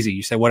looking for easy.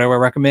 You said, what do I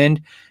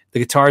recommend? The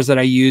guitars that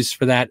I use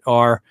for that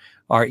are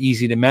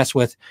easy to mess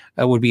with.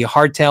 Would be a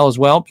hardtail as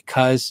well,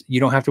 because you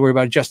don't have to worry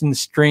about adjusting the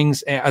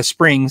springs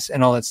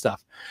and all that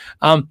stuff.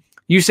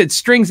 You said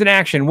strings and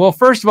action. Well,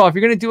 first of all, if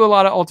you're going to do a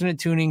lot of alternate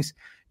tunings,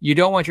 you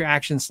don't want your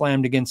action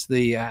slammed against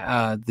the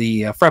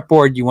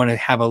fretboard. You want to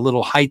have a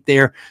little height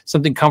there,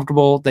 something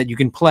comfortable that you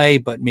can play,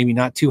 but maybe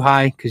not too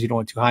high, because you don't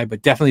want too high,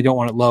 but definitely don't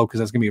want it low, because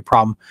that's going to be a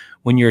problem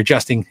when you're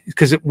adjusting.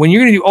 Because when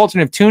you're going to do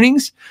alternate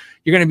tunings,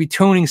 you're going to be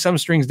tuning some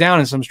strings down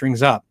and some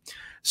strings up.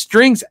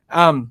 Strings,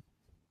 and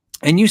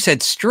you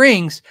said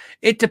strings,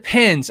 it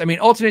depends. I mean,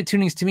 alternate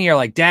tunings to me are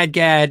like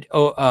DADGAD,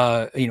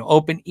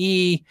 open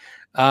E,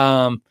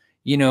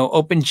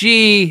 open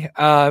G,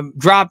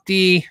 drop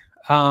D.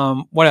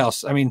 What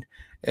else? I mean,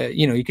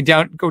 you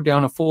can go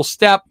down a full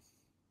step.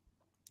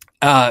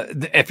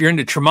 If you're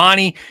into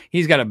Tremonti,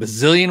 he's got a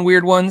bazillion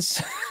weird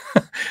ones,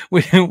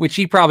 which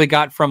he probably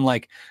got from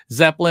like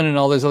Zeppelin and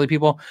all those other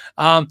people.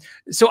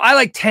 So I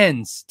like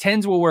 10s.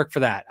 10s will work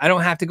for that. I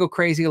don't have to go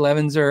crazy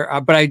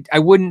 11s but I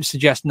wouldn't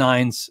suggest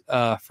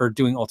 9s for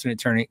doing alternate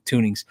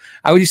tunings.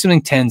 I would do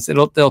something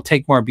 10s. They'll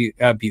take more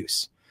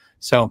abuse.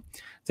 So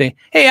say,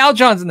 hey, Al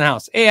John's in the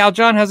house. Hey, Al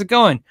John, how's it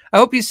going? I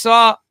hope you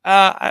saw,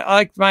 I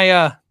liked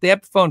my, the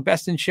Epiphone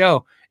Best in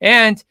Show,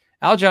 and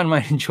Al John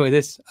might enjoy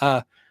this,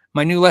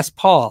 my new Les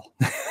Paul,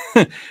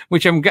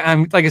 which I'm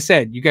like I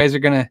said, you're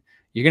going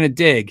to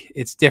dig.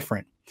 It's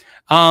different.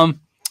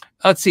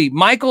 Let's see.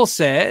 Michael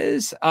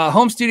says,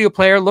 home studio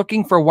player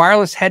looking for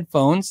wireless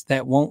headphones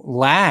that won't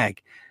lag.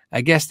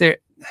 I guess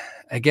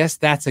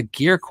that's a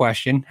gear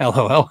question.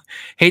 LOL.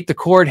 Hate the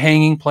cord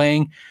hanging,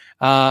 playing,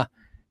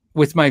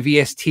 with my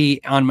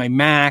VST on my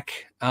Mac.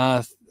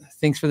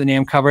 Thanks for the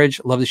NAMM coverage.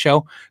 Love the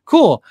show.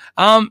 Cool.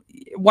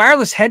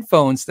 Wireless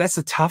headphones, that's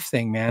a tough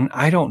thing, man.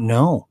 I don't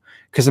know,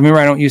 because remember,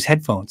 I don't use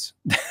headphones.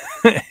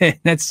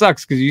 That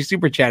sucks, because you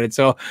super chatted.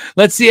 So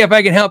let's see if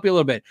I can help you a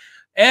little bit.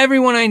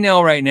 Everyone I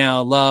know right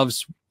now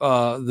loves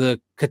the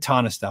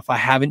Katana stuff. I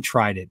haven't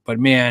tried it, but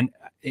man,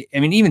 I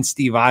mean, even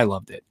Steve I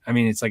loved it. I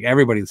mean, it's like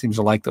everybody seems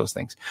to like those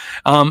things.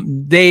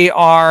 They're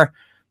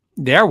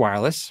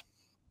wireless.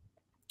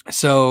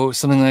 So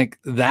something like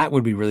that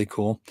would be really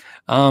cool.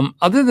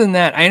 Other than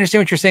that, I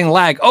understand what you're saying.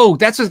 Lag. Oh,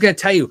 that's what I was going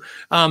to tell you.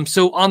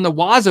 So on the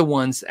Waza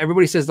ones,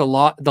 everybody says the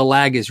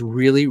lag is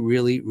really,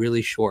 really,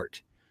 really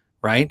short,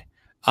 right?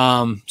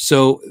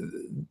 So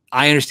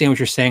I understand what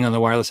you're saying on the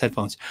wireless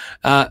headphones.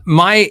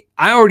 I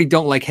already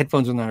don't like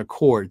headphones without a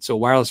cord, so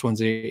wireless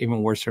ones are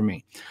even worse for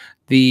me.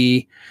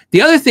 The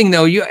other thing,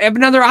 though, you have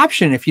another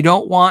option. If you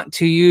don't want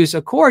to use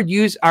a cord,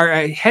 use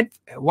our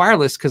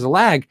wireless because of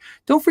lag.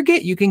 Don't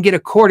forget, you can get a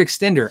cord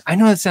extender. I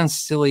know that sounds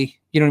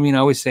silly. You know what I mean? I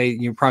always say,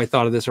 you probably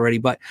thought of this already,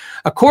 but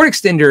a cord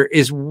extender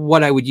is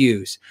what I would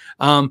use.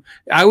 I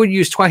would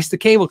use twice the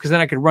cable because then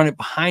I could run it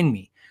behind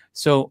me.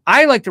 So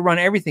I like to run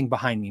everything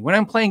behind me. When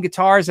I'm playing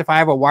guitars, if I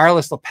have a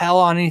wireless lapel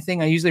on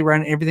anything, I usually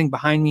run everything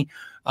behind me,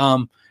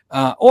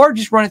 or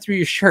just run it through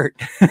your shirt.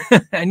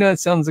 I know that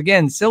sounds,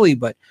 again, silly,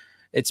 but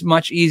it's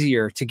much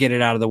easier to get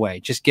it out of the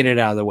way. Just get it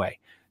out of the way.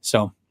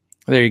 So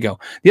there you go.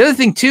 The other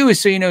thing too is,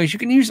 so you know, is you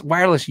can use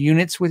wireless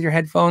units with your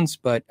headphones,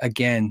 but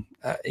again,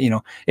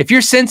 if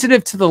you're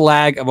sensitive to the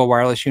lag of a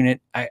wireless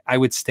unit, I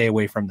would stay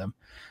away from them.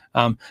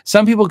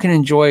 Some people can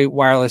enjoy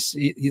wireless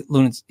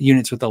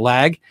units with the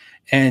lag,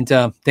 and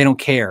they don't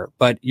care.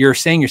 But you're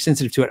saying you're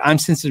sensitive to it. I'm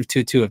sensitive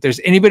to it too. If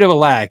there's any bit of a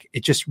lag,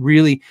 it just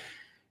really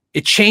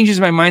changes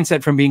my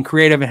mindset from being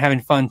creative and having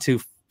fun to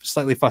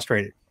slightly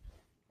frustrated.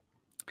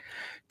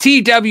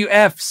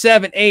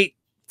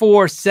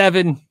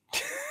 TWF7847.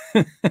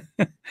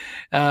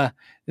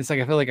 It's like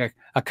I feel like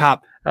a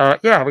cop.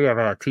 Yeah, we have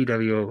a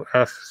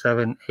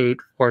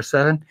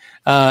TWF7847.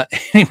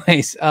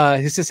 Anyways,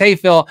 he says, "Hey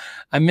Phil,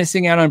 I'm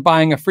missing out on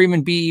buying a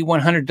Freeman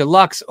BE100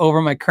 Deluxe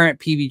over my current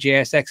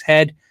PV-JSX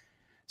head.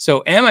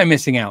 So am I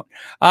missing out?"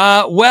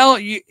 Well,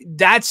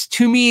 that's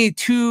to me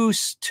two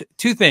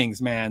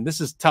things, man. This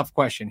is a tough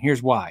question.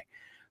 Here's why.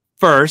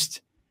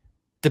 First,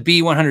 the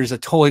B100 is a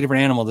totally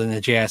different animal than the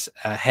JS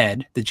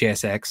head, the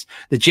JSX.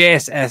 The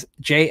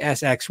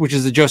JSX, which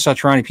is the Joe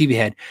Satriani PV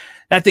head,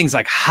 that thing's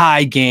like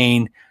high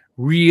gain,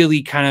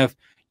 really kind of,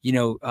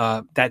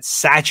 that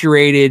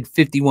saturated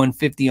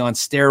 5150 on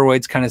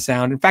steroids kind of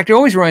sound. In fact, it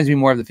always reminds me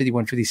more of the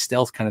 5150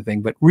 stealth kind of thing,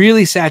 but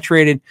really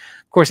saturated.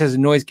 Of course, has a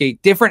noise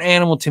gate, different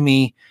animal to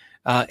me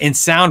in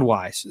sound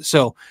wise.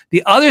 So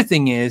the other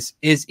thing is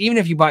even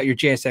if you bought your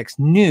JSX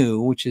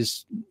new, which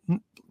is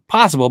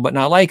possible but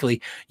not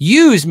likely,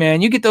 used,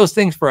 man, you get those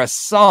things for a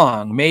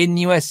song. Made in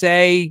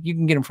USA, you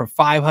can get them for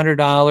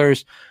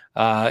 $500.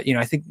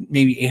 I think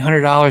maybe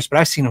 $800, but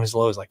I've seen them as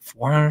low as like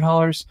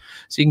 $400.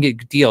 So you can get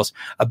good deals.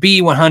 A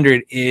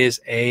B100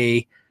 is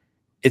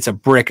it's a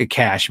brick of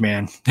cash,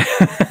 man.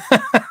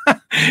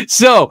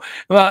 So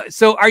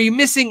are you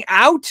missing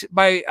out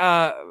by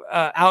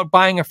out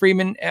buying a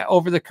Freeman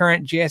over the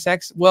current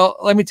JSX? Well,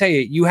 let me tell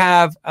you, you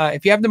have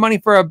if you have the money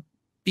for a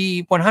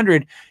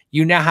B100,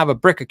 you now have a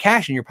brick of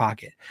cash in your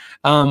pocket.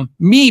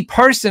 Me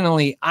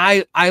personally,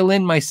 I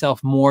lend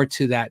myself more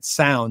to that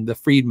sound, the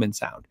Friedman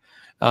sound,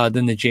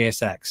 than the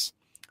JSX.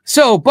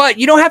 So, but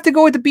you don't have to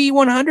go with the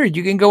B100.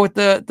 You can go with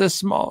the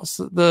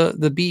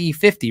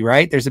B50,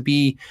 right? There's a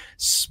B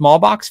small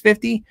box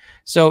 50.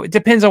 So it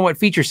depends on what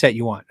feature set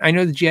you want. I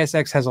know the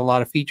JSX has a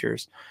lot of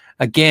features.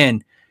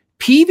 Again,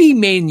 PV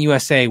Made in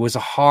USA was a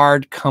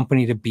hard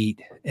company to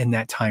beat in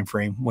that time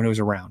frame when it was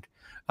around.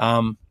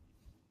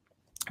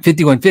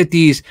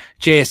 5150s,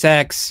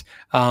 JSX.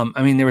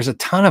 There was a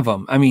ton of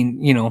them.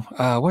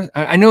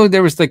 I know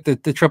there was like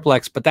the Triple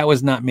X, but that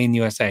was not made in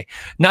USA.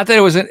 Not that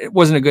it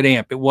wasn't a good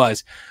amp. It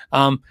was.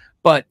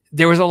 But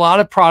there was a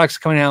lot of products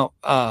coming out.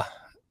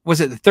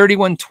 Was it the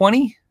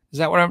 3120? Is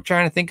that what I'm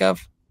trying to think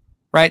of?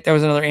 Right. That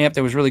was another amp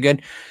that was really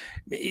good.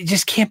 You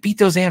just can't beat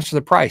those amps for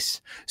the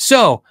price.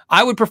 So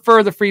I would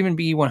prefer the Freeman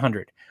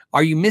BE100.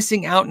 Are you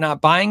missing out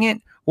not buying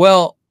it?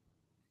 Well,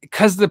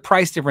 because of the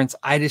price difference,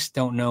 I just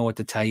don't know what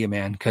to tell you,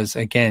 man. Because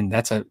again,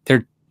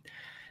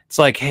 it's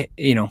like, hey,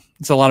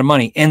 it's a lot of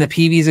money, and the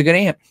PV is a good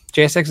amp.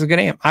 JSX is a good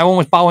amp. I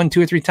almost bought one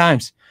 2 or 3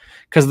 times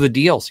because of the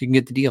deals. You can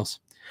get the deals.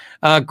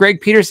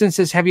 Greg Peterson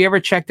says, "Have you ever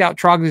checked out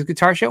Trogley's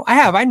guitar show?" I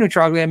have. I know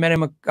Trogley. I met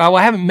him.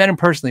 I haven't met him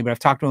personally, but I've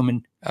talked to him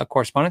in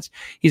correspondence.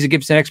 He's a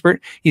Gibson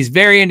expert. He's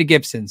very into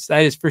Gibsons.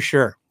 That is for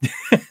sure.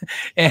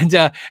 and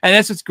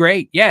that's what's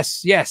great.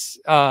 Yes.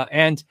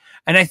 And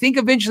I think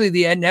eventually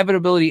the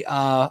inevitability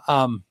of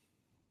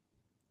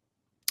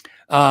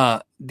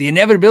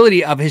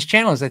his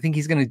channel is I think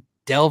he's going to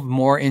delve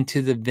more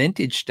into the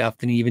vintage stuff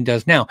than he even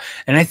does now.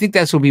 And I think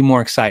that's will be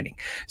more exciting.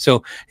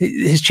 So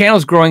his channel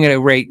is growing at a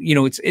rate,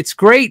 it's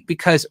great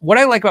because what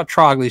I like about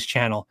Trogley's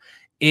channel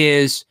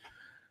is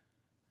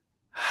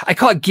I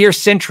call it gear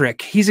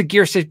centric. He's a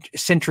gear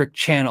centric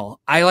channel.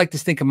 I like to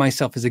think of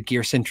myself as a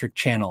gear centric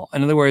channel.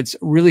 In other words,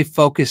 really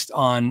focused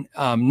on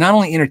not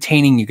only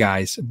entertaining you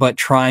guys, but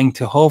trying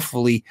to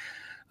hopefully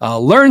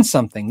learn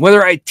something.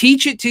 Whether I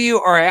teach it to you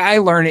or I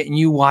learn it and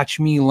you watch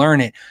me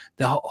learn it,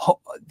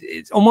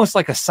 it's almost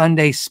like a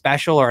Sunday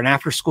special or an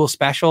after school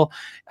special.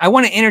 I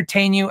want to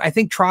entertain you. I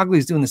think Trogley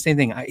is doing the same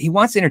thing. He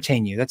wants to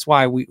entertain you. That's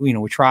why we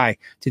try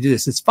to do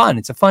this. It's fun.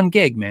 It's a fun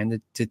gig,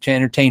 man, to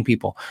entertain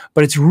people,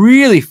 but it's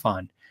really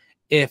fun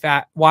if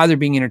while they're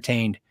being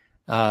entertained,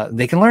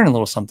 they can learn a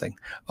little something.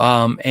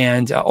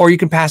 Or you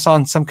can pass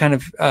on some kind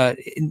of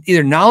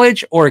either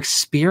knowledge or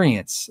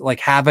experience, like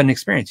have an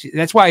experience.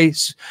 That's why,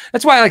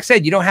 like I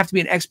said, you don't have to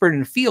be an expert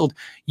in a field.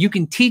 You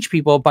can teach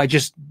people by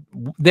just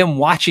them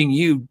watching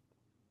you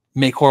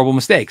make horrible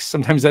mistakes.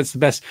 Sometimes that's the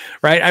best,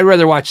 right? I'd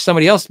rather watch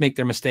somebody else make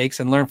their mistakes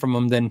and learn from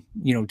them than,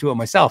 do it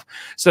myself.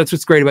 So that's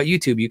what's great about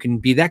YouTube. You can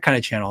be that kind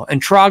of channel. And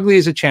Trogley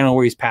is a channel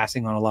where he's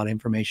passing on a lot of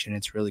information.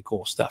 It's really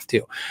cool stuff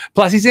too.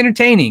 Plus he's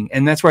entertaining.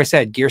 And that's where I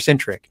said gear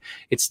centric.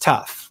 It's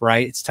tough,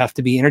 right? It's tough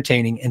to be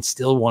entertaining and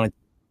still want to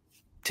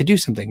to do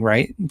something,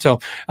 right? So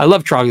I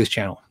love Trogly's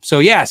channel. So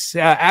yes,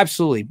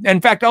 absolutely.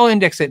 In fact, I'll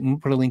index it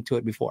and put a link to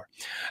it before,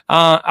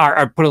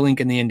 or put a link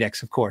in the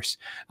index, of course.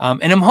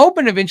 And I'm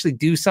hoping to eventually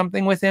do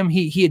something with him.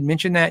 He had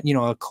mentioned that, you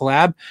know, a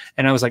collab,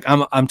 and I was like,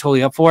 I'm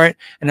totally up for it,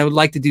 and I would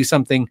like to do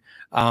something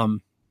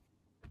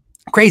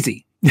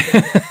crazy.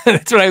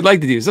 That's what I'd like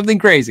to do. Something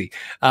crazy,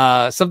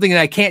 something that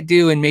I can't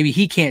do and maybe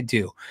he can't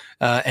do,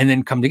 and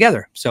then come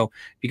together. So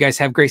if you guys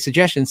have great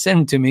suggestions, send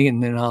them to me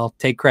and then I'll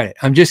take credit.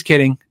 I'm just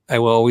kidding. I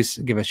will always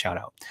give a shout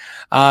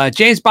out.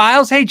 James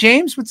Biles. Hey,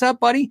 James, what's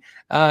up, buddy?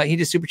 He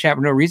just super chat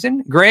for no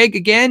reason. Greg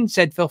again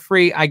said, feel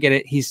free. I get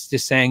it. He's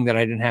just saying that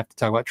I didn't have to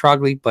talk about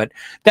Trogly, but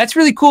that's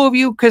really cool of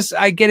you. Cause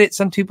I get it.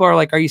 Some people are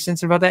like, are you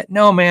sensitive about that?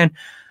 No, man.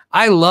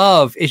 I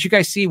love, as you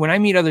guys see, when I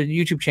meet other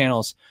YouTube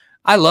channels,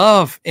 I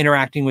love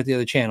interacting with the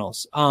other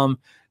channels.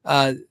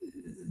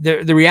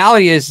 The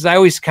reality is I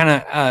always kind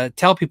of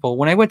tell people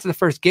when I went to the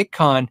first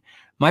GitCon,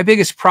 my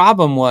biggest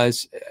problem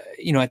was,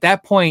 you know, at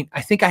that point,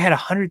 I think I had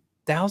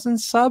 100,000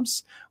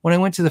 subs when I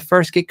went to the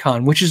first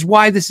GitCon, which is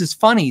why this is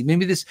funny.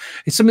 Maybe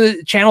some of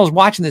the channels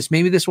watching this,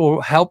 maybe this will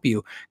help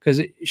you because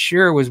it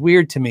sure was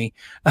weird to me.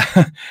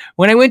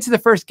 When I went to the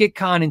first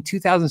GitCon in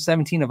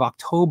 2017 of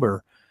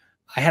October,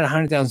 I had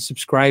 100,000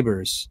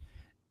 subscribers.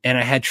 And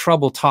I had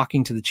trouble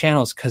talking to the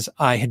channels because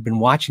I had been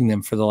watching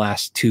them for the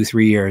last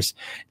 2-3 years.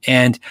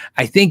 And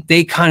I think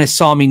they kind of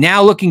saw me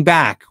now looking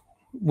back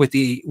with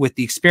the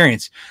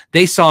experience,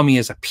 they saw me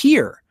as a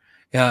peer.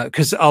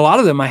 Because a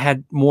lot of them, I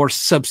had more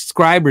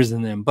subscribers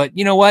than them, but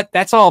you know what?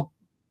 That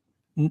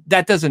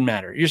doesn't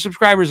matter. Your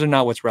subscribers are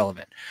not what's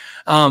relevant.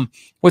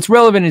 What's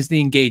relevant is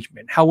the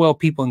engagement, how well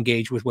people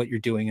engage with what you're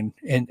doing.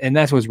 And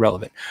that's what's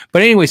relevant.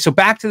 But anyway, so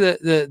back to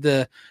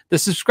the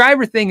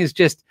subscriber thing is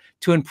just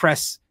to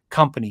impress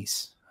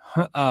companies.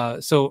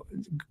 So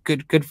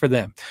good for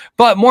them.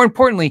 But more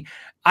importantly,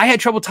 I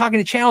had trouble talking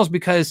to channels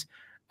because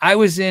I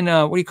was in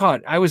what do you call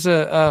it? I was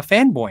a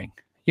fanboying.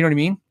 You know what I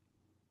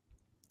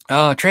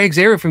mean? Trey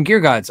Xavier from Gear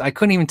Gods. I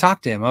couldn't even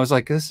talk to him. I was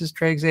like, this is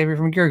Trey Xavier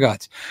from Gear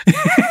Gods.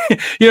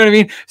 You know what I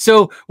mean?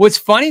 So what's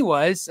funny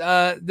was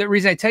the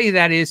reason I tell you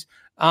that is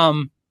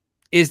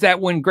that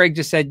when Greg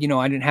just said, you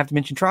know, I didn't have to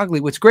mention Trogly,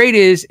 what's great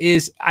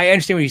is I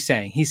understand what he's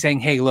saying. He's saying,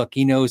 hey, look,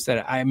 he knows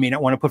that I may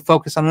not want to put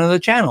focus on another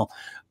channel,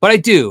 but I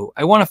do.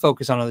 I want to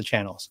focus on other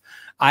channels.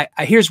 I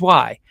here's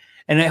why.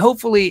 And I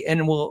hopefully,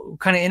 and we'll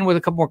kind of end with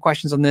a couple more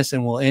questions on this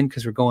and we'll end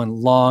because we're going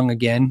long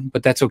again,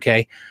 but that's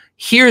okay.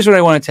 Here's what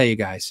I want to tell you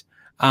guys.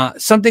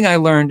 Something I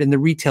learned in the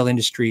retail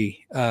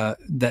industry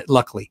that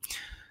luckily,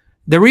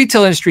 the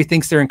retail industry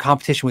thinks they're in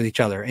competition with each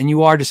other, and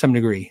you are to some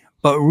degree.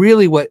 But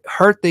really what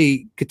hurt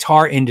the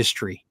guitar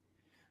industry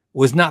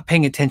was not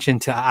paying attention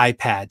to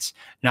iPads,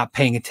 not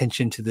paying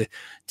attention to the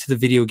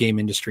video game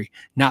industry,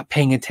 not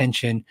paying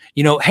attention,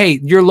 you know,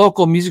 hey, your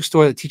local music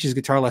store that teaches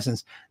guitar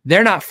lessons,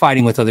 they're not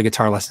fighting with other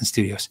guitar lesson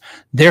studios.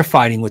 They're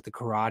fighting with the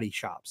karate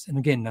shops. And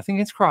again, nothing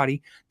against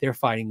karate. They're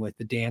fighting with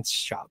the dance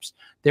shops.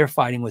 They're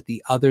fighting with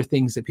the other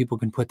things that people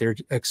can put their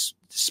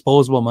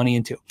disposable money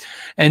into.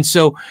 And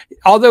so,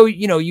 although,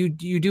 you know, you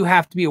do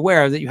have to be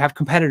aware that you have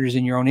competitors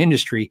in your own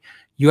industry,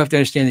 you have to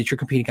understand that you're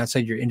competing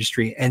outside your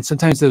industry. And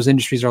sometimes those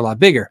industries are a lot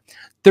bigger.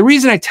 The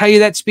reason I tell you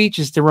that speech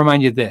is to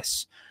remind you of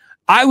this.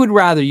 I would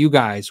rather you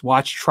guys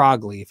watch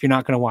Trogly if you're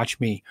not going to watch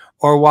me,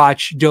 or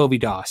watch Dovey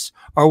Doss,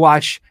 or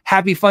watch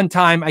Happy Fun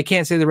Time. I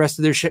can't say the rest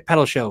of their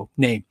pedal show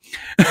name.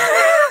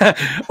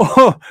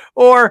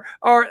 or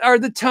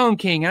the Tone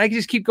King, and I can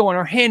just keep going,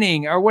 or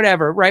Henning, or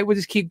whatever, right? We'll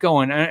just keep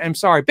going. I'm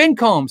sorry. Ben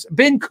Coombs.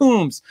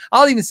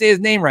 I'll even say his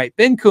name right.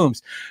 Ben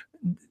Coombs.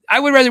 I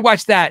would rather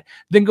watch that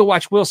than go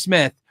watch Will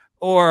Smith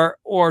or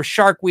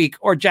Shark Week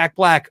or Jack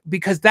Black,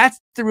 because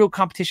that's the real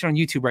competition on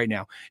YouTube right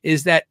now,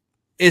 is that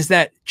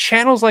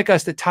channels like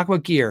us that talk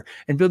about gear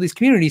and build these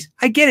communities.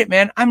 I get it,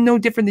 man. I'm no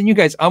different than you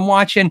guys. I'm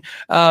watching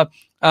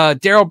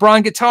Daryl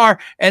Braun guitar,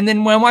 and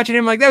then when I'm watching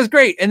him, I'm like, that was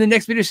great. And the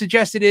next video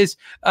suggested is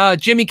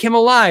Jimmy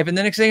Kimmel Live, and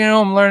the next thing I know,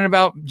 I'm learning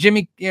about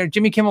Jimmy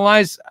Kimmel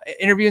Live's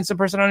interviewing some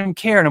person I don't even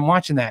care, and I'm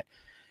watching that.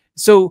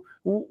 So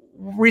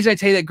reason I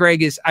tell you that,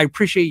 Greg, is I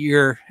appreciate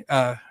your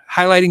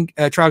highlighting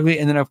Trogly,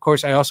 and then of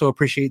course I also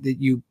appreciate that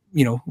you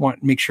want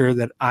to make sure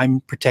that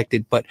I'm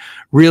protected. But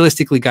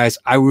realistically, guys,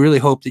 I really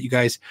hope that you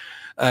guys,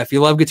 if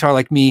you love guitar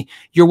like me,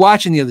 you're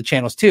watching the other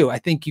channels too. I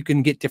think you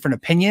can get different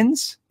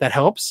opinions. That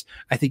helps.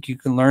 I think you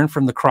can learn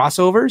from the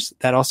crossovers.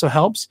 That also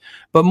helps.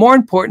 But more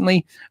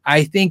importantly,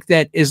 I think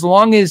that as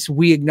long as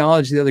we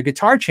acknowledge the other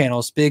guitar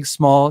channels, big,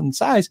 small, and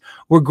size,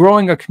 we're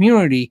growing a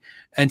community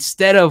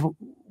instead of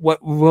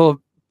what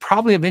will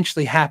probably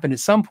eventually happen at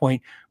some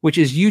point, which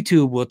is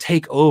YouTube will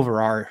take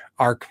over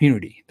our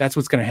community. That's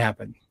what's going to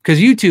happen, because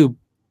YouTube,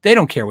 they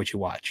don't care what you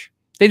watch.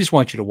 They just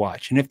want you to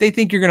watch. And if they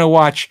think you're going to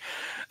watch,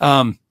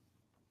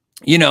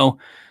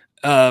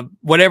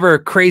 whatever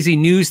crazy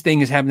news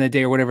thing is happening that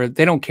day or whatever,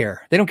 they don't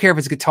care. They don't care if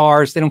it's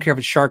guitars. They don't care if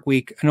it's Shark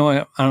Week. I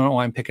don't know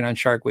why I'm picking on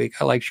Shark Week.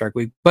 I like Shark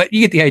Week, but you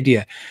get the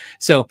idea.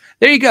 So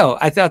there you go.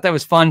 I thought that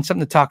was fun,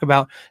 something to talk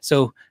about.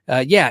 So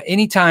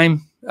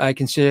anytime I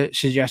can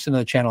suggest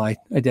another channel, I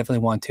definitely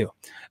want to.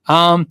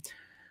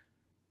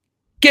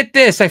 Get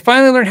this. I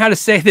finally learned how to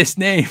say this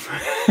name.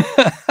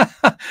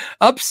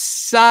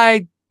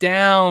 Upside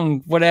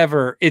down,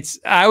 whatever.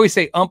 I always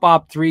say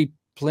op 3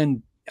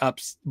 plin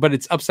ups, but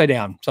it's upside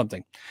down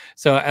something.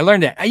 So I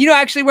learned that. You know,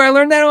 actually where I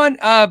learned that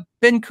on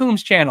Ben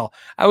Coombs' channel.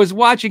 I was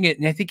watching it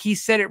and I think he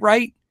said it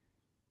right.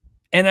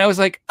 And I was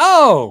like,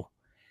 oh,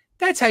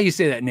 that's how you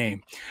say that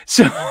name.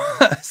 So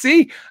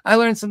see, I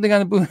learned something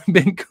on the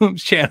Ben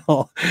Coombs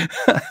channel.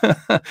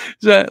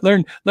 So I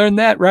learned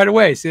that right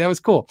away. See, that was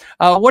cool.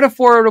 What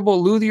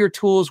affordable luthier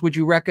tools would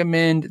you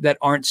recommend that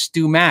aren't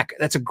StewMac?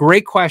 That's a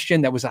great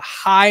question. That was a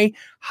high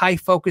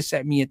focus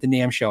at me at the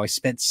NAMM show. I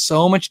spent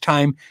so much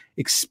time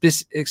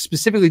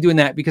specifically doing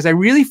that because I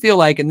really feel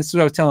like, and this is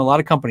what I was telling a lot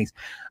of companies,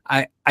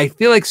 I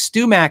feel like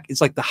StewMac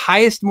is like the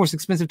highest, most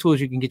expensive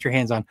tools you can get your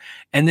hands on.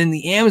 And then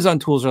the Amazon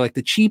tools are like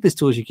the cheapest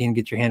tools you can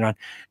get your hand on.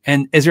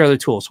 And is there other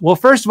tools? Well,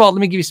 first of all,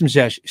 let me give you some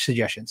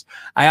suggestions.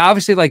 I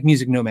obviously like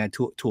Music Nomad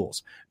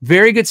tools.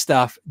 Very good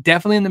stuff.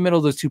 Definitely in the middle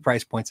of those two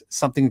price points.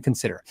 Something to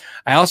consider.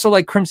 I also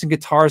like Crimson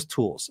Guitars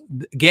tools.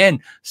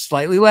 Again,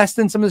 slightly less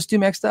than some of the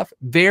StewMac stuff.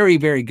 Very,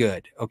 very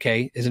good.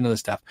 Okay, is another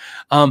stuff.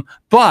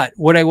 But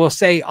what I will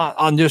say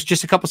on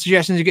just a couple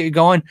suggestions to get you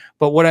going.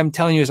 But what I'm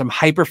telling you is I'm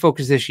hyper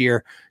focused this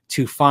year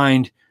to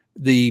find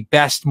the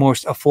best,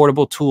 most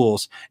affordable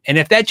tools. And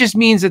if that just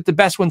means that the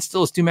best one's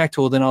still a StewMac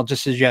tool, then I'll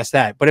just suggest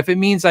that. But if it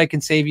means I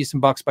can save you some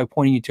bucks by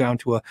pointing you down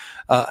to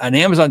an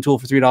Amazon tool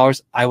for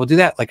 $3, I will do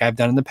that like I've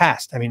done in the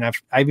past. I mean,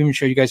 I've even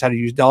showed you guys how to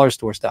use dollar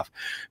store stuff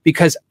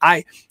because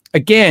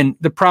again,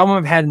 the problem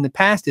I've had in the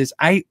past is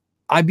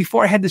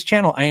before I had this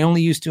channel, I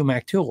only used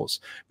StewMac tools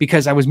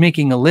because I was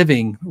making a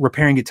living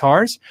repairing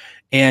guitars,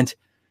 and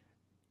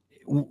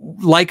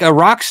like a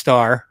rock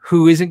star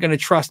who isn't going to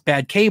trust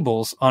bad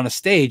cables on a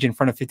stage in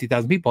front of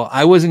 50,000 people,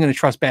 I wasn't going to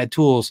trust bad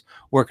tools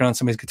working on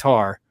somebody's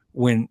guitar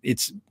when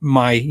it's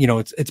my,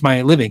 it's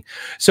my living.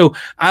 So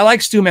I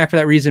like StewMac for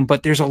that reason,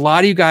 but there's a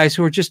lot of you guys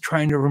who are just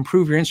trying to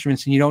improve your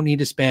instruments and you don't need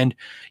to spend,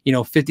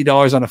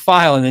 $50 on a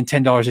file and then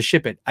 $10 to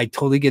ship it. I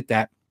totally get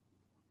that.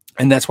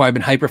 And that's why I've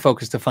been hyper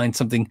focused to find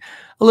something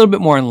a little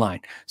bit more in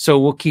line. So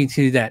we'll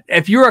continue that.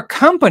 If you're a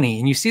company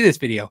and you see this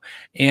video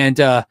and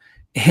you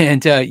have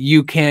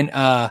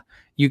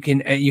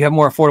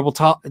more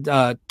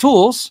affordable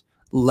tools,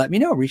 let me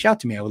know. Reach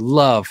out to me. I would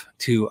love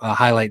to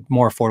highlight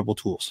more affordable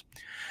tools.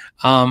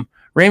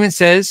 Raymond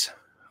says,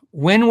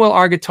 when will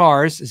our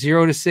guitars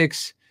 0 to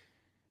 6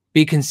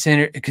 be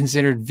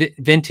considered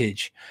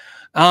vintage?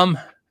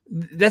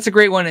 That's a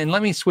great one. And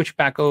let me switch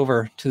back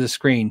over to the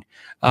screen,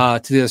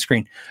 to the other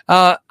screen.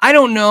 I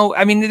don't know.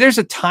 I mean, there's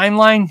a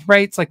timeline,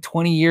 right? It's like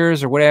 20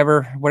 years or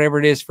whatever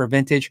it is for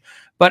vintage,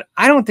 but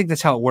I don't think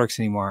that's how it works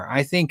anymore.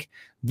 I think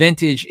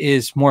vintage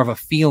is more of a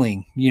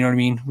feeling, you know what I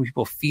mean?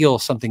 People feel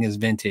something is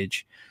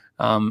vintage.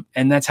 And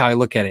that's how I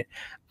look at it.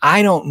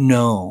 I don't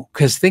know.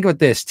 Cause think about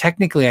this.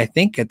 Technically, I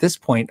think at this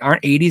point,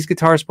 aren't 80s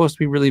guitars supposed to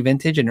be really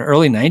vintage, and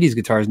early 90s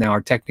guitars now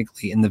are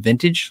technically in the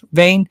vintage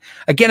vein?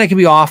 Again, I could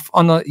be off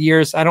on the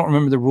years. I don't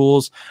remember the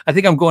rules. I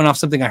think I'm going off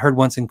something I heard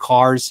once in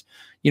cars,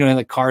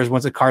 like cars,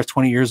 once a car's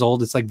 20 years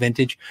old, it's like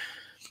vintage,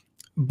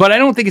 but I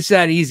don't think it's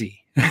that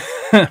easy.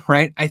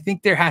 Right. I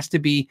think there has to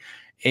be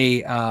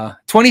a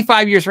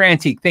 25 years for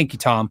antique. Thank you,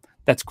 Tom.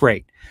 That's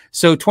great.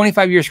 So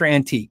 25 years for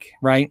antique,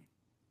 right?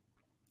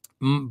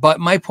 But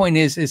my point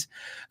is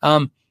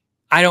I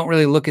don't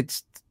really look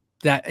at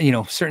that,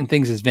 certain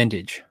things as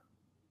vintage.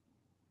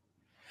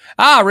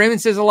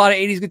 Raymond says a lot of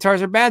 80s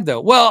guitars are bad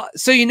though. Well,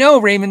 so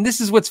Raymond,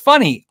 this is what's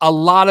funny. A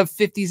lot of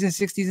 50s and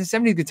 60s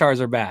and 70s guitars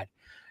are bad.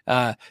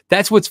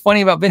 That's what's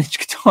funny about vintage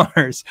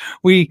guitars.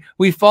 We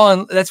fall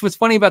in, that's what's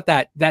funny about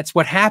that. That's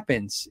what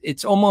happens.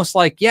 It's almost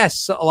like,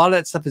 yes, a lot of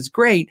that stuff is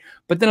great,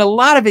 but then a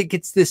lot of it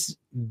gets this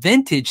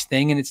vintage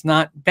thing and it's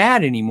not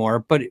bad anymore,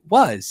 but it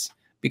was.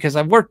 Because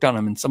I've worked on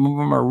them and some of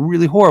them are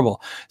really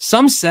horrible.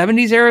 Some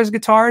 70s eras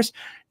guitars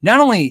not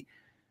only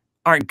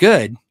aren't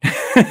good,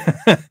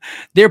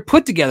 they're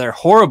put together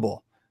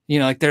horrible.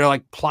 Like they're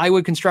like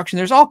plywood construction.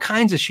 There's all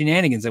kinds of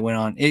shenanigans that went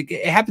on.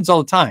 It happens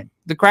all the time.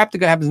 The crap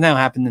that happens now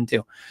happened then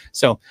too.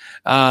 So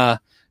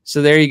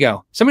there you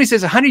go. Somebody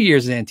says 100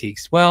 years of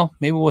antiques. Well,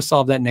 maybe we'll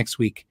solve that next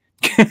week.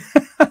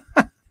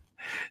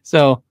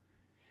 So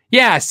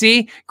yeah,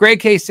 see,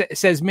 Greg K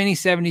says many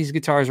 70s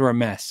guitars were a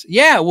mess.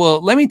 Yeah, well,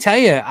 let me tell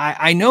you,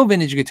 I know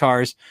vintage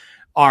guitars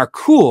are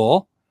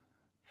cool,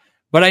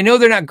 but I know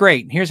they're not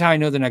great. Here's how I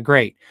know they're not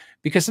great.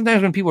 Because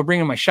sometimes when people bring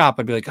in my shop,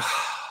 I'd be like,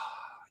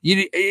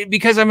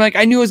 because I'm like,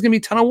 I knew it was going to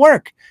be a ton of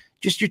work.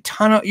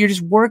 You're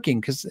just working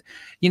because,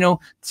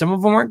 some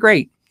of them aren't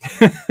great.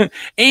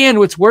 And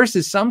what's worse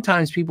is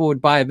sometimes people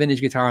would buy a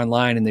vintage guitar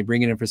online and they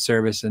bring it in for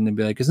service and they'd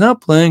be like, it's not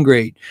playing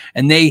great.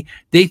 And they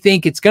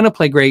think it's going to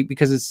play great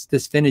because it's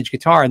this vintage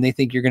guitar and they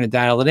think you're going to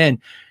dial it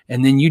in.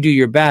 And then you do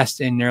your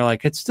best and they're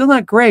like, it's still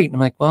not great. And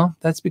I'm like, well,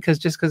 that's because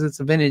just because it's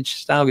a vintage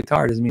style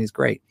guitar doesn't mean it's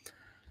great.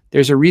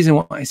 There's a reason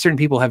why certain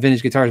people have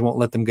vintage guitars, won't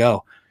let them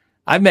go.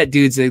 I've met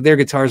dudes that their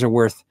guitars are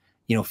worth,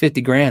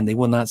 $50,000. They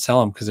will not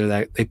sell them because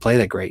they play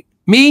that great.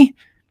 Me,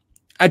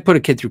 I'd put a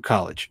kid through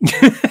college.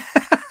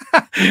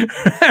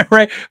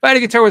 Right? If I had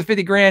a guitar with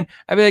 50 grand,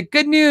 I'd be like,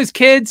 good news,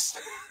 kids.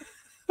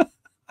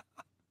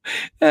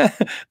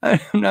 I'm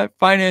not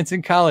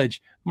financing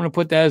college. I'm going to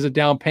put that as a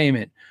down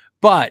payment.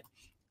 But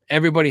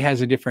everybody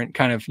has a different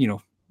kind of,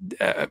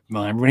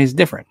 well, everybody's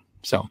different.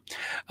 So,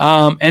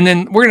 and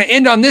then we're going to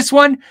end on this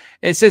one.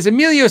 It says,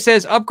 Emilio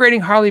says,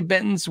 upgrading Harley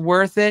Benton's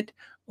worth it,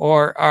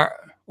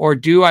 or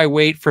do I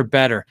wait for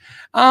better?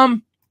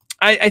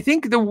 I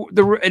think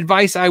the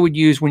advice I would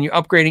use when you're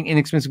upgrading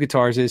inexpensive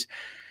guitars is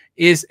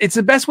it's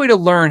the best way to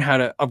learn how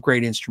to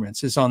upgrade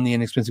instruments is on the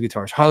inexpensive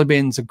guitars. Harley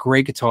Benton's a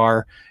great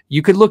guitar.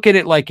 You could look at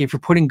it like if you're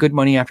putting good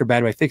money after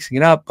bad by fixing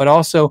it up, but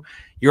also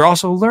you're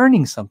also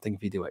learning something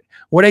if you do it.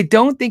 What I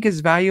don't think is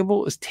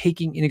valuable is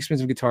taking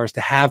inexpensive guitars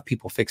to have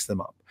people fix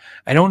them up.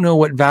 I don't know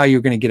what value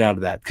you're going to get out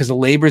of that because the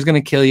labor is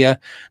going to kill you.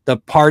 The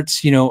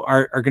parts,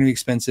 are going to be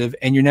expensive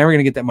and you're never going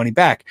to get that money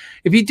back.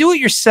 If you do it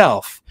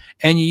yourself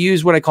and you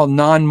use what I call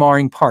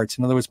non-marring parts,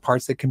 in other words,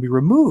 parts that can be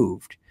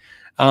removed,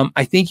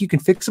 I think you can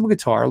fix up a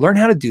guitar, learn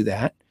how to do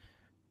that,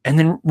 and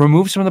then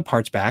remove some of the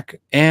parts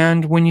back.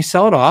 And when you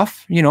sell it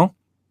off, you'll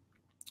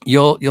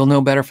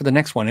know better for the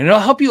next one. And it'll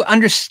help you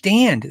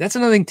understand. That's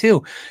another thing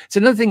too. It's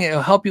another thing.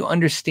 It'll help you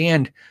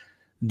understand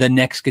the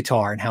next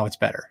guitar and how it's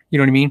better. You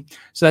know what I mean?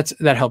 So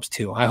that helps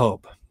too. I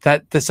hope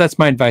that's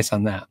my advice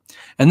on that.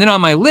 And then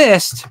on my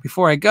list,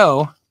 before I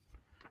go,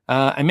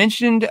 I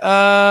mentioned,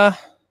 I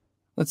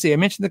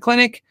mentioned the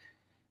clinic.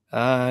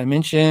 I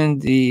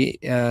mentioned the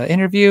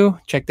interview.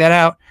 Check that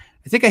out.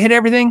 I think I hit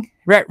everything.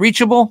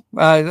 Reachable.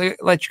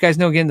 Let you guys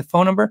know again the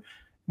phone number.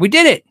 We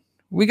did it.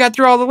 We got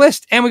through all the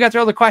list and we got through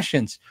all the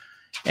questions.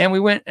 And we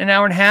went an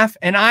hour and a half.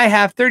 And I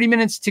have 30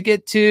 minutes to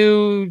get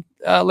to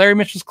Larry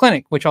Mitchell's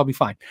clinic, which I'll be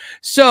fine.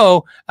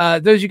 So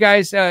those of you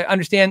guys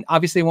understand,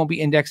 obviously it won't be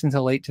indexed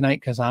until late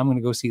tonight because I'm going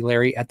to go see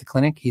Larry at the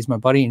clinic. He's my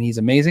buddy and he's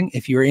amazing.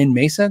 If you're in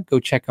Mesa,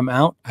 go check him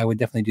out. I would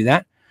definitely do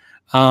that.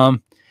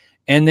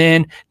 And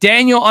then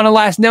Daniel on a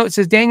last note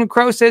says, Daniel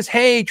Crow says,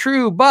 hey,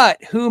 true,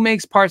 but who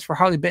makes parts for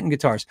Harley Benton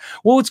guitars?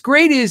 Well, what's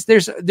great is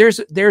there's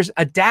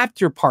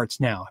adapter parts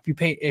now.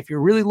 If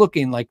you're really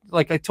looking like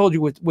I told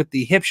you with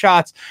the hip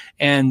shots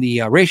and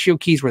the ratio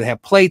keys where they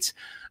have plates,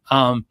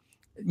 some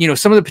of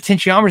the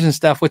potentiometers and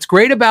stuff. What's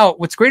great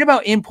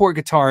about import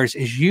guitars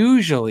is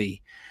usually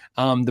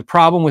the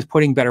problem with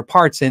putting better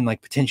parts in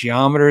like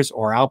potentiometers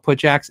or output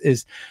jacks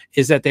is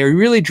that they're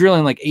really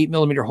drilling like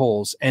 8mm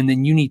holes, and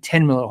then you need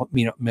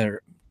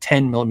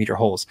 10mm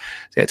holes.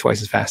 Say that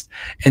twice as fast.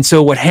 And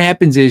so what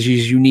happens is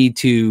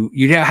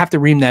you have to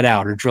ream that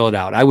out or drill it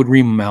out. I would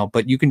ream them out,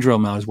 but you can drill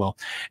them out as well.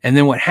 And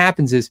then what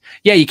happens is,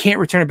 you can't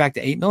return it back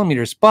to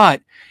 8mm,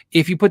 but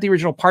if you put the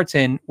original parts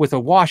in with a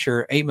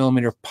washer,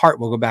 8mm part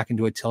will go back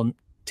into a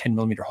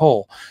 10mm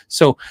hole.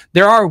 So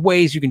there are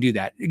ways you can do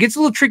that. It gets a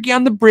little tricky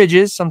on the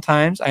bridges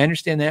sometimes. I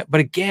understand that. But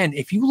again,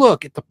 if you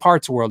look at the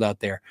parts world out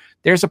there,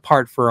 there's a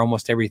part for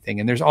almost everything.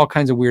 And there's all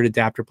kinds of weird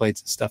adapter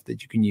plates and stuff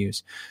that you can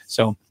use.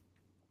 So,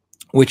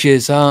 which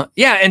is,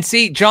 and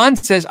see, John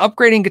says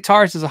upgrading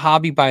guitars is a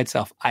hobby by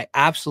itself. I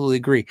absolutely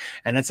agree.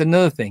 And that's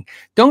another thing.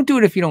 Don't do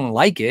it if you don't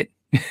like it.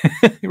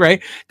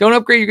 Right? Don't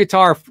upgrade your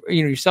guitar,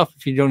 yourself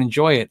if you don't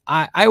enjoy it.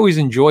 I always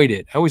enjoyed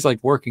it. I always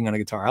liked working on a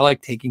guitar. I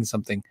like taking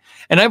something,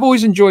 and I've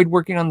always enjoyed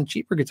working on the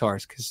cheaper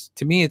guitars because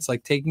to me, it's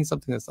like taking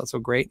something that's not so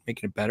great,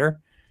 making it better.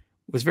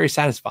 It was very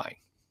satisfying.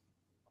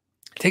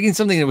 Taking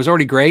something that was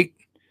already great,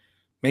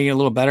 making it a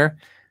little better,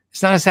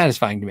 it's not as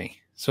satisfying to me.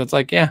 So it's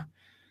like, yeah.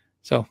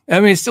 So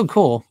I mean, it's still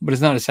cool, but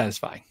it's not as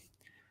satisfying.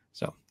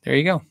 So there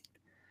you go.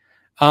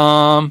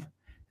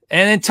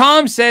 And then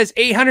Tom says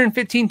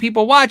 815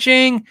 people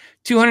watching,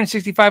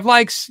 265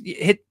 likes.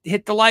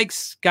 Hit the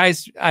likes,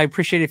 guys. I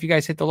appreciate it if you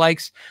guys hit the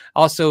likes.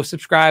 Also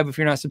subscribe if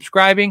you're not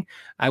subscribing.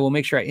 I will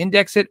make sure I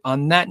index it.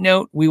 On that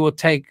note, we will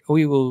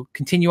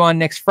continue on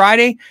next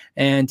Friday,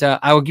 and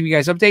I will give you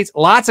guys updates.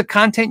 Lots of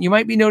content. You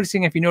might be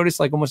noticing, if you notice,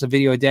 like almost a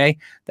video a day.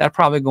 That'll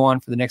probably go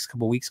on for the next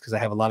couple of weeks because I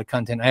have a lot of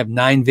content. I have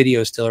 9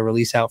 videos still to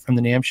release out from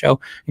the NAMM show,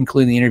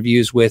 including the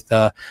interviews with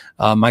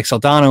Mike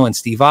Saldano and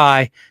Steve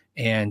Vai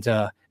and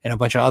a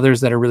bunch of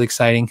others that are really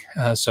exciting.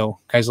 So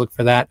guys, look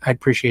for that. I'd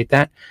appreciate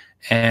that.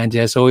 And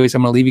as always,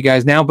 I'm going to leave you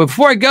guys now. But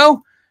before I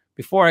go,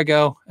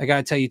 I got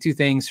to tell you 2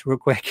 things real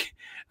quick.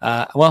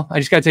 I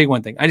just got to tell you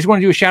one thing. I just want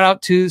to do a shout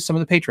out to some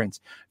of the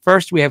patrons.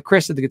 First, we have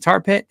Chris at the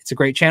Guitar Pit. It's a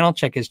great channel.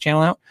 Check his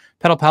channel out.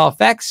 Pedal Pal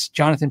Effects,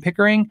 Jonathan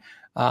Pickering,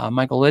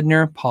 Michael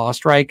Lidner, Paul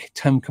Strike,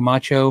 Tim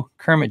Camacho,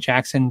 Kermit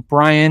Jackson,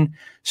 Brian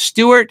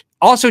Stewart.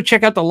 Also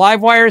check out the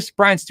Live Wires.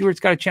 Brian Stewart's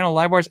got a channel,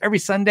 Live Wires, every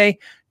Sunday.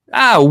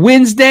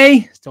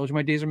 Wednesday. Told you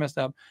my days are messed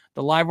up.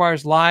 The Live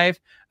Wires live.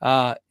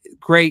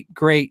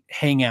 Great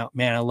hangout,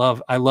 man. I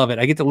love it.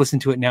 I get to listen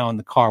to it now in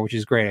the car, which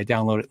is great. I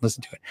download it and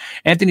listen to it.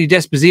 Anthony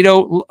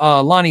Desposito,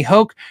 Lonnie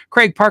Hoke,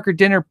 Craig Parker,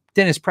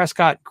 Dennis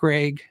Prescott,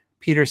 Greg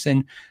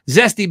Peterson,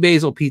 Zesty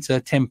Basil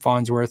Pizza, Tim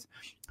Farnsworth,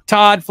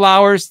 Todd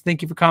Flowers.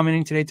 Thank you for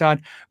commenting today,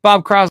 Todd.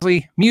 Bob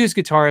Crosley, Muse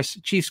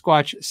guitarist, Chief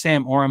Squatch,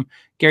 Sam Oram,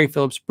 Gary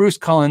Phillips, Bruce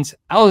Cullens,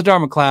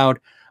 Alizdar McLeod,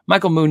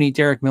 Michael Mooney,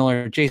 Derek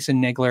Miller, Jason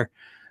Negler,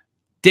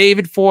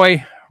 David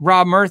Foy,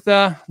 Rob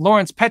Murtha,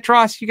 Lawrence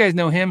Petros. You guys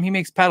know him. He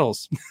makes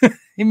pedals.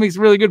 He makes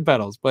really good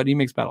pedals, but he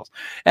makes pedals.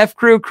 F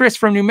Crew, Chris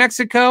from New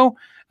Mexico.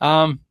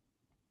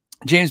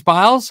 James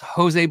Biles,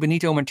 Jose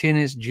Benito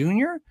Martinez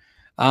Jr.,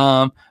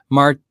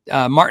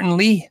 Martin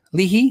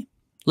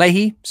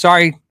Leahy.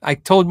 Sorry, I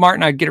told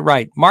Martin I'd get it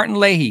right. Martin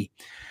Leahy.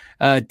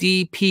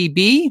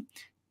 DPB,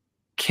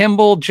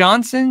 Kimball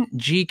Johnson,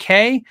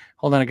 GK.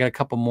 Hold on, I got a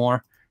couple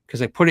more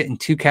because I put it in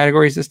 2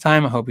 categories this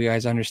time. I hope you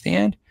guys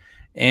understand.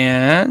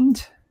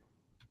 And,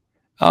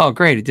 oh,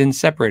 great. It didn't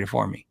separate it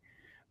for me.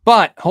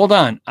 But hold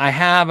on. I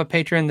have a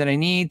patron that I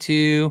need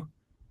to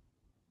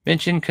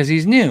mention because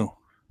he's new.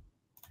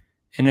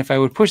 And if I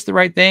would push the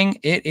right thing,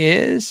 it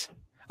is...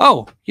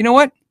 Oh, you know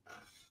what?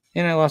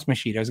 And I lost my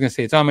sheet. I was going to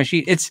say it's on my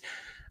sheet. It's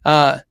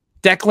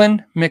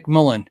Declan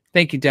McMullen.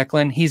 Thank you,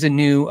 Declan. He's a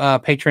new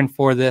patron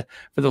for the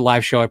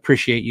live show. I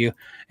appreciate you.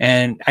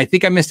 And I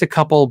think I missed a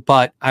couple,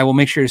 but I will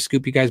make sure to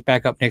scoop you guys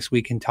back up next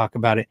week and talk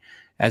about it.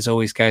 As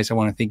always, guys, I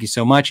want to thank you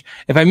so much.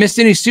 If I missed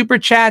any super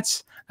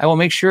chats, I will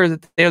make sure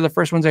that they're the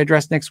first ones I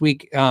address next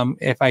week.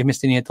 If I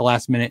missed any at the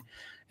last minute,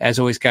 as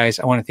always, guys,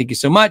 I want to thank you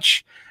so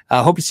much.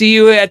 Hope to see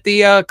you at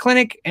the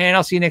clinic, and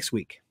I'll see you next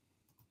week.